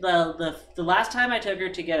last time I took her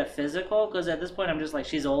to get a physical, because at this point I'm just like,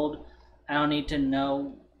 she's old. I don't need to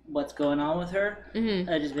know what's going on with her. Mm-hmm.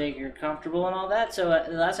 I just make her comfortable and all that. So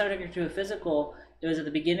the last time I took her to a physical, it was at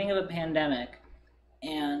the beginning of a pandemic,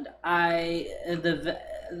 and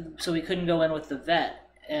so we couldn't go in with the vet,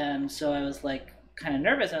 and so I was like kind of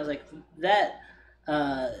nervous. I was like, vet,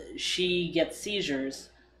 she gets seizures,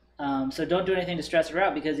 so don't do anything to stress her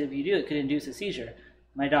out, because if you do, it could induce a seizure.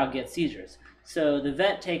 My dog gets seizures. So the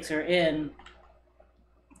vet takes her in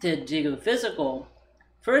to do a physical.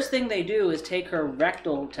 First thing they do is take her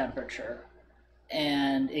rectal temperature,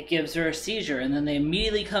 and it gives her a seizure, and then they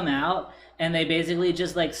immediately come out and they basically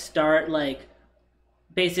just like start like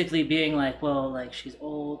basically being like, well, like she's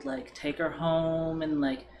old, like take her home, and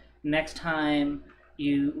like next time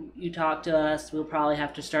you talk to us, we'll probably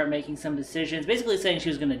have to start making some decisions. Basically saying she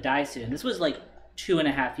was going to die soon. This was like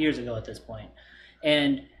 2.5 years ago at this point.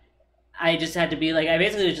 And I just had to be like, I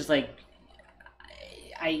basically was just like,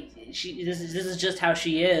 this is just how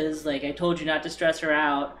she is. Like, I told you not to stress her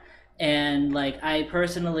out. and like I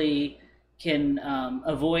personally can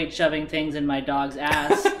avoid shoving things in my dog's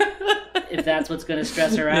ass if that's what's going to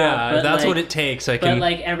stress her out. Yeah, but that's like, what it takes. But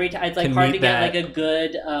like every time, it's like can hard to meet get that like a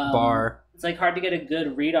good bar. It's like hard to get a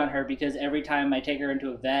good read on her because every time I take her into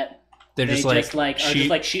a vet, They're they just like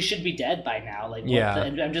she should be dead by now. Like Yeah.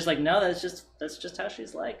 and I'm just like, no, that's just how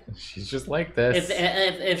she's like. She's just like this.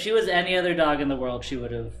 If she was any other dog in the world,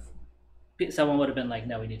 someone would have been like,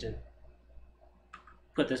 no, we need to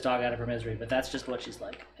put this dog out of her misery. But that's just what she's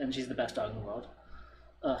like, and she's the best dog in the world.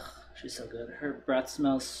 Ugh, she's so good. Her breath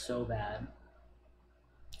smells so bad.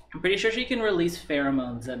 I'm pretty sure she can release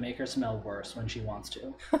pheromones that make her smell worse when she wants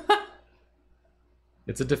to.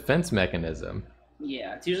 It's a defense mechanism.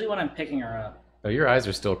 Yeah, it's usually when I'm picking her up. Oh, your eyes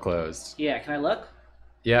are still closed. Yeah, can I look?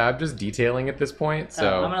 Yeah, I'm just detailing at this point,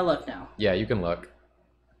 so... I'm gonna look now. Yeah, you can look.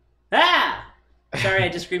 Ah! Sorry, I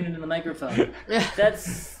just screamed into the microphone.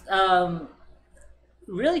 That's,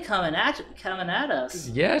 really coming at us.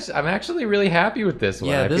 Yes, I'm actually really happy with this one.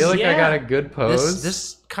 Yeah, I feel like I yeah. got a good pose.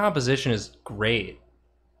 This composition is great.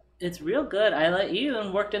 It's real good. I let you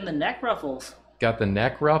even worked in the neck ruffles. Got the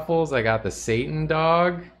neck ruffles. I got the Satan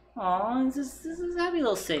dog. Aw, this is a happy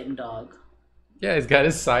little Satan dog. Yeah, he's got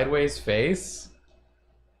his sideways face.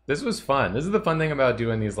 This was fun. This is the fun thing about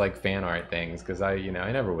doing these like fan art things, because I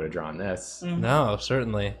never would have drawn this. Mm-hmm. No,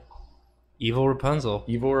 certainly. Evil Rapunzel.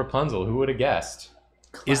 Evil Rapunzel. Who would have guessed?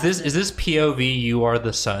 Is this POV? You are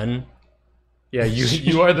the sun. Yeah,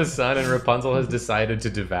 you are the sun, and Rapunzel has decided to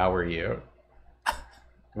devour you.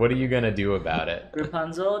 What are you gonna do about it?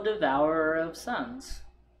 Rapunzel, devourer of suns.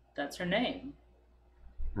 That's her name.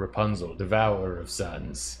 Rapunzel, devourer of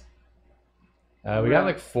suns. We got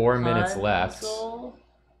like 4 minutes left. Rapunzel.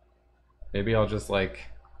 Maybe I'll just like,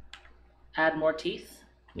 Add more teeth.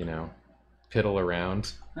 piddle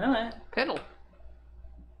around. Alright. Piddle.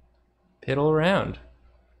 Piddle around.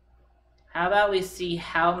 How about we see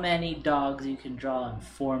how many dogs you can draw in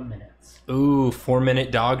 4 minutes? Ooh, 4-minute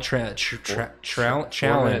dog challenge.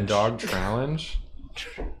 4-minute dog challenge.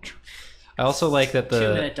 I also like that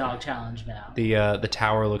 2-minute dog challenge now. the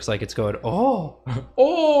tower looks like it's going. Oh,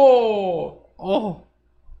 Oh.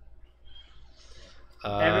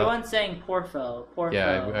 Everyone's saying Porfo.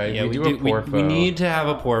 Yeah, yeah, we do a Porfo. we need to have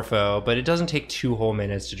a Porfo, but it doesn't take 2 whole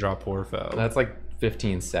minutes to draw Porfo. That's like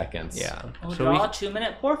 15 seconds. Yeah. We'll So draw a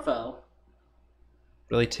 2-minute Porfo.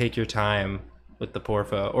 really take your time with the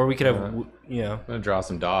Porfo, or we could have, I'm gonna draw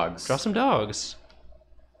some dogs. draw some dogs.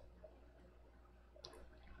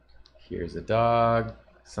 Here's a dog.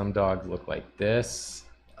 Some dogs look like this.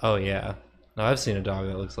 Oh yeah, no, I've seen a dog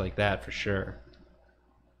that looks like that for sure.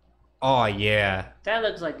 Oh yeah, That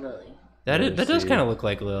looks like Lily. that does see. kind of look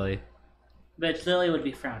like Lily. But Lily would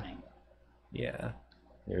be frowning. Yeah.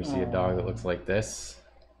 You ever see a dog that looks like this?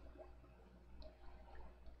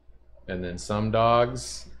 And then some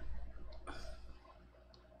dogs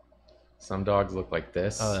look like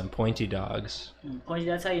this. Oh, and pointy dogs. Pointy.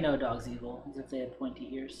 That's how you know a dog's evil, is if they have pointy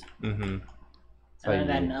ears. Mm-hmm. how And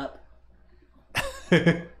you- that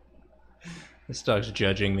up. This dog's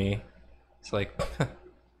judging me. It's like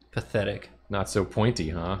pathetic. Not so pointy,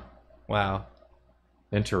 huh? Wow.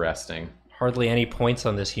 Interesting. Hardly any points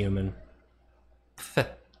on this human. Feh,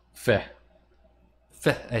 Feh.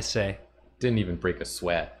 feh, I say. Didn't even break a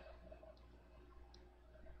sweat.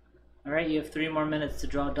 All right, you have 3 more minutes to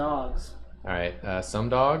draw dogs. All right. Some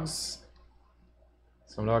dogs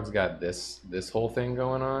got this whole thing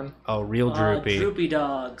going on, Oh, real droopy. Droopy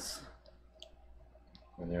dogs.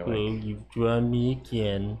 and they're Oh, like you've drawn me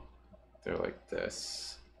again. they're like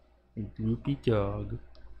this. You droopy dog.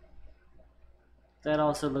 That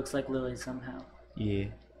also looks like Lily somehow. Yeah.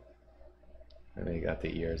 And they got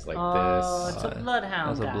the ears like Oh, this. it's a bloodhound.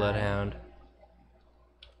 That's a guy. bloodhound.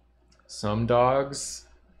 Some dogs.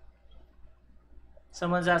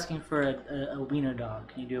 Someone's asking for a wiener dog.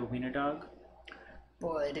 Can you do a wiener dog?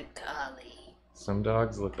 Boy, the collie. Some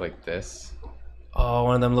dogs look like this. Oh,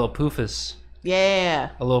 one of them little poofus.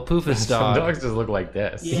 Yeah. A little poofus Some dog. dogs just look like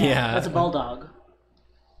this. Yeah. That's a bulldog.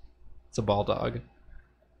 It's a ball dog.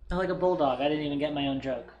 I like a bulldog. I didn't even get my own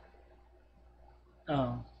joke.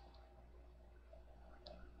 Oh.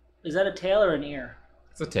 Is that a tail or an ear?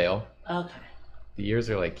 It's a tail. Okay. The ears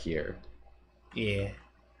are like here. Yeah.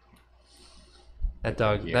 That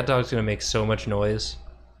dog. Yeah. That dog's gonna make so much noise.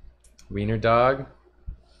 Wiener dog.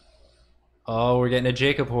 Oh, we're getting a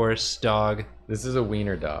Jacob horse dog. This is a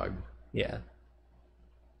wiener dog. Yeah.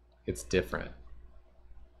 It's different.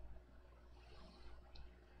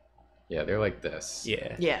 Yeah, they're like this.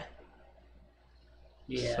 Yeah. Yeah.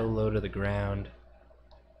 Yeah. So low to the ground.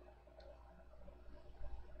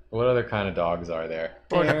 What other kind of dogs are there?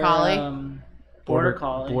 Border They're, collie. Border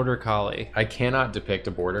collie. Border collie. I cannot depict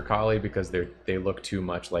a border collie because they look too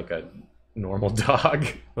much like a normal dog.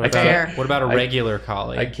 Fair. What about a regular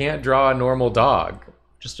collie? I can't draw a normal dog.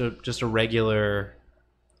 Just a regular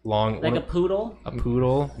long Like a poodle. a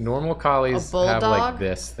poodle. Normal collies A have like bulldog?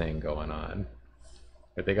 this thing going on.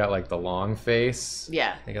 But they got like the long face.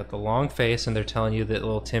 Yeah. They got the long face, and they're telling you that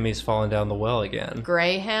little Timmy's falling down the well again.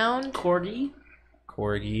 Greyhound. Corgi.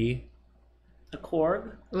 Corgi. A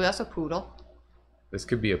corg. Ooh, that's a poodle. This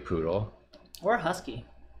could be a poodle. Or a husky.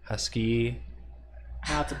 Husky.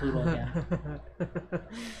 Now it's a poodle again.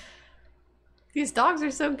 These dogs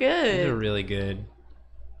are so They're good. really good.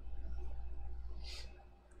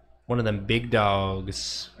 One of them big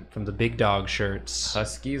dogs from the big dog shirts.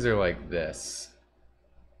 Huskies are like this.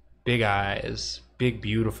 Big eyes. Big,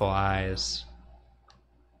 beautiful eyes.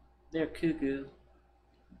 They're cuckoo.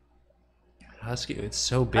 Husky, it's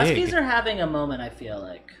so big. Huskies are having a moment, I feel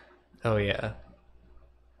like. Oh, yeah.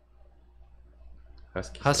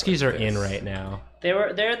 Huskies Are like in this. right now.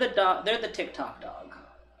 They're the TikTok dog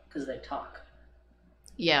because they talk.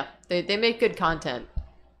 Yeah, they make good content.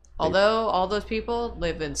 Although all those people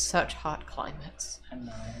live in such hot climates. I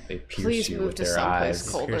know. They pierce Please you move with to their someplace eyes.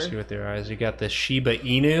 cold. Older. Pierce you with their eyes. You got the Shiba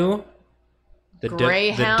Inu. The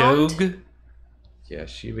Greyhound? Doge. Yeah,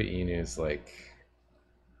 Shiba Inu's like...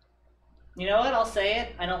 You know what? I'll say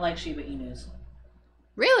it. I don't like Shiba Inus.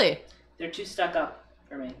 Really? They're too stuck up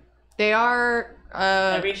for me. They are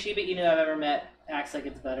Every Shiba Inu I've ever met acts like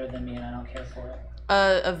it's better than me, and I don't care for it.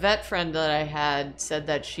 a vet friend that I had said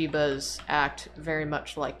that Shibas act very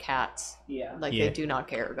much like cats. Yeah. Like Yeah. they do not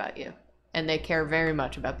care about you. And they care very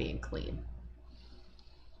much about being clean.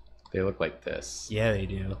 They look like this. Yeah, they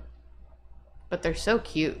do. But they're so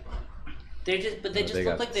cute. They just they look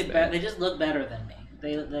got like this they thing. they just look better than me.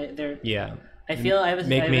 They're. Yeah. I feel I have a,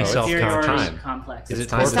 Make I have me a self-conscious. superiority Time. complex. Is It's it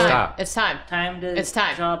time It's to Porfo? time. stop. It's time. Time to It's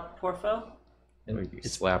time. draw Porfo? You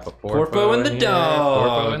slap a Porfo and the here, dogs.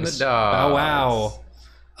 Porfo and the dogs.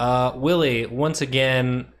 Oh, wow. Willie, once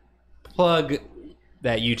again, plug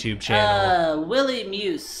that YouTube channel. Willie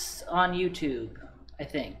Muse on YouTube, I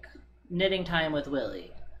think. Knitting Time with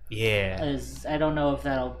Willie. Yeah. I don't know if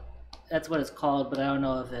that's what it's called, but I don't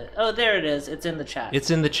know if it. Oh, there it is. It's in the chat. It's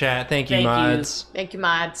in the chat. Thank you, Thank you. mods. Thank you,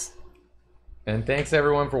 mods. And thanks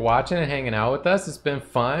everyone for watching and hanging out with us. It's been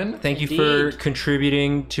fun. Thank you for Indeed.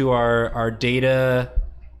 contributing to our data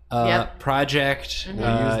Yep. project.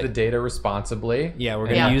 We'll use the data responsibly. Yeah, we're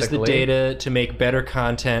and going to use the ethically. data to make better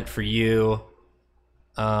content for you.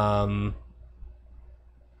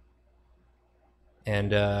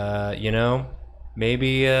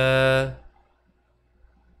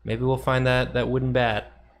 Maybe we'll find that wooden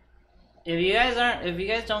bat. If you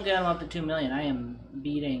guys don't get him up to 2 million, I am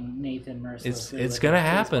beating Nathan mercilessly. It's with gonna a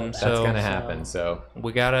baseball happen, bat. That's So- gonna happen. So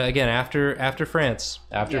We gotta, again, after France.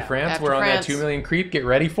 after Yeah. France, After we're on France. that 2 million creep. Get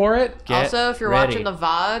ready for it. Get Also, if you're ready. watching the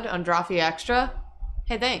VOD on Drawfee Extra,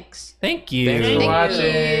 hey, thanks. Thank you. Thanks for Thank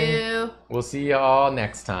watching. you. We'll see y'all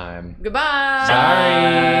next time. Goodbye.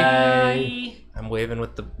 Sorry. Bye. I'm waving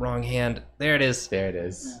with the wrong hand. There it is. There it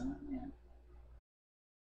is. Yeah.